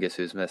Porzingis,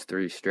 who's missed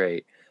 3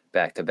 straight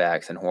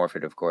back-to-backs, and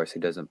Horford, of course, who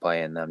doesn't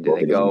play in them. Do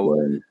they go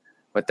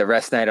with the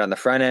rest night on the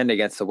front end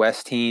against the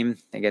West team,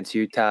 against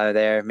Utah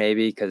there,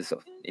 maybe, because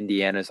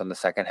Indiana's on the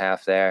second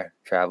half there,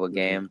 travel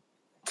game?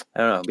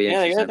 I don't know.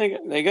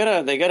 They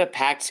got a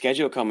packed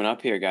schedule coming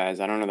up here, guys.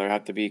 I don't know. They'll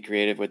have to be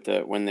creative with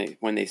when they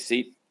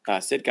sit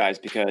guys,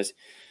 because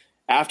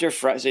after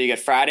so you got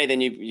Friday, then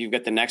you've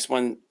got the next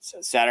one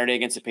Saturday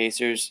against the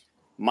Pacers,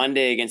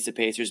 Monday against the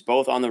Pacers,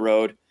 both on the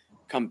road.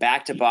 Come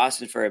back to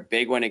Boston for a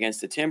big one against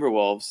the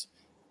Timberwolves.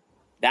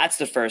 That's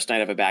the first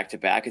night of a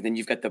back-to-back, and then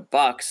you've got the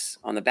Bucks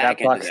on the back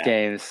end. Bucks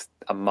game's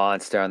a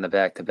monster on the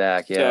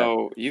back-to-back. Yeah.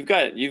 So you've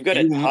got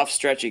a tough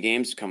stretch of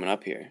games coming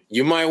up here.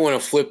 You might want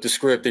to flip the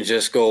script and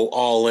just go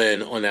all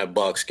in on that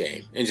Bucks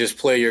game and just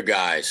play your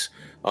guys,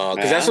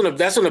 because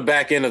that's on the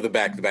back end of the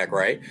back-to-back,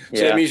 right?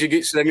 So that means you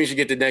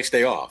get the next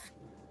day off.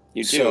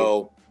 You do.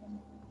 So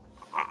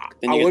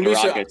then you get the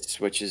Rockets,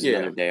 which is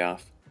another day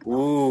off.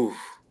 Ooh,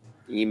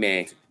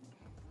 Ime's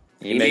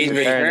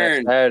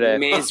return.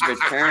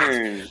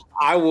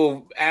 I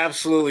will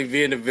absolutely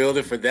be in the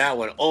building for that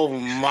one. Oh,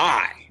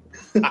 my.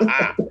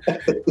 I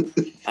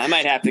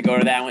might have to go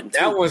to that one, too.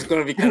 That one's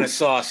going to be kind of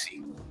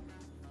saucy.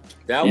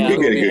 That one's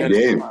going to be a good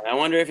game. I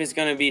wonder if it's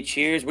going to be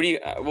cheers. What do you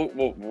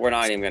we're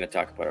not even going to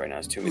talk about it right now.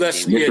 It's too many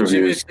teams.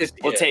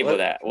 We'll table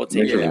that.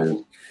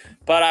 That.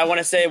 But I want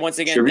to say, once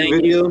again,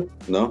 thank you.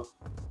 No?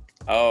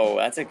 Oh,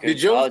 that's a good Did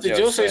Joe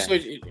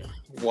say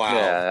wow.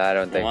 Yeah, I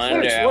don't think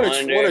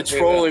what a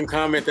trolling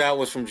comment that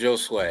was from Joe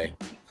Sway.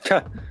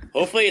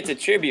 Hopefully it's a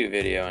tribute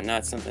video and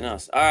not something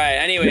else. All right,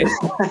 anyways,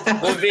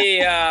 we'll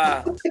be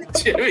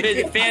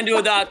visit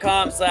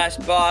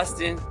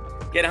FanDuel.com/Boston.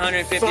 Get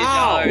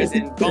 $150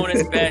 in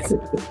bonus bets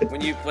when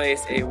you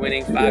place a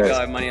winning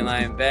 $5 money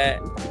line bet.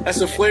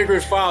 That's a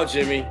flagrant foul,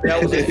 Jimmy.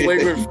 That was a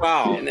flagrant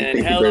foul. And then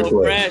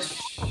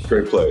HelloFresh.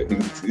 Great play.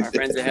 Our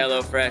friends at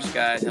HelloFresh,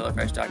 guys.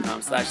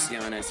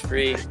 HelloFresh.com/CLNS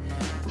free.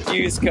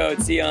 Use code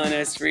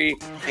CLNS free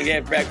and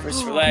get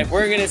breakfast for life.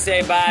 We're going to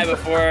say bye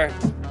before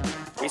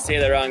we say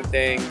the wrong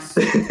things.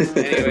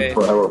 Anyway.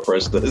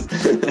 HelloFresh does.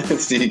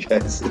 See you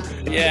guys.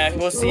 Yeah,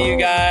 we'll see you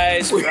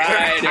guys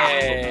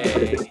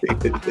Friday.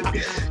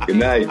 Good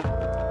night.